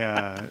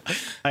 I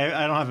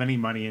don't have any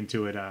money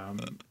into it.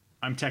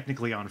 I'm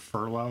technically on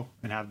furlough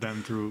and have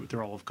been through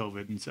all of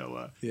COVID, and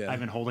so I've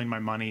been holding my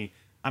money.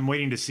 I'm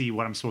waiting to see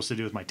what I'm supposed to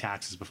do with my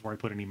taxes before I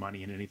put any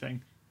money in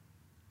anything.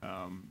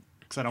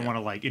 Because I don't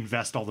want to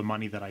invest all the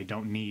money that I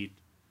don't need,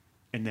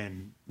 and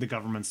then the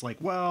government's like,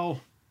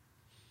 well,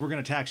 we're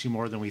going to tax you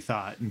more than we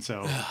thought, and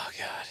so. Oh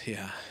God,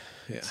 yeah.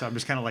 So I'm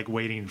just kind of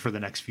waiting for the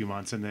next few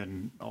months, and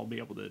then I'll be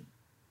able to.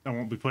 I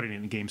won't be putting it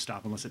in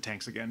GameStop unless it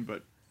tanks again.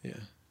 But yeah,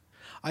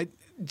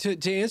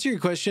 to answer your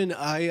question,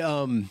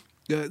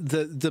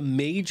 the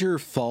major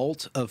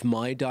fault of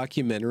my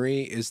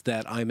documentary is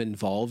that I'm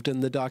involved in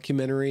the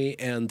documentary,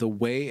 and the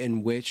way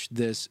in which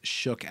this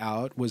shook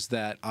out was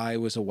that I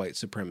was a white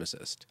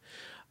supremacist.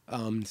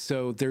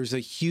 So there's a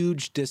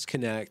huge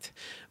disconnect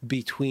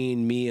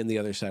between me and the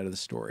other side of the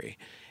story.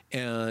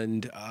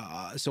 And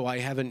so I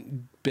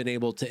haven't been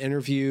able to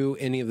interview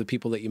any of the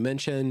people that you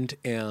mentioned,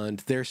 and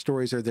their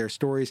stories are their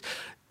stories.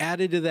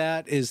 Added to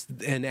that is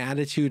an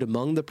attitude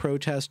among the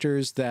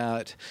protesters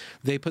that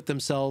they put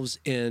themselves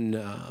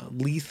in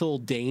lethal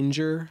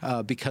danger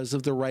because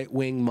of the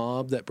right-wing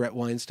mob that Brett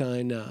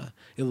Weinstein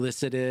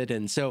elicited.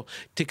 And so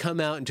to come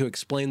out and to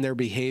explain their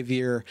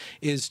behavior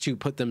is to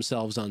put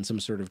themselves on some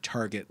sort of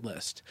target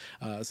list.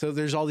 So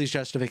there's all these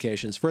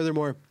justifications.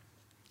 Furthermore,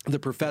 the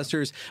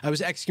professors. I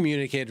was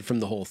excommunicated from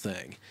the whole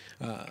thing.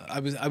 I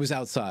was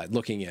outside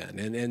looking in,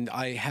 and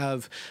I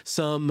have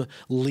some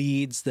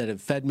leads that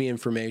have fed me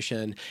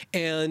information,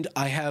 and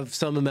I have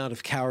some amount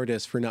of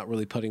cowardice for not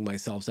really putting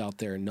myself out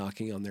there and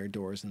knocking on their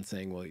doors and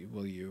saying,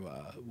 will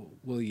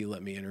you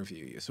let me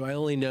interview you? So I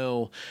only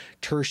know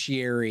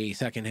tertiary,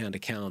 secondhand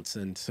accounts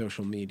and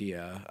social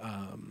media,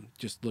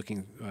 just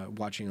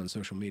watching on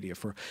social media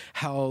for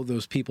how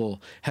those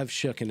people have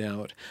shooken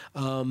out.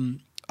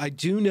 I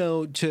do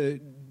know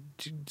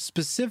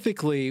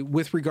specifically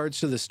with regards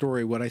to the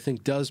story, what I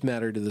think does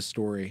matter to the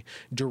story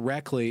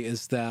directly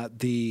is that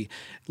the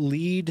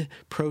lead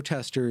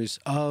protesters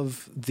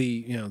of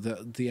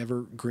the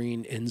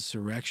Evergreen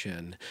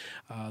insurrection,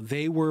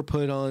 they were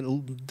put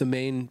on, the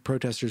main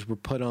protesters were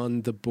put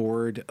on the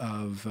board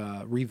of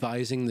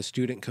revising the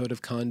student code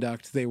of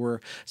conduct. They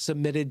were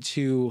submitted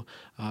to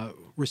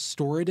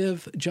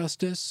restorative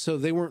justice, so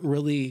they weren't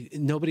really,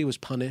 nobody was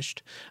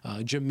punished.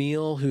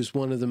 Jamil, who's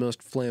one of the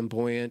most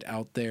flamboyant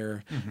out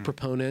there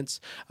proponents,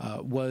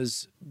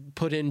 was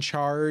put in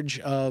charge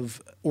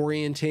of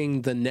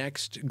orienting the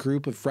next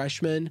group of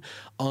freshmen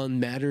on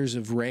matters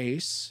of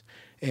race.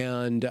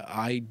 And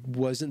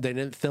they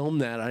didn't film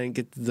that. I didn't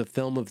get the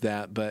film of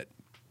that, but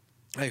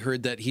I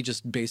heard that he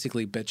just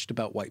basically bitched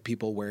about white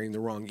people wearing the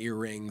wrong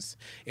earrings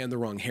and the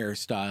wrong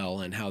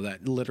hairstyle, and how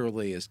that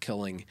literally is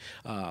killing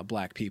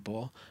black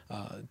people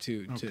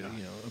to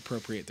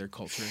appropriate their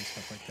culture and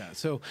stuff like that.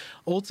 So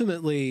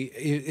ultimately,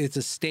 it's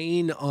a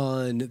stain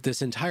on this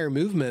entire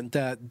movement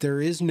that there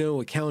is no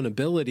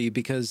accountability,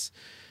 because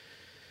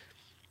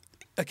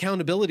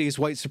accountability is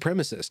white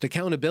supremacist.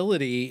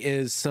 Accountability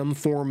is some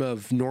form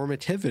of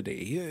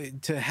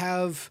normativity.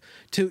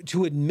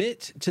 To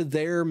admit to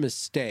their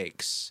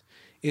mistakes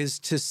is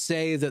to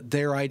say that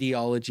their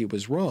ideology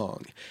was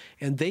wrong.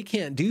 And they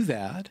can't do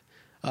that.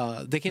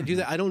 They can't do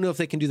that. I don't know if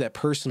they can do that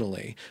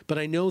personally, but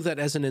I know that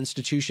as an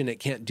institution, it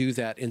can't do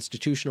that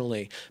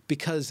institutionally,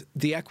 because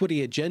the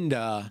equity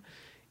agenda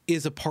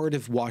is a part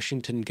of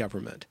Washington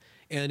government.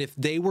 And if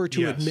they were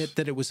to admit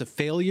that it was a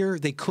failure,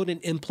 they couldn't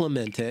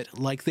implement it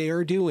like they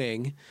are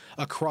doing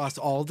across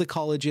all the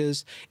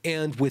colleges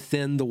and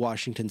within the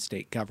Washington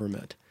state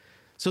government.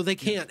 So they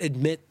can't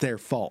admit their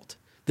fault.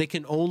 They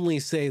can only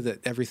say that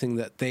everything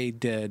that they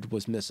did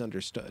was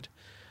misunderstood.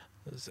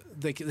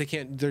 They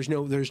can't. There's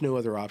no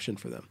other option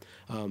for them,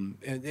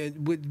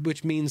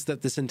 which means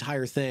that this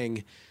entire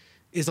thing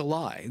is a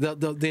lie.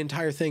 The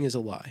entire thing is a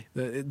lie.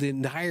 The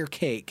entire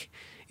cake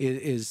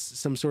is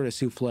some sort of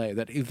souffle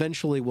that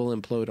eventually will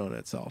implode on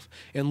itself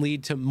and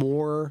lead to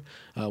more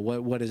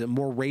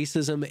more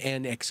racism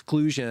and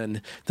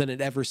exclusion than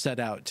it ever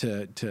set out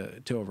to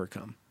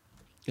overcome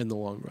in the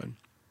long run.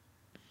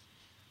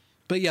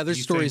 But yeah,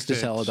 there's stories to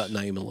tell about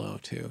Naima Lowe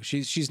too.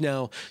 She's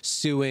now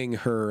suing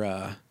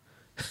her.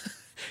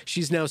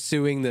 She's now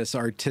suing this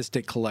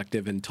artistic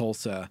collective in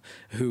Tulsa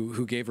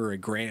who gave her a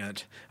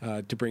grant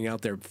to bring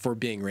out there for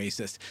being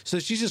racist. So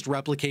she's just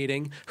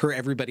replicating her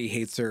 "everybody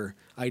hates her"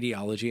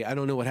 ideology. I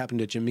don't know what happened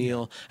to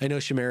Jamil. I know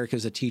Shamerica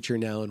is a teacher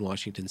now in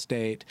Washington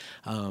State.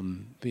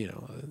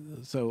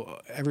 So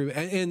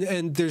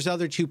and there's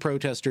other two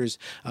protesters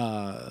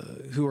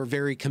who are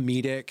very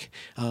comedic.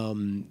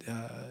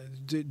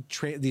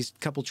 These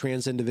couple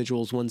trans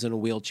individuals, one's in a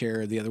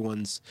wheelchair, the other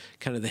one's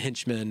kind of the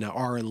henchman,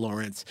 R. and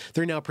Lawrence.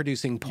 They're now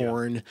producing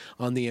porn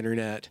on the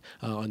internet,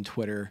 on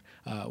Twitter,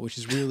 which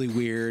is really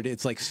weird.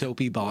 It's like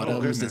soapy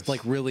bottoms. It's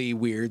like really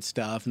weird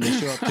stuff. And they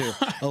show up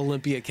to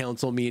Olympia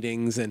Council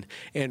meetings and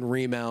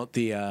ream out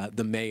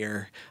the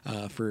mayor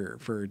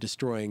for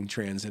destroying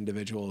trans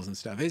individuals and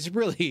stuff. It's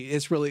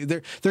really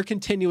they're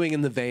continuing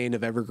in the vein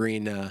of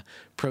Evergreen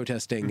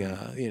protesting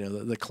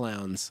the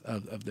clowns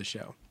of the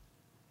show.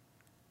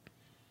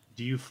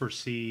 Do you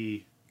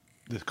foresee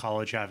the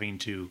college having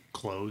to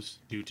close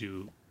due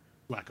to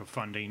lack of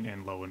funding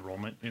and low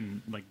enrollment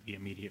in like the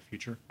immediate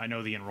future? I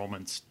know the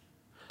enrollment's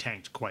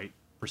tanked quite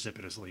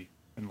precipitously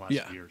in the last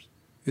few years.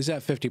 Is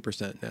that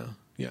 50% now?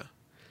 Yeah.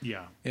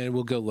 Yeah. And it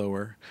will go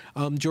lower.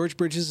 George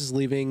Bridges is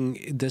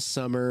leaving this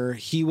summer.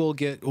 He will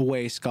get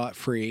away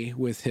scot-free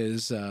with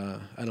his,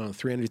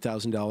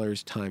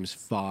 $300,000 times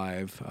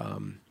 5.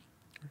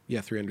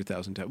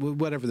 $300,000,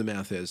 whatever the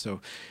math is.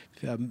 So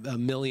 $1.5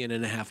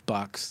 million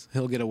bucks.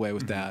 He'll get away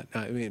with that.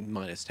 I mean,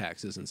 minus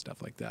taxes and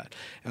stuff like that.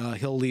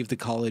 He'll leave the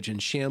college in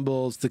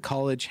shambles. The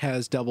college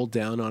has doubled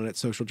down on its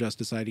social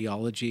justice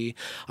ideology.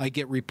 I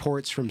get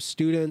reports from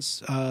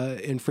students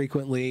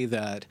infrequently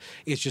that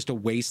it's just a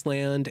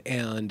wasteland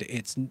and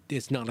it's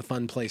not a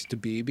fun place to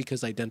be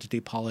because identity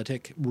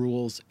politic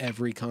rules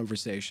every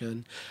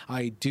conversation.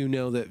 I do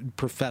know that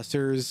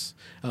professors,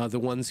 the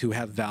ones who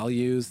have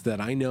values that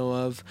I know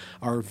of,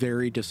 are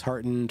very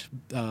disheartened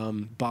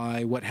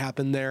by what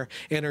happened there,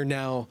 and are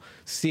now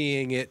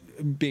seeing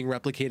it being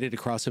replicated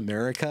across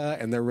America,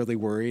 and they're really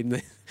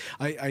worried.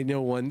 I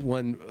know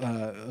one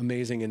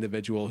amazing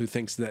individual who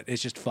thinks that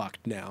it's just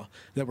fucked now,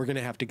 that we're going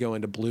to have to go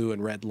into blue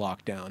and red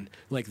lockdown.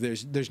 Like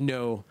there's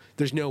no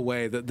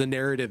way, that the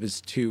narrative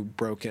is too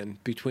broken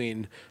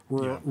between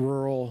the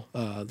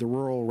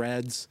rural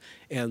reds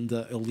and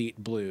the elite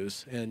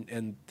blues,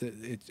 and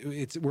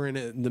we're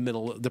in the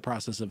middle of the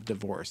process of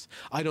divorce.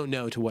 I don't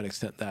know to what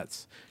extent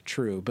that's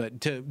true,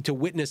 but to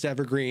witness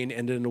Evergreen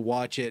and then to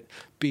watch it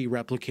be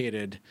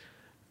replicated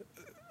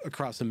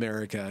across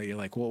America, you're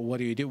like, well, what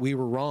do you do? We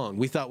were wrong.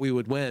 We thought we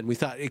would win. We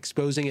thought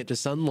exposing it to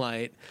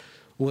sunlight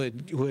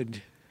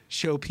would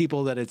show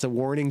people that it's a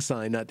warning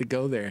sign not to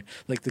go there,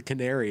 like the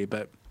canary.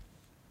 But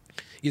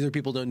either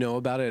people don't know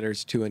about it or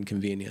it's too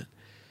inconvenient.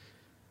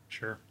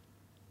 Sure.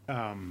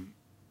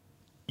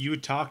 You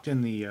had talked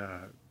in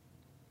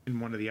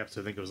one of the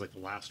episodes, I think it was like the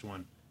last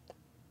one,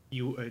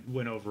 you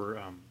went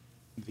over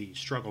the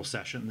struggle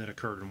session that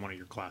occurred in one of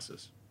your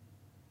classes.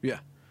 Yeah.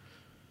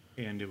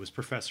 And it was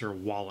Professor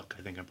Wallach,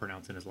 I think I'm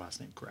pronouncing his last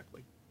name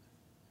correctly.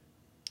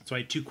 So I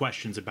had two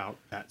questions about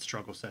that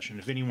struggle session.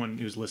 If anyone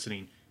who's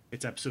listening,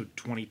 it's episode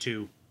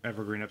 22,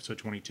 Evergreen episode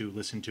 22,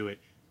 listen to it.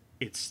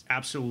 It's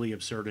absolutely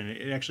absurd, and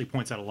it actually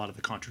points out a lot of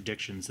the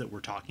contradictions that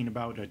we're talking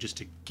about. Just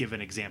to give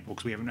an example,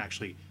 because we haven't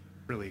actually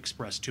really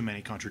expressed too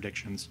many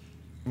contradictions.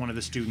 One of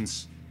the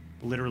students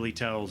literally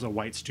tells a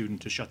white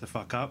student to shut the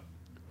fuck up,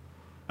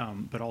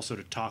 but also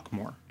to talk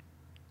more.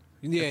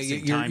 Yeah,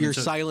 your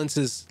silence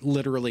is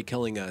literally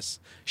killing us.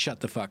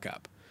 Shut the fuck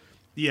up.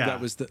 Yeah, that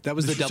was the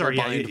double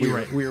bind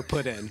we were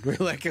put in. We're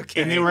like,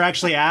 okay. And they were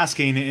actually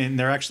asking, and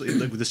they're actually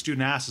like, the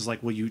student asks is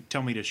like, well, you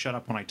tell me to shut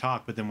up when I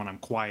talk, but then when I'm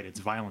quiet,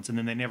 it's violence. And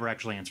then they never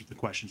actually answered the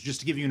questions.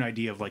 Just to give you an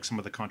idea of like some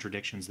of the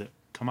contradictions that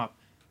come up.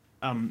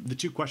 The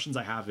two questions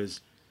I have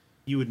is,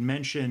 you had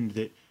mentioned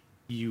that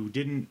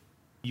you'd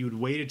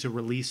waited to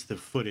release the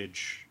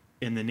footage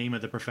in the name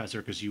of the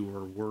professor because you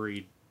were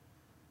worried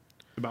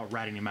about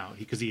ratting him out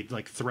because he had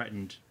like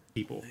threatened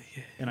people,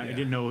 and I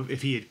didn't know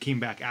if he had came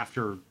back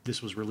after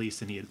this was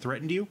released and he had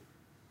threatened you.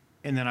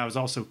 And then I was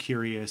also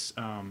curious,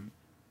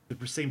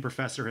 the same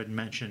professor had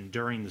mentioned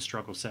during the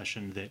struggle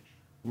session that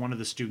one of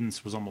the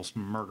students was almost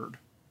murdered,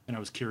 and I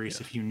was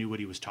curious if you knew what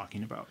he was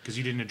talking about, because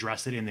you didn't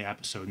address it in the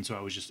episode, and so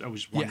I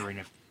was wondering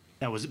if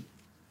that was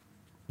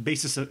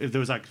basis of, if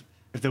there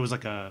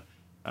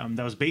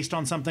was based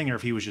on something, or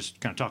if he was just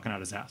kind of talking out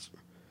his ass.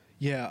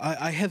 Yeah,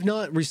 I have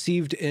not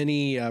received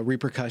any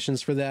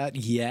repercussions for that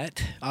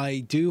yet. I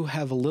do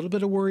have a little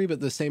bit of worry, but at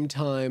the same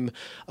time,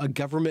 a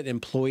government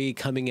employee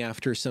coming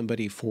after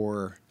somebody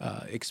for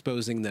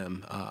exposing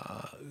them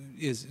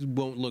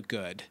won't look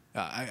good.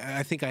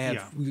 I think I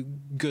have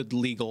good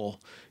legal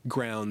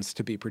grounds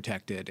to be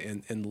protected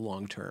in the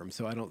long term,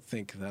 so I don't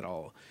think that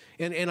I'll...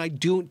 And I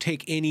don't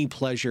take any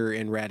pleasure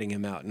in ratting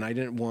him out, and I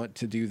didn't want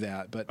to do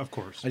that, but of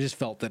course, I just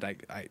felt that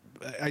I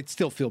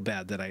still feel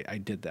bad that I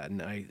did that,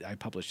 and I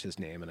published his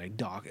name, and I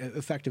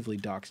effectively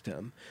doxed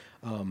him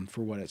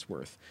for what it's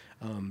worth,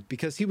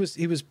 because he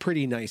was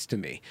pretty nice to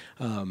me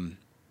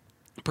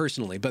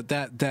personally, but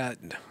that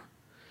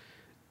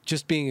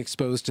just being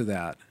exposed to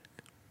that,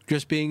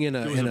 just being in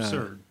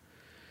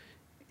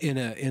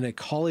a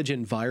college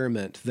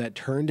environment that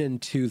turned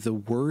into the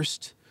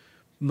worst,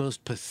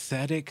 most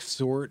pathetic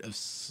sort of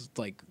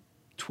like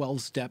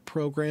 12-step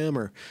program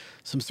or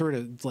some sort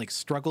of like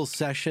struggle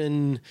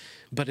session,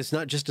 but it's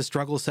not just a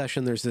struggle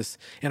session. There's this,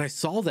 and I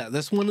saw that.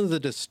 That's one of the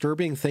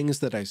disturbing things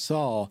that I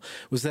saw,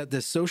 was that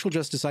this social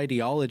justice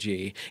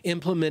ideology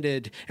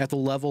implemented at the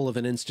level of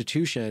an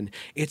institution,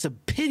 it's a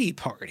pity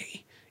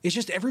party. It's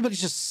just,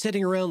 everybody's just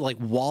sitting around like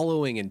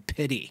wallowing in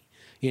pity,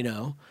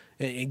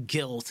 and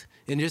guilt,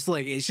 and just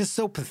like, it's just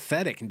so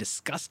pathetic and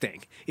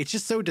disgusting. It's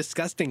just so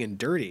disgusting and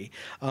dirty,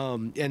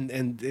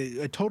 and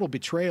a total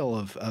betrayal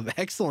of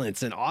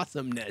excellence and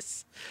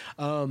awesomeness.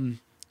 So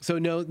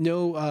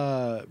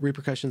no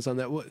repercussions on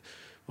that.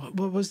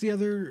 What was the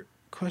other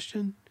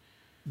question?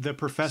 The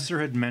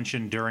professor had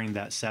mentioned during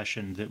that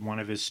session that one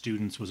of his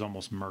students was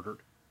almost murdered.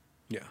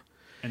 Yeah.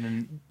 And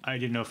then I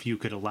didn't know if you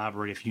could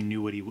elaborate, if you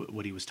knew what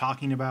he was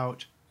talking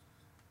about.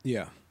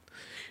 Yeah.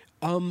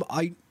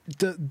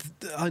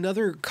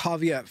 Another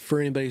caveat for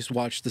anybody who's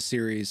watched the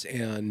series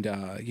and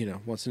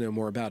wants to know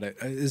more about it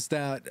is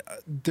that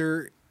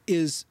there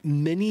is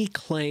many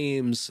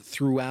claims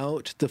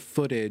throughout the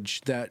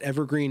footage that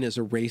Evergreen is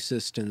a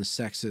racist and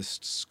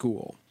sexist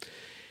school.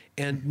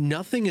 And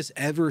nothing is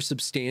ever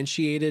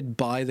substantiated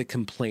by the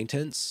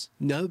complainants.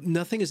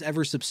 Nothing is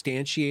ever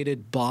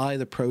substantiated by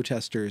the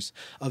protesters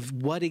of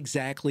what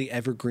exactly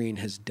Evergreen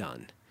has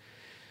done.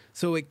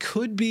 So it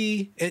could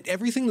be,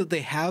 everything that they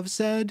have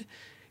said,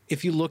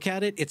 if you look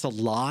at it, it's a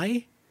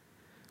lie.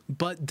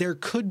 But there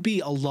could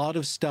be a lot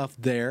of stuff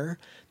there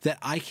that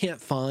I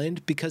can't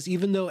find, because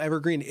even though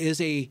Evergreen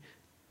is a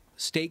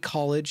state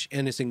college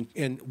and is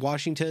in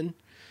Washington,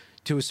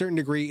 to a certain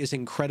degree, is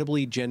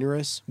incredibly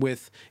generous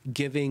with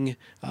giving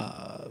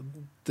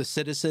the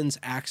citizens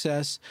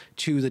access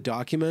to the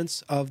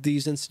documents of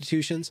these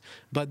institutions,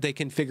 but they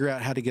can figure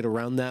out how to get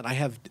around that. I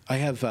have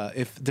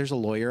if there's a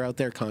lawyer out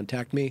there,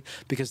 contact me,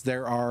 because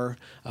there are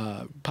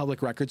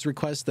public records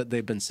requests that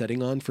they've been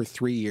sitting on for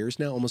 3 years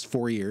now, almost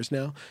 4 years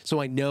now.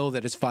 So I know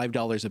that it's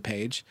 $5 a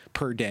page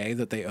per day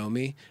that they owe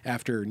me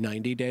after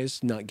 90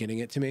 days not getting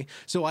it to me.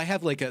 So I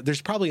have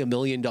there's probably $1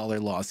 million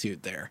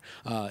lawsuit there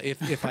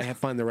if I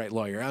find the right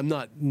lawyer. I'm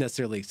not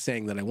necessarily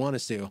saying that I want to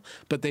sue,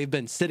 but they've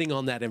been sitting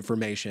on that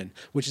information,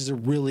 which is a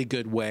really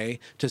good way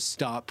to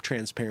stop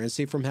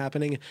transparency from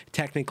happening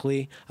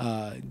technically,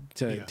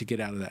 to get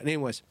out of that.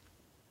 Anyways,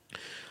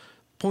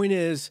 point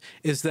is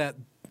that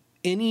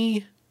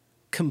any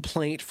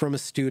complaint from a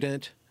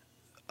student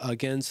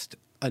against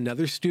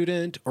another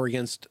student or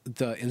against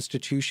the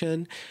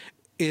institution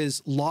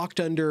is locked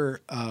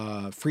under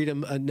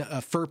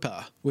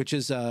FERPA, which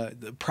is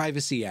the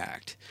Privacy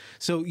Act.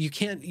 So you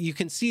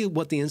can see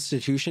what the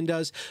institution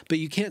does, but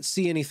you can't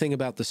see anything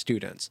about the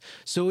students.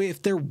 So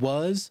if there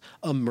was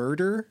a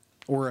murder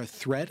or a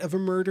threat of a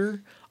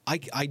murder,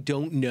 I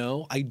don't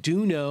know. I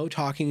do know,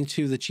 talking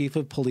to the chief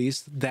of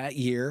police that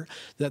year,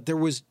 that there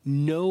was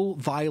no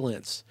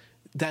violence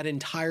that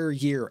entire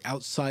year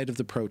outside of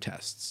the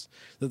protests,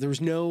 that there was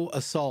no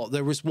assault.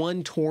 There was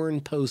one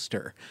torn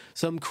poster.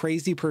 Some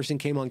crazy person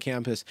came on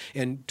campus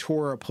and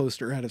tore a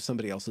poster out of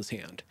somebody else's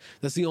hand.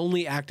 That's the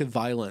only act of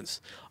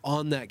violence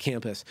on that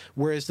campus,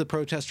 whereas the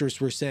protesters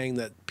were saying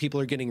that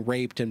people are getting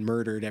raped and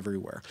murdered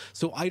everywhere.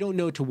 So I don't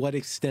know to what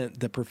extent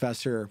the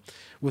professor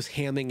was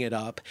hamming it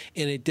up,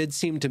 and it did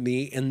seem to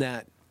me in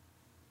that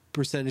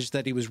percentage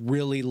that he was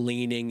really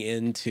leaning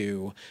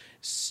into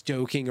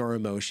stoking our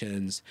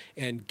emotions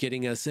and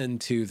getting us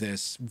into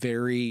this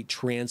very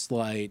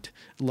trance-like,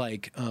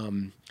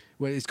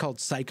 what is called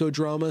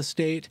psychodrama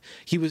state.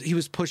 He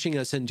was pushing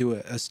us into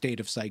a state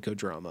of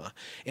psychodrama,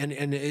 and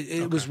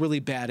it was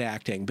really bad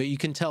acting. But you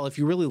can tell if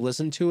you really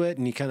listen to it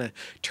and you kind of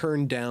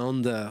turn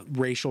down the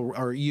racial,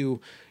 or you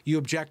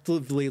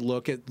objectively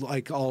look at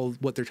like all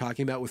what they're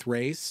talking about with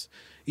race.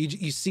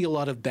 You see a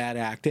lot of bad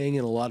acting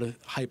and a lot of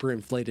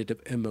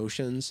hyperinflated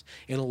emotions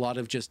and a lot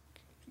of just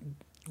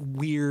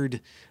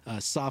weird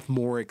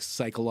sophomoric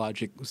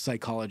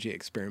psychology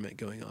experiment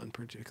going on,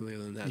 particularly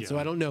than that. Yeah. So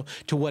I don't know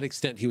to what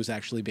extent he was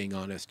actually being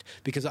honest,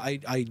 because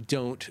I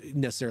don't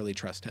necessarily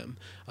trust him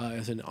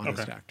as an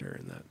honest actor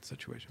in that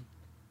situation.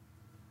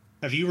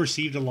 Have you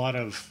received a lot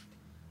of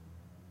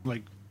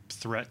like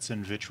threats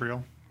and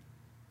vitriol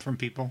from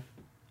people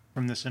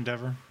from this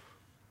endeavor?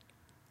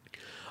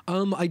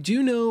 I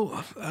do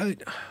know.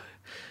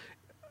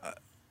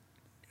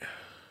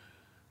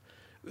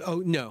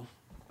 No.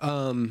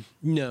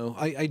 No,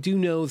 I do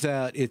know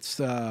that it's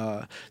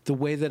the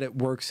way that it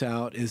works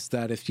out is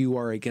that if you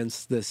are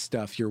against this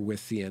stuff, you're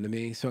with the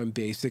enemy. So I'm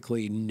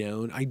basically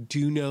known. I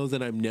do know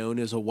that I'm known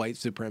as a white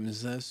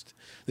supremacist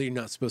that you're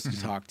not supposed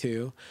to talk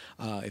to.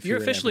 If you're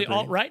officially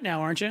alt-right now,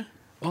 aren't you?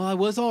 Well, I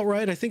was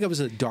alt-right. I think I was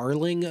a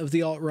darling of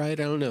the alt-right.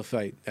 I don't know if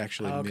I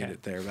actually made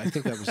it there, but I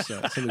think that was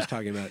somebody was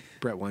talking about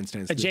Brett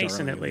Weinstein's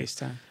adjacent, at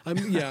least. Huh?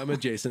 I'm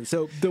adjacent.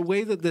 So the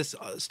way that this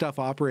stuff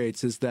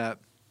operates is that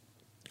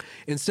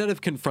instead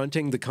of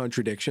confronting the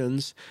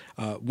contradictions,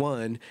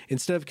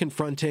 instead of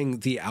confronting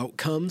the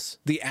outcomes,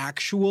 the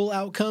actual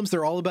outcomes,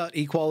 they're all about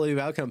equality of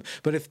outcome.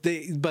 But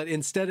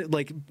instead,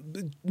 like,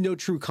 no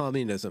true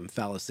communism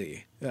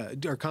fallacy,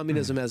 or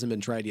communism hasn't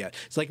been tried yet.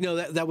 It's like, no,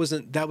 that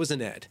wasn't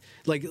it.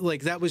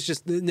 Like that was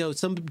just, no,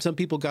 some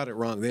people got it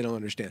wrong. They don't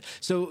understand.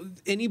 So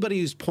anybody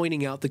who's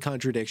pointing out the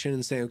contradiction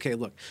and saying, okay,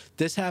 look,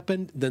 this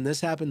happened, then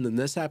this happened, then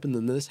this happened,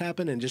 then this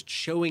happened, and just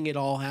showing it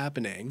all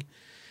happening.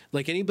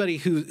 Like anybody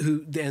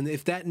who, and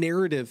if that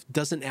narrative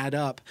doesn't add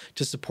up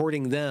to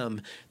supporting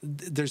them,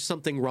 there's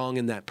something wrong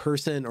in that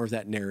person or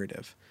that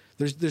narrative.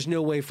 There's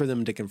no way for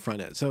them to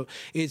confront it. So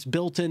it's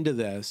built into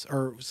this,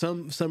 or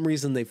some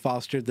reason they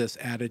fostered this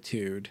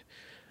attitude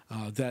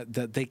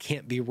that they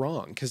can't be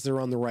wrong because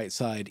they're on the right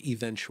side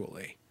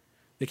eventually.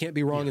 They can't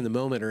be wrong in the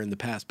moment or in the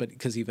past, but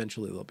because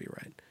eventually they'll be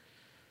right.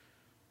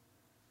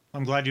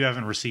 I'm glad you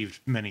haven't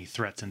received many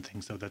threats and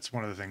things, though. That's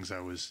one of the things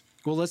I was.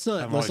 Well, let's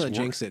not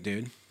jinx it,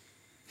 dude.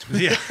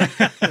 Yeah.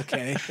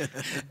 Okay.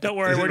 Don't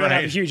worry, we don't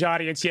have a huge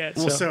audience yet,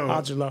 so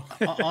odds are low.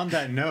 On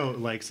that note,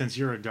 like, since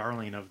you're a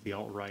darling of the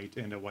alt-right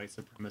and a white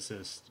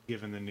supremacist,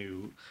 given the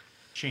new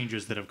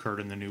changes that have occurred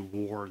in the new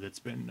war that's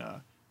been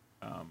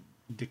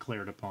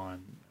declared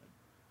upon,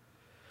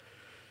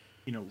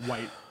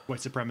 white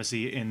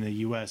supremacy in the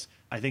U.S.,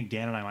 I think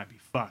Dan and I might be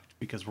fucked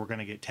because we're going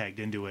to get tagged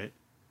into it,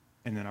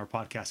 and then our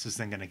podcast is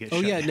then going to get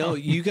shut down. No,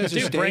 you guys are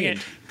staying.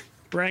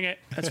 Bring it.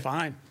 That's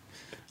fine.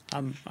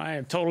 I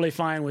am totally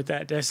fine with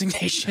that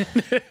designation.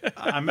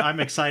 I'm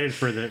excited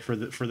for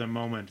the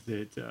moment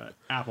that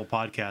Apple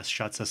Podcast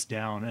shuts us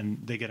down and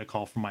they get a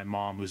call from my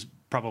mom, who's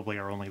probably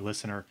our only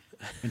listener,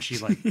 and she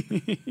like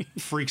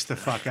freaks the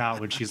fuck out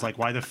when she's like,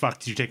 "Why the fuck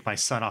did you take my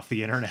son off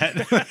the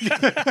internet?"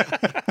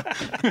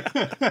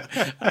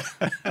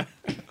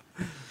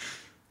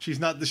 She's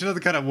not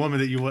the kind of woman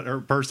that you want, or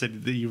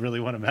person that you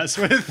really want to mess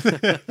with.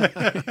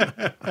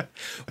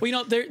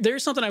 Well,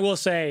 there's something I will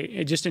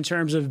say, just in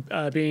terms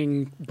of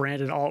being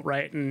branded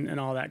alt-right and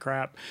all that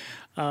crap.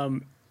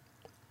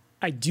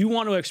 I do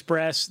want to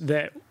express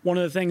that one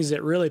of the things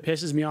that really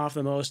pisses me off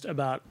the most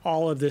about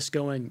all of this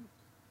going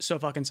so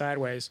fucking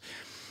sideways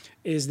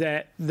is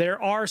that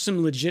there are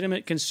some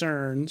legitimate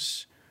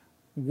concerns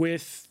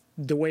with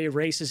the way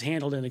race is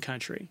handled in the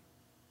country.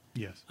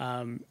 Yes.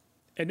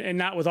 And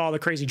not with all the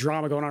crazy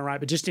drama going on, right,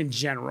 but just in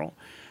general.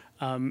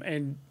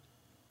 And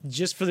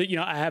just for the,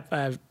 I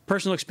have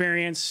personal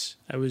experience.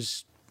 I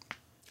was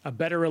a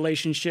better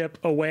relationship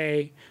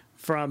away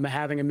from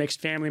having a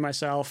mixed family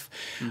myself.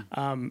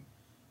 And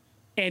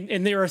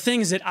there are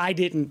things that I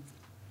didn't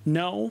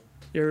know.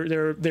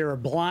 There are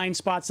blind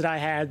spots that I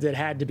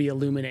had to be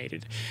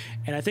illuminated.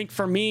 And I think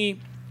for me,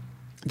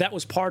 that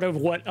was part of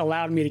what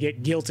allowed me to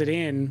get guilted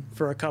in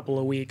for a couple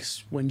of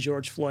weeks when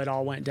George Floyd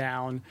all went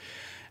down.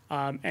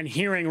 And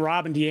hearing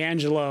Robin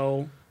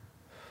DiAngelo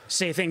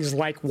say things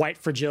like white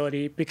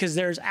fragility, because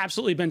there's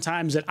absolutely been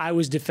times that I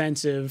was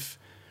defensive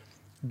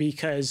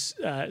because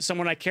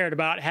someone I cared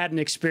about had an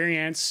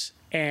experience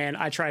and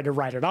I tried to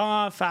write it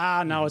off.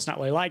 No, it's not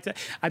really like that.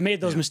 I made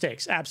those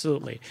mistakes,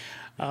 absolutely.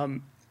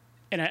 And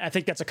I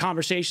think that's a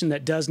conversation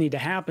that does need to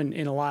happen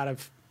in a lot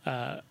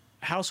of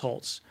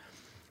households.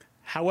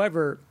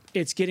 However,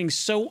 it's getting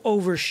so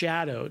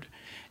overshadowed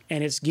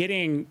and it's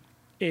getting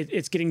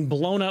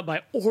blown up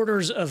by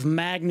orders of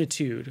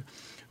magnitude.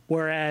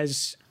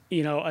 Whereas,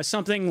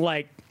 something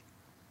like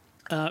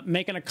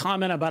making a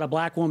comment about a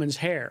black woman's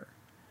hair,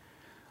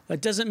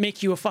 that doesn't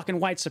make you a fucking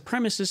white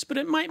supremacist, but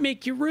it might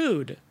make you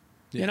rude.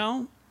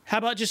 Yeah. How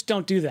about just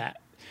don't do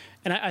that?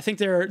 And I think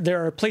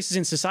there are places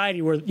in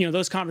society where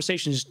those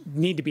conversations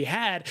need to be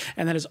had,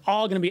 and that is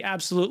all going to be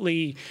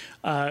absolutely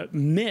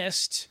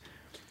missed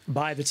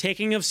by the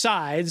taking of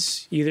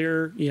sides.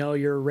 Either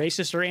you're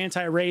racist or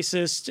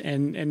anti-racist,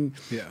 and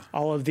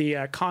all of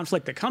the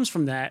conflict that comes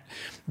from that.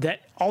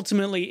 That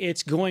ultimately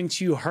it's going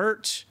to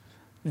hurt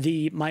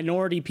the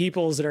minority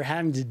peoples that are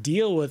having to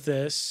deal with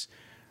this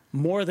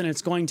more than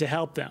it's going to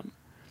help them.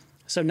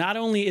 So not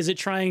only is it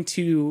trying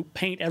to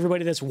paint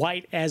everybody that's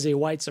white as a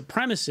white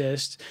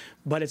supremacist,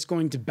 but it's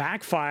going to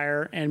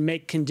backfire and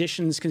make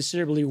conditions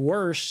considerably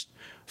worse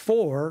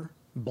for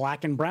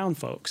black and brown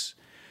folks.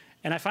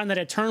 And I find that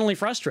eternally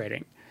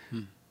frustrating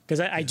because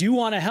I do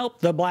want to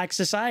help the black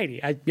society.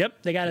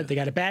 They got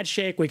a bad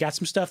shake. We got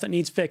some stuff that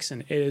needs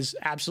fixing. It is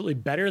absolutely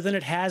better than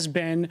it has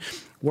been.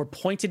 We're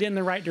pointed in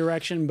the right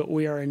direction, but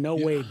we are in no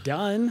way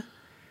done.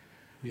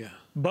 Yeah.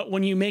 But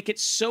when you make it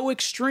so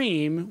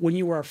extreme, when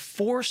you are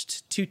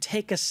forced to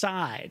take a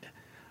side,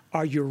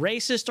 are you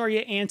racist? Are you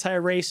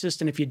anti-racist?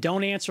 And if you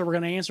don't answer, we're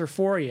going to answer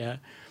for you.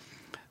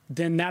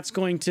 Then that's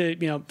going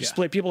to,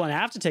 split people and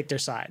have to take their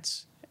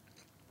sides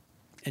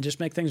and just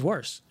make things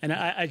worse. And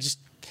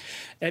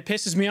it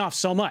pisses me off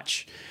so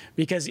much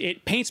because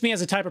it paints me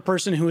as a type of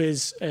person who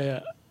is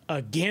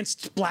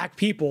against black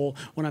people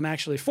when I'm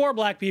actually for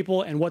black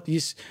people, and what the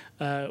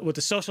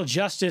social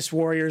justice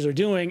warriors are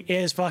doing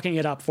is fucking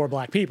it up for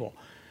black people.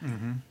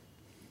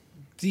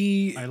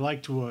 Mm-hmm. I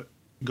liked what.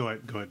 Go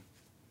ahead,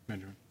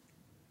 Benjamin.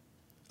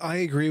 I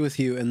agree with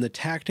you, and the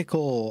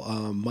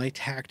tactical, my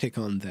tactic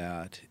on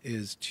that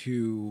is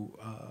to,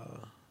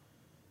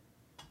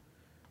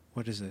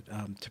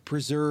 to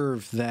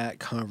preserve that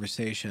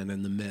conversation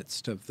in the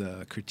midst of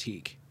the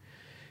critique.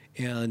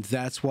 And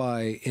that's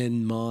why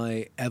in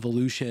my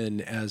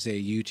evolution as a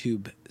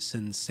YouTube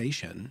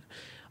sensation,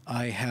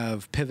 I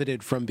have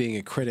pivoted from being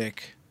a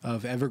critic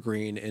of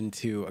Evergreen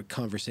into a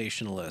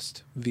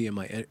conversationalist via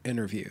my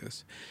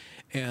interviews.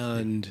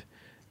 And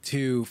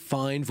to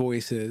find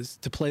voices,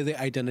 to play the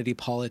identity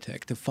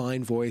politic, to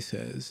find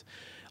voices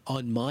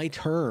on my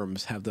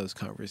terms, have those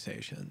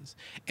conversations,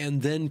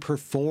 and then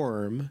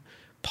perform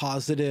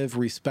positive,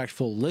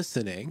 respectful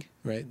listening,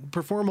 right?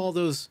 Perform all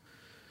those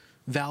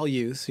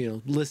values,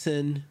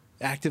 listen,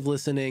 active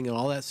listening, and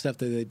all that stuff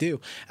that they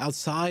do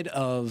outside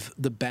of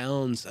the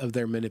bounds of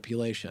their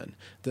manipulation.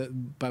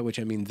 By which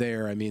I mean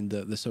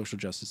the social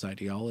justice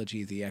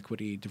ideology, the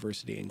equity,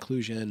 diversity,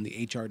 inclusion,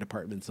 the HR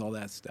departments, all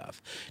that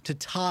stuff. To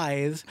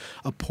tithe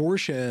a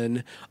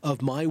portion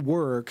of my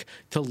work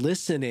to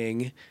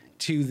listening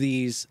to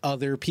these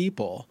other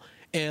people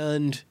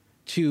and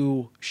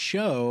to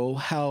show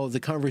how the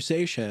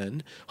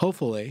conversation,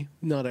 hopefully,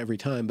 not every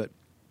time, but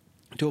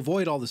to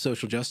avoid all the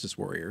social justice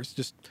warriors,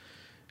 just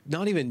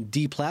not even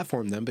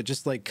deplatform them, but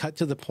just like cut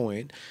to the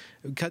point,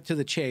 cut to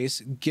the chase,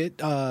 get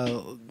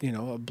a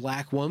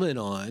black woman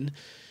on,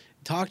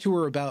 talk to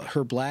her about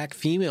her black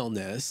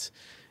femaleness,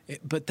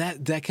 but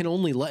that can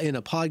only in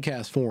a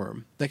podcast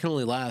form, that can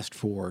only last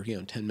for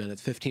 10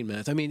 minutes, 15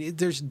 minutes. I mean,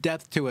 there's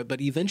depth to it,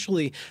 but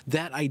eventually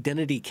that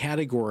identity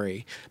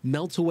category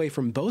melts away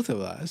from both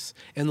of us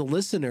and the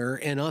listener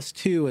and us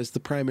too as the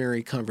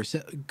primary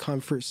conversants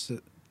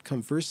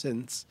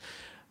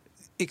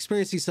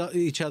experience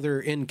each other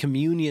in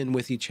communion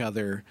with each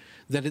other,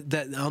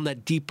 that on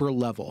that deeper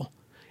level,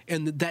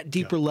 and that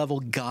deeper level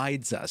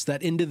guides us.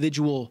 That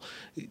individual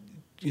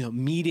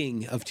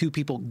meeting of two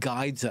people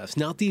guides us,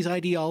 not these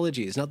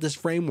ideologies, not this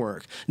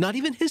framework, not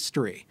even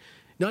history,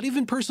 not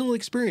even personal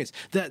experience.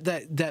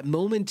 That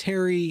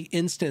momentary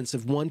instance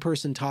of one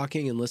person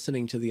talking and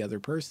listening to the other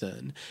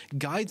person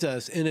guides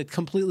us in a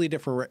completely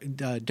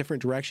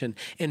different direction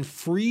and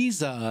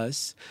frees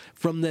us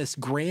from this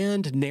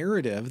grand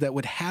narrative that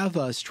would have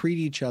us treat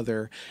each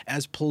other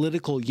as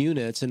political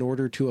units in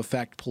order to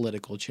affect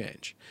political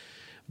change.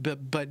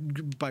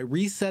 But by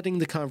resetting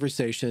the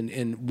conversation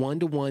in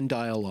one-to-one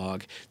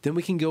dialogue, then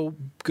we can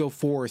go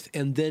forth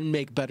and then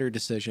make better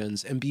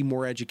decisions and be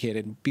more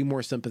educated, be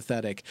more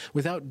sympathetic,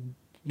 without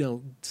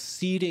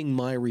ceding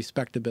my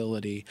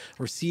respectability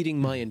or ceding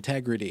my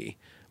integrity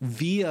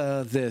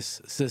via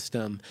this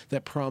system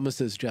that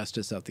promises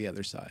justice out the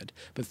other side,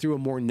 but through a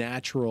more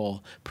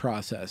natural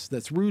process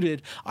that's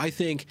rooted, I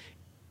think,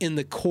 in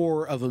the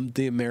core of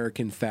the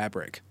American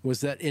fabric,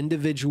 was that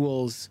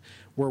individuals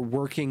were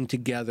working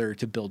together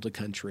to build a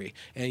country.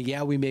 And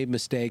yeah, we made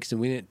mistakes and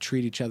we didn't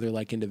treat each other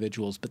like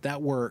individuals, but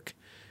that work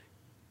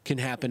can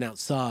happen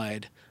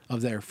outside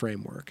of their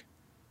framework.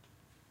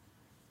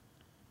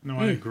 No,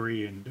 I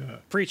agree. And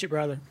preach it,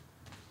 brother.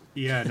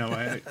 Yeah,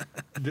 no,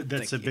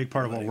 that's a big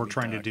part of what we're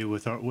trying to do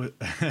with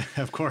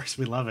of course,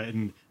 we love it.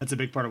 And that's a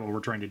big part of what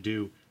we're trying to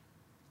do.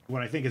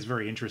 What I think is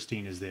very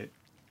interesting is that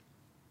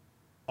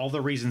all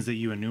the reasons that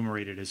you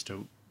enumerated as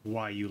to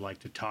why you like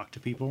to talk to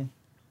people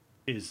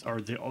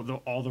are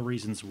all the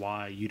reasons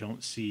why you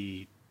don't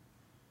see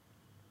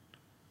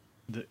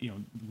the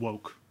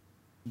woke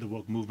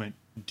movement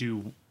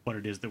do what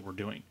it is that we're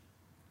doing.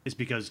 Is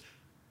because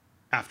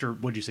after,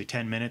 what'd you say,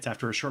 10 minutes,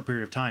 after a short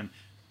period of time,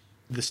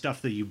 the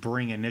stuff that you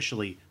bring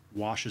initially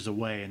washes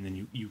away, and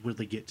then you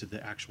really get to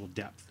the actual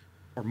depth,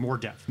 or more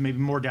depth. Maybe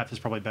more depth is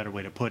probably a better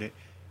way to put it.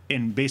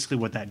 And basically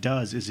what that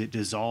does is it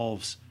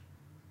dissolves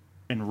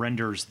and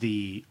renders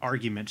the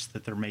arguments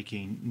that they're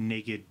making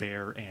naked,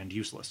 bare, and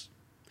useless.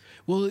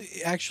 Well,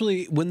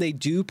 actually, when they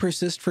do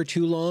persist for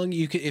too long,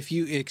 if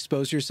you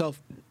expose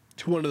yourself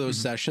to one of those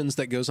sessions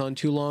that goes on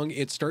too long,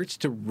 it starts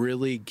to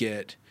really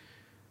get,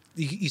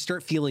 you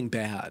start feeling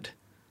bad.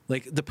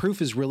 Like, the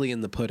proof is really in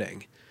the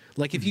pudding.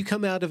 Like, if you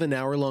come out of an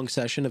hour-long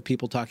session of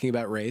people talking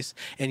about race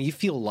and you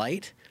feel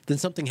light, then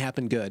something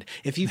happened good.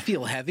 If you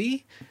feel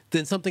heavy,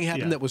 then something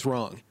happened that was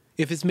wrong.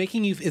 If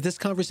this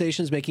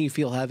conversation is making you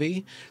feel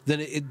heavy, then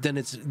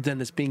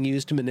it's being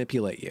used to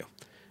manipulate you.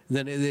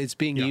 Then it's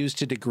being used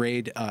to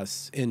degrade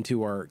us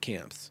into our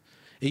camps.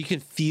 You can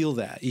feel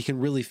that. You can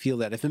really feel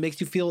that. If it makes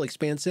you feel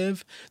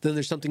expansive, then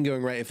there's something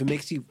going right. If it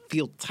makes you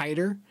feel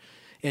tighter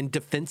and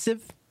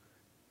defensive,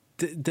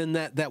 then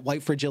that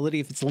white fragility,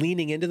 if it's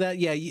leaning into that,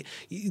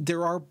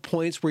 there are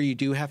points where you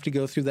do have to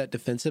go through that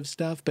defensive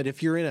stuff. But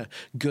if you're in a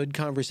good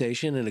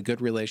conversation and a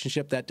good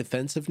relationship, that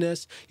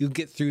defensiveness, you'll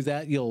get through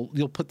that. You'll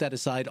put that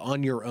aside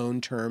on your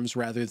own terms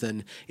rather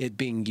than it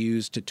being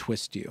used to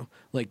twist you,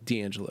 like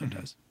D'Angelo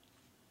does.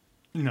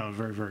 No,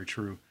 very, very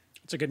true.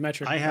 It's a good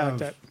metric. I like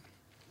that.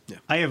 Yeah.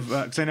 I have,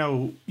 because I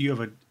know you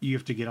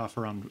have to get off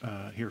around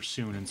here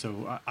soon, and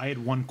so I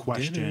had one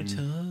question. Dinner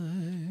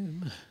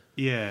time.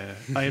 Yeah,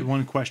 I had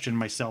one question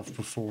myself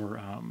before,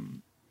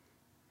 and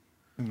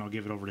I'll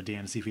give it over to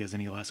Dan to see if he has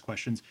any last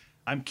questions.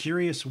 I'm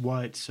curious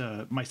what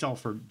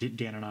myself, or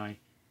Dan and I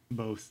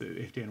both,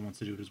 if Dan wants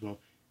to do it as well,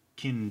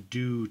 can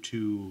do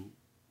to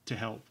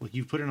help. Like,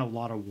 you've put in a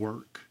lot of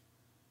work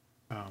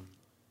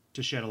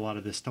to shed a lot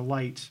of this to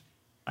light.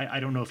 I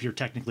don't know if you're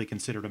technically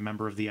considered a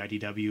member of the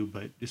IDW,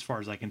 but as far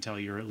as I can tell,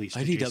 you're at least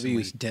IDW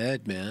is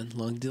dead, man.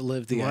 Long to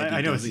live the IDW.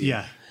 I know,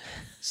 yeah.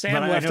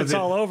 Sam left, it's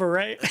all over,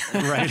 right?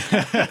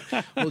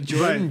 Right. Well,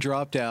 Jordan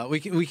dropped out. We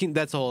can.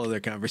 That's a whole other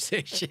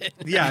conversation.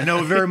 Yeah, no,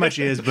 it very much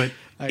is. But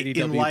IDW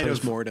in light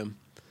postmortem.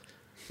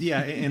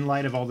 In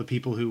light of all the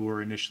people who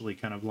were initially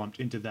kind of lumped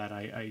into that,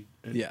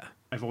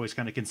 I've always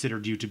kind of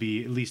considered you to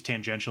be at least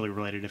tangentially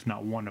related, if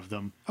not one of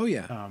them. Oh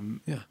yeah.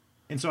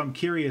 And so I'm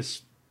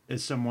curious,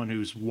 as someone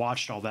who's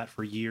watched all that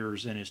for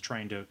years and is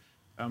trying to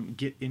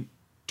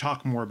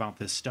talk more about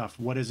this stuff,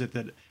 what is it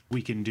that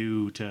we can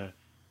do to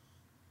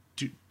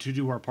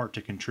do our part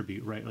to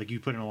contribute, right? Like, you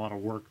put in a lot of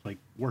work. Like,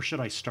 where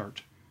should I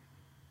start?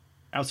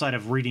 Outside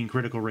of reading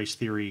critical race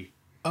theory,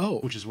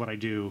 which is what I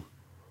do,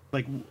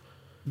 like,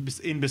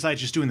 besides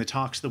just doing the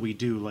talks that we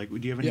do, like, do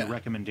you have any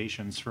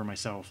recommendations for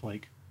myself?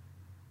 Like,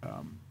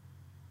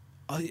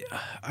 I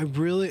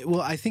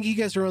think you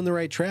guys are on the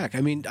right track.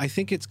 I mean, I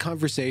think it's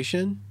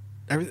conversation.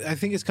 I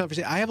think it's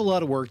conversation. I have a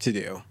lot of work to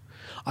do.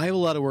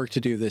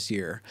 This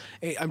year.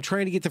 I'm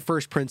trying to get to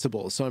first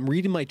principles. So I'm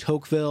reading my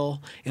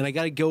Tocqueville, and I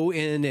got to go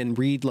in and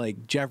read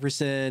like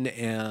Jefferson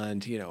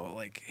and,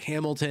 like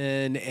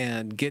Hamilton,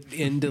 and get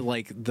into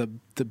like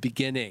the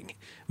beginning.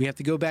 We have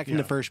to go back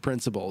into first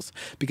principles,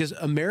 because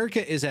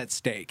America is at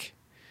stake.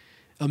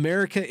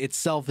 America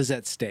itself is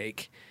at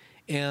stake.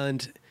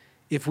 And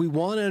if we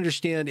want to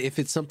understand if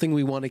it's something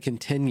we want to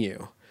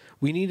continue,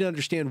 we need to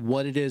understand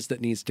what it is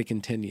that needs to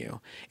continue.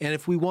 And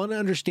if we want to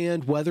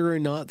understand whether or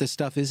not this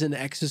stuff is an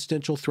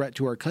existential threat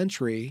to our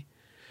country,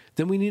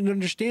 then we need to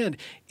understand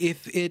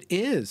if it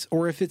is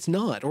or if it's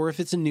not, or if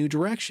it's a new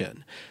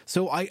direction.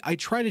 So I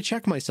try to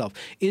check myself.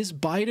 Is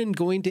Biden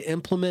going to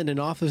implement an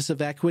Office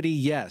of Equity?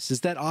 Yes.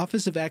 Is that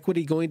Office of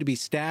Equity going to be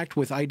stacked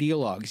with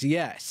ideologues?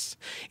 Yes.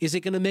 Is it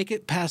going to make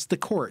it past the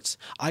courts?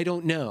 I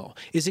don't know.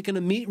 Is it going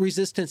to meet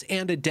resistance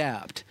and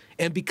adapt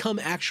and become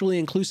actually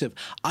inclusive?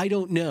 I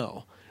don't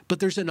know. But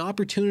there's an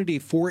opportunity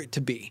for it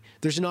to be.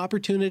 There's an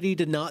opportunity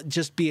to not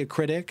just be a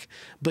critic,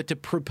 but to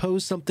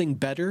propose something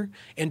better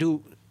and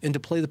to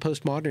play the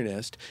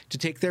postmodernist, to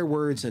take their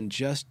words and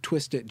just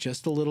twist it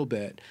just a little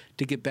bit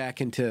to get back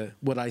into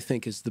what I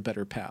think is the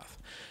better path.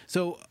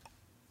 So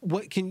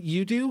what can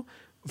you do?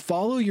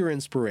 Follow your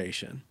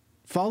inspiration.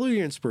 Follow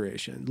your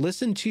inspiration.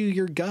 Listen to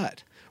your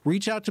gut.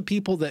 Reach out to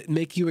people that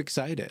make you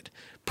excited.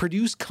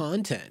 Produce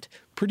content.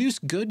 Produce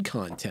good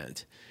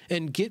content.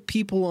 And get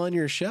people on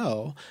your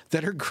show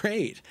that are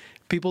great.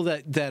 People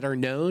that are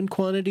known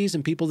quantities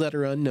and people that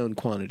are unknown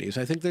quantities.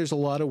 I think there's a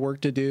lot of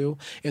work to do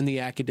in the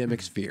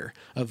academic sphere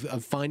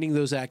of finding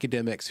those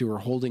academics who are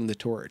holding the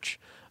torch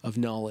of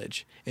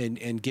knowledge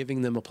and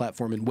giving them a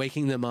platform and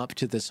waking them up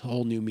to this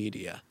whole new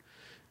media.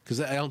 Because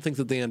I don't think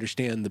that they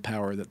understand the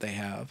power that they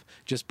have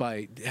just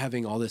by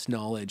having all this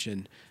knowledge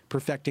and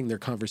perfecting their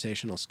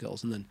conversational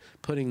skills and then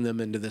putting them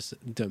into this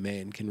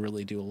domain can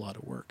really do a lot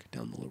of work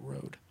down the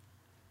road.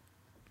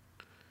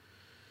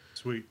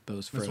 Sweet.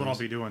 That's what I'll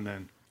be doing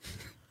then.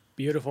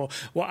 Beautiful.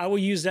 Well, I will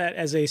use that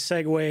as a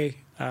segue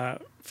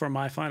for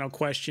my final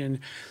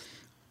question.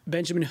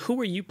 Benjamin, who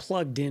are you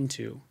plugged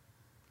into?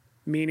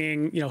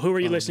 Meaning, who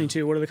are you listening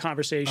to? What are the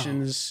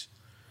conversations?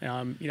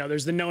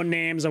 There's the known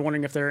names. I'm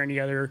wondering if there are any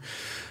other.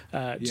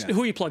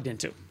 Who are you plugged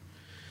into?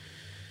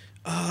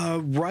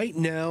 Right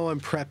now, I'm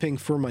prepping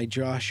for my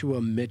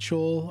Joshua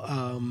Mitchell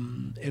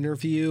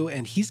interview,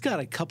 and he's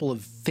got a couple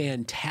of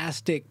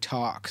fantastic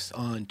talks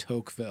on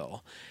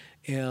Tocqueville.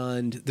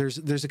 And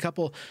there's a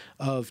couple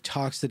of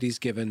talks that he's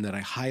given that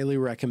I highly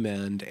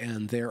recommend,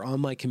 and they're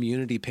on my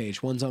community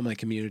page. One's on my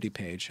community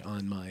page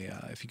on my,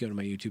 if you go to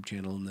my YouTube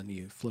channel and then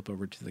you flip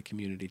over to the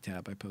community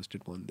tab, I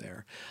posted one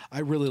there.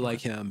 I really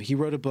like him. He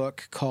wrote a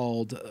book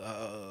called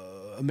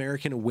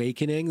American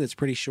Awakening that's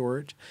pretty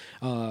short,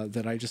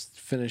 that I just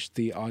finished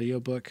the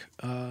audiobook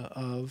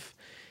of.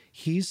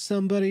 He's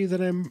somebody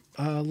that I'm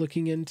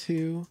looking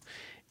into,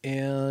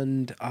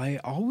 and I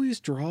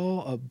always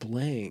draw a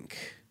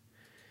blank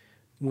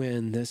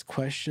when this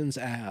question's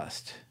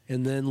asked.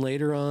 And then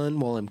later on,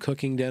 while I'm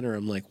cooking dinner,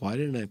 I'm like, why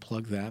didn't I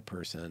plug that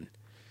person?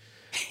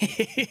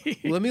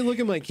 Let me look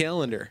at my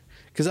calendar.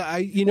 Because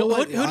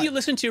who do you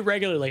listen to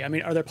regularly? I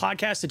mean, are there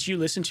podcasts that you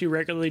listen to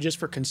regularly just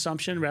for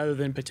consumption rather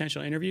than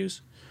potential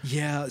interviews?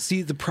 Yeah.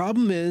 See, the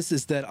problem is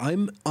that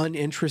I'm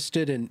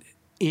uninterested in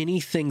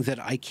anything that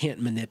I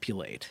can't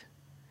manipulate.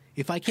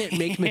 If I can't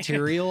make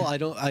material,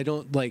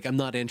 I'm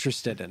not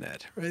interested in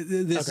it.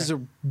 This is a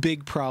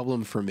big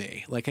problem for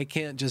me. Like, I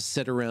can't just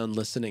sit around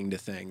listening to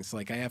things.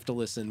 Like, I have to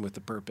listen with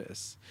a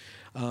purpose.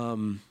 Let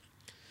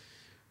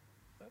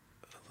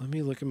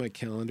me look at my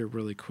calendar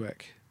really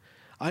quick.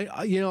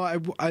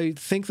 I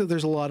think that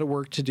there's a lot of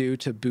work to do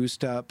to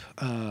boost up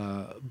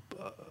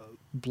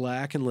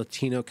Black and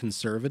Latino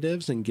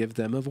conservatives and give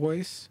them a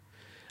voice.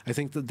 I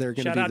think that they're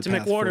going to be the path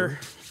Shout out to McWhorter.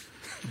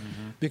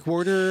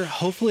 McWhorter,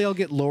 hopefully I'll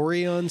get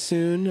Laurie on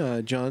soon.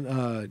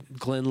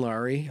 Glenn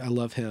Laurie, I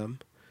love him.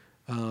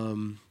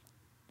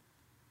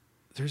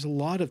 There's a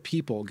lot of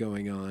people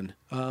going on.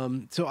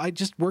 So I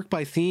just work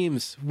by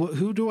themes.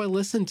 Who do I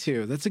listen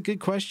to? That's a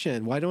good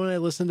question. Why don't I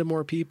listen to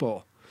more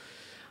people?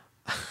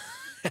 I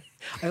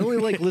only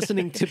like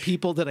listening to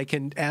people that I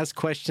can ask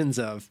questions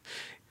of,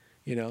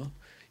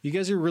 You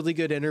guys are really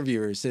good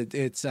interviewers.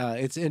 It's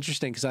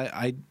interesting because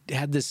I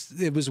had this.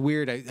 It was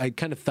weird. I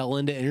kind of fell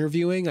into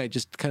interviewing. I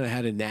just kind of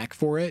had a knack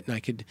for it, and I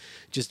could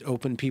just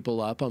open people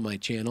up on my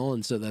channel,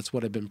 and so that's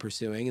what I've been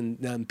pursuing.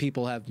 And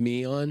people have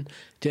me on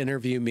to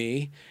interview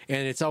me,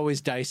 and it's always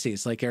dicey.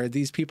 It's like, are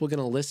these people going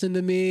to listen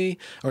to me,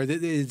 or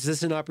is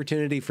this an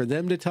opportunity for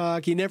them to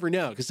talk? You never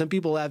know, because some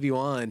people have you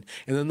on,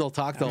 and then they'll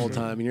talk the whole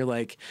time, and you're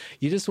like,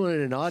 you just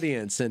wanted an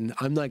audience, and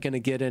I'm not going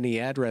to get any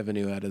ad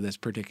revenue out of this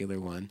particular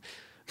one.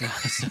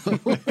 So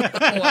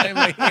why am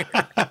I here?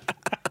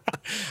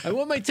 I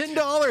want my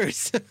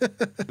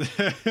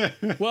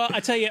 $10. Well,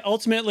 I tell you,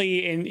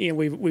 ultimately, and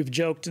we've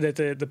joked that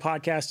the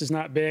podcast is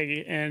not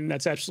big, and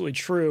that's absolutely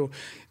true.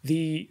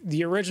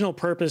 The original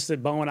purpose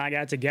that Bo and I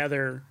got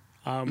together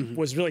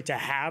was really to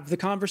have the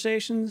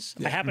conversations.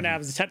 I happen to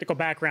have the technical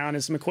background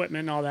and some equipment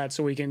and all that,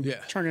 so we can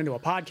turn it into a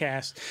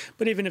podcast.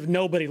 But even if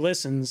nobody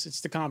listens, it's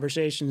the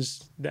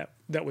conversations that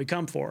we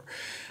come for.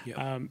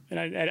 And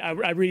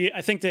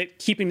I think that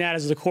keeping that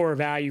as the core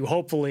value,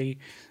 hopefully,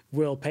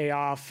 will pay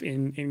off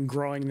in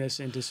growing this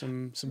into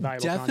some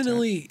valuable content.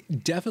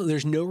 Definitely.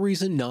 There's no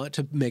reason not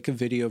to make a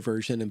video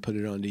version and put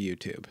it onto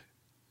YouTube.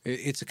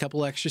 It's a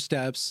couple extra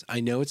steps. I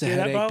know it's a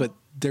headache, but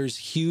there's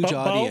huge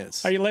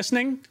audience. Bo, are you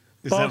listening?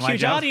 Bo,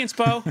 huge audience,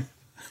 Bo.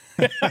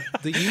 The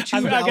YouTube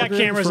I've got algorithm,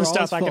 cameras for and all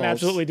stuff. its I can faults-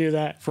 absolutely do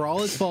that. For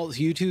all its faults,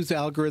 YouTube's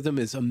algorithm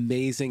is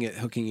amazing at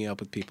hooking you up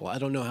with people. I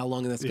don't know how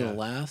long that's going Yeah. to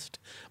last,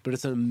 but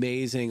it's an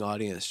amazing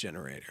audience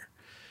generator.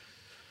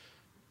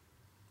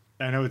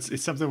 I know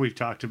it's something we've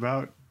talked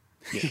about.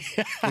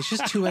 It's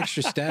just 2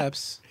 extra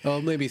steps. Oh,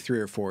 maybe 3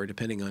 or 4,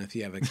 depending on if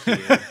you have a key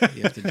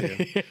you have to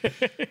do.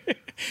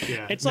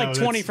 Yeah, It's like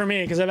 20 for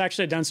me because I've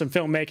actually done some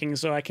filmmaking,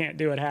 so I can't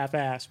do it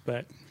half-assed.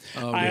 But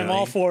I am really?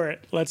 all for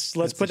it. Let's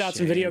put a out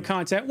some video shame.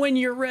 content when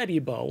you're ready,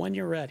 Bo. When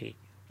you're ready.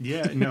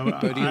 Yeah, no,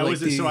 But do you I like was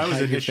the so I was hide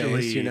your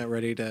initially face? You're not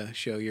ready to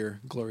show your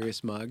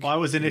glorious mug. Well, I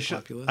was to the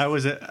initially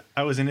populace?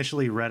 I was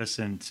initially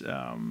reticent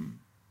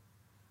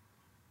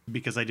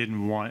because I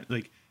didn't want,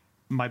 like,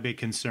 my big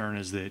concern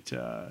is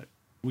that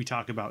we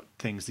talk about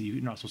things that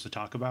you're not supposed to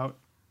talk about,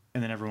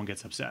 and then everyone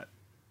gets upset.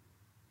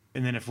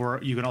 And then if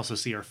you can also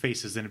see our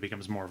faces, then it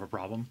becomes more of a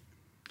problem.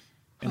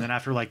 And then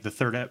after like the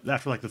third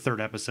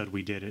episode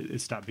we did, it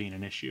stopped being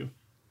an issue.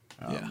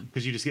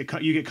 Because you just get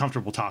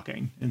comfortable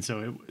talking, and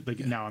so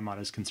now I'm not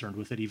as concerned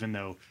with it. Even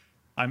though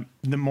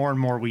the more and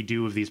more we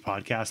do of these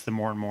podcasts, the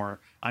more and more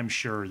I'm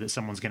sure that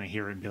someone's going to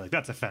hear it and be like,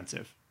 "That's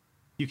offensive.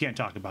 You can't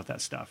talk about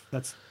that stuff.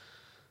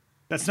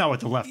 That's not what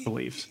the left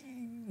believes."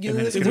 You know,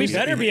 then it's it's gonna We be-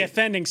 better be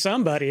offending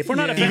somebody. If we're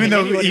not offending even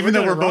though anybody, even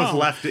though we're doing it both wrong.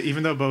 left,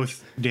 even though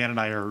both Dan and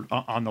I are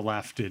on the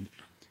left, and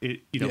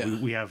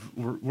Yeah.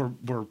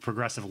 we're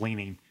progressive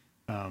leaning.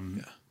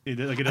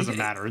 It doesn't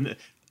matter, and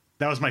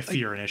that was my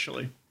fear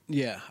initially.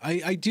 Yeah,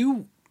 I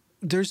do.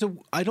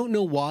 I don't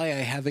know why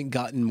I haven't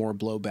gotten more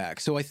blowback.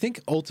 So I think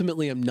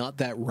ultimately I'm not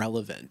that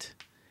relevant.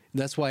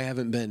 That's why I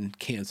haven't been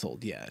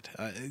canceled yet.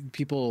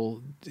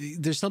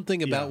 There's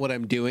something about what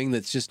I'm doing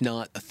that's just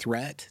not a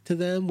threat to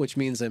them, which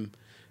means I'm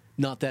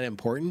not that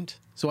important.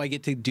 So I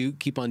get to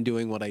keep on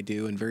doing what I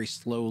do and very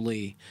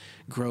slowly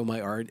grow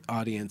my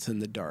audience in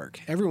the dark.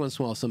 Every once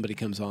in a while somebody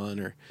comes on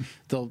or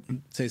they'll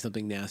say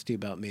something nasty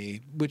about me,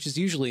 which is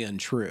usually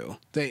untrue.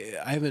 I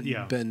haven't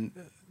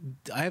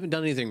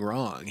done anything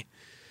wrong.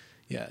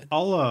 Yeah.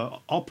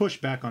 I'll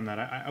push back on that.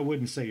 I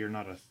wouldn't say you're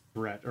not a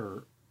threat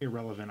or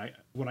irrelevant.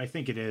 What I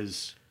think it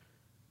is,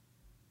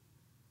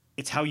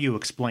 it's how you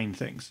explain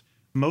things.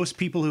 Most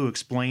people who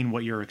explain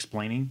what you're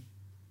explaining,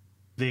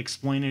 they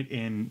explain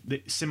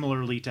it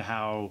similarly to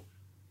how,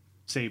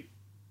 say,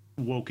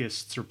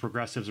 wokeists or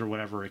progressives or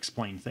whatever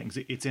explain things.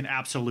 It's in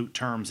absolute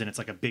terms, and it's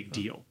like a big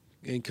deal.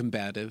 And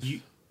combative.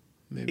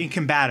 In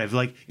combative,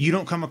 like, you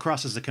don't come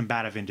across as a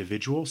combative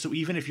individual. So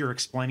even if you're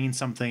explaining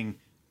something,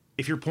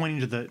 if you're pointing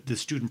to the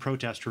student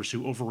protesters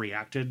who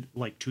overreacted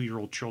like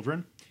 2-year-old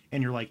children,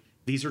 and you're like,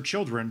 these are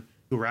children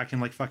who are acting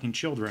like fucking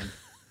children.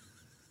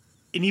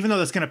 And even though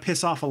that's going to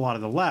piss off a lot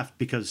of the left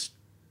because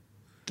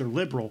they're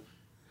liberal,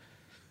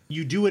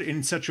 you do it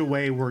in such a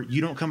way where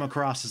you don't come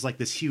across as like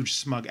this huge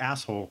smug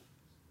asshole,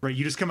 right?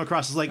 You just come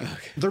across as like,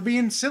 they're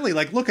being silly.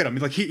 Like, look at them.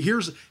 Like,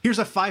 here's a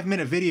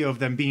 5-minute video of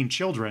them being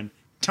children.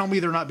 Tell me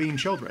they're not being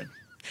children.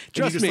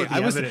 Trust me,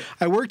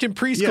 I worked in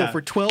preschool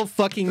for 12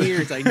 fucking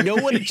years. I know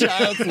what a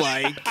child's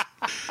like.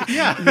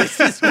 Yeah. This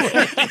is what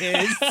it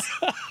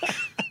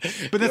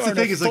is. But that's the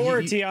thing is, like,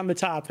 authority on the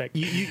topic.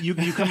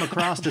 you come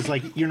across as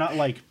like, you're not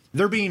like,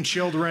 they're being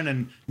children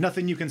and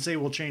nothing you can say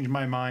will change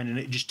my mind,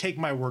 and just take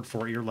my word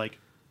for it. You're like,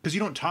 because you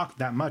don't talk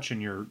that much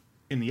in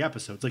the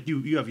episodes. Like,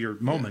 you have your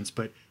moments,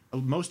 but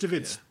most of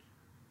it's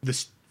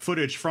the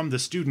footage from the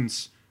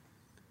students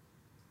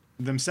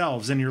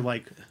themselves, and you're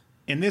like,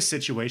 in this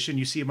situation,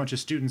 you see a bunch of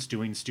students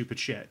doing stupid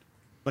shit.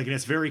 Like, and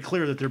it's very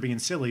clear that they're being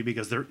silly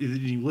because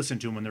you listen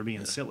to them when they're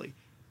being silly.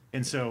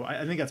 And so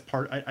I think that's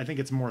I think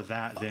it's more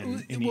that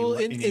than any. Well,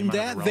 in amount of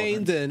that vein,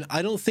 relevance. then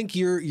I don't think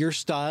your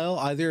style,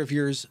 either of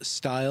your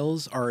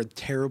styles, are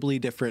terribly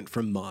different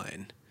from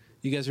mine.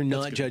 You guys are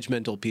not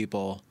judgmental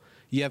people.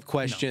 You have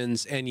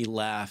questions and you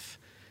laugh.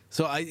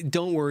 So I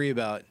don't worry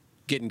about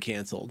getting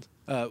canceled.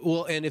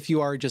 And if you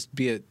are, just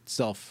be a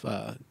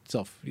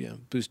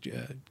boost,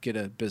 get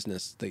a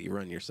business that you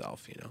run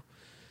yourself.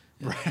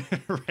 right,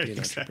 Be an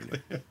exactly.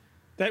 entrepreneur.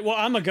 Well,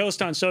 I'm a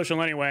ghost on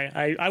social anyway.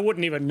 I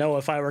wouldn't even know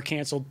if I were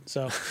canceled,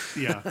 so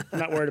Yeah. I'm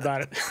not worried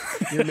about it.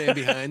 You're a man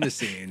behind the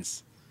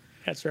scenes.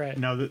 That's right.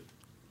 Now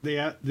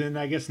then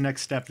I guess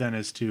next step then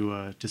is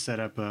to set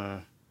up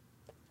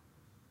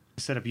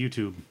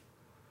YouTube.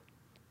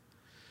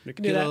 We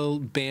can do Get a that. little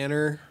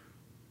banner,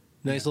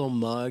 nice little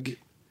mug.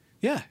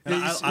 Yeah, And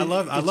it's I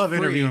love free.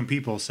 interviewing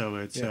people, so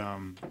it's Yeah.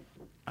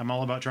 I'm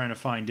all about trying to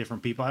find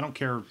different people. I don't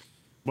care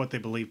what they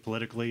believe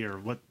politically or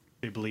what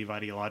they believe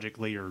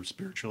ideologically or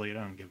spiritually. I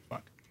don't give a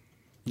fuck.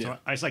 Yeah. So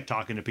I just like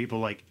talking to people.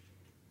 Like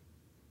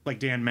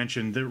Dan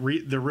mentioned,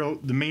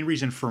 the main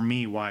reason for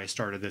me why I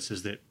started this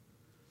is that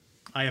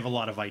I have a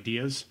lot of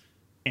ideas,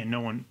 and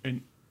I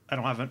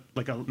don't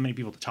have many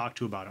people to talk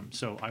to about them.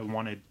 So I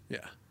wanted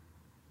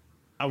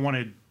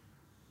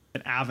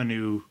an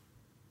avenue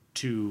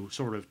to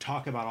sort of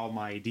talk about all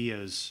my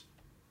ideas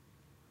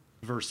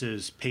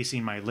versus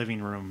pacing my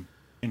living room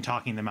and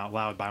talking them out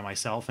loud by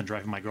myself and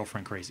driving my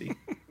girlfriend crazy.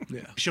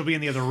 she'll be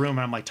in the other room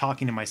and I'm like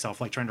talking to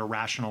myself, like trying to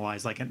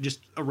rationalize like just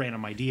a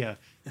random idea,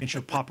 and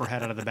she'll pop her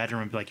head out of the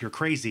bedroom and be like, "You're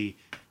crazy.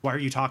 Why are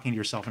you talking to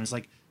yourself?" And it's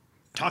like,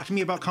 "Talk to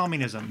me about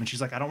communism." And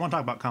she's like, "I don't want to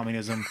talk about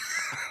communism."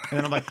 And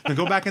then I'm like, "Then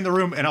go back in the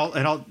room and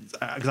I'll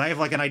because I have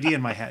like an idea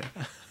in my head."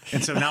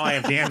 And so now I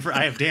have Dan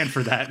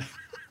for that.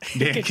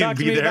 Dan can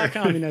be there about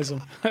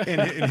communism.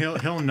 and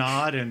he'll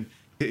nod and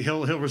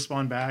he'll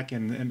respond back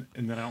and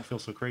then I don't feel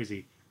so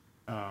crazy.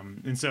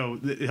 And so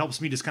it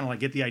helps me just kind of like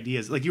get the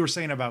ideas, like you were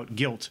saying about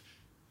guilt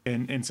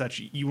and such.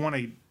 You want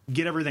to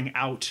get everything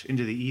out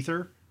into the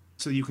ether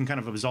so you can kind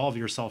of absolve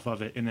yourself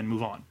of it and then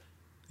move on.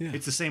 Yeah.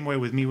 It's the same way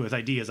with me with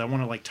ideas. I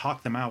want to like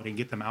talk them out and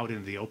get them out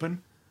into the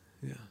open.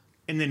 Yeah.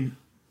 And then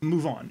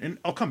move on. And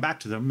I'll come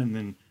back to them and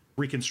then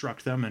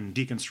reconstruct them and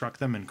deconstruct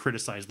them and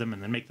criticize them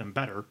and then make them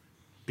better,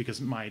 because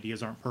my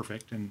ideas aren't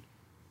perfect and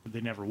they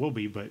never will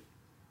be. But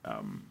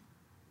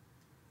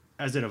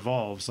as it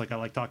evolves, like I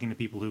like talking to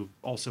people who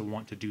also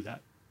want to do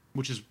that,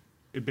 which is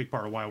a big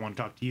part of why I want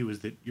to talk to you, is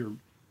that you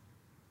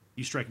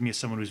strike me as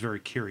someone who's very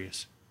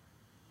curious.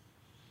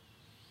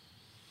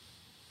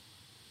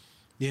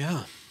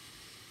 Yeah.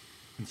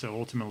 And so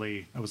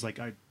ultimately I was like,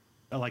 I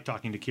like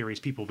talking to curious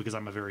people because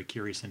I'm a very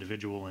curious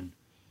individual, and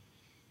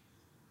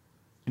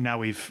now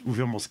we've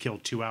almost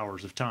killed 2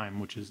 hours of time,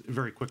 which is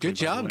very quickly. Good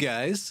job,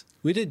 guys.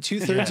 We did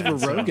 2/3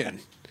 of a Rogan.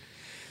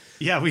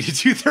 Yeah, we did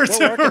 2/3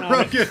 of a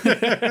Rogan.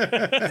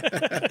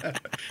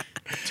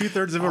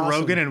 2/3 of a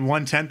Rogan and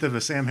 1/10 of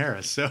a Sam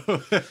Harris.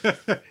 So,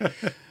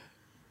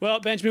 well,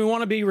 Benjamin, we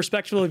want to be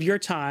respectful of your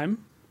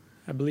time.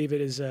 I believe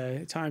it is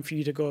time for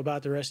you to go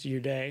about the rest of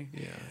your day.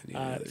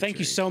 Yeah. Thank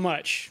you so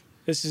much.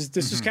 This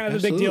is kind of a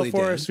big deal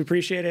for us. We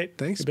appreciate it.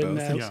 Thanks,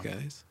 Thanks,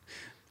 guys.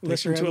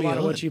 Listen to a lot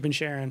of what you've been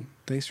sharing.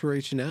 Thanks for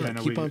reaching out.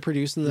 Keep on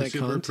producing that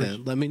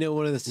content. Let me know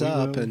when it's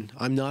up. And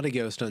I'm not a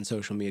ghost on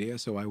social media,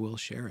 so I will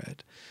share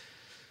it.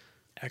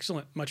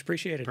 Excellent. Much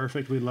appreciated.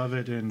 Perfect. We love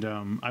it. And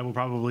I will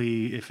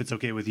probably, if it's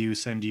okay with you,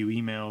 send you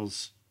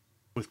emails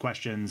with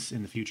questions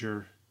in the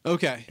future.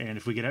 Okay. And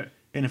if we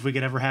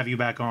could ever have you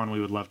back on, we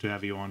would love to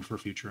have you on for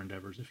future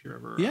endeavors if you're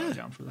ever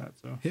down for that.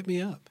 So hit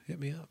me up.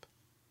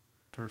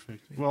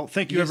 Perfect. Well,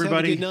 thank you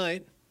everybody. Have a good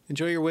night.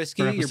 Enjoy your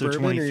whiskey, your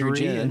bourbon, or your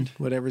gin,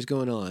 whatever's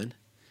going on.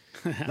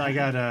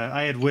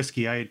 I had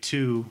whiskey. I had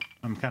 2.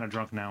 I'm kind of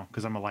drunk now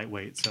because I'm a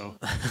lightweight. So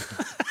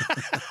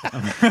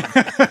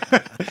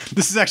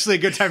this is actually a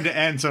good time to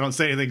end, so I don't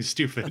say anything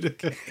stupid.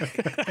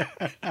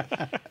 All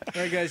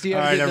right, guys. You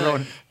have a good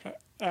everyone.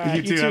 Night.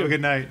 You too. Have a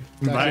good night.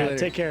 Bye.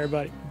 Take care,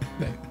 everybody.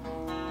 Bye.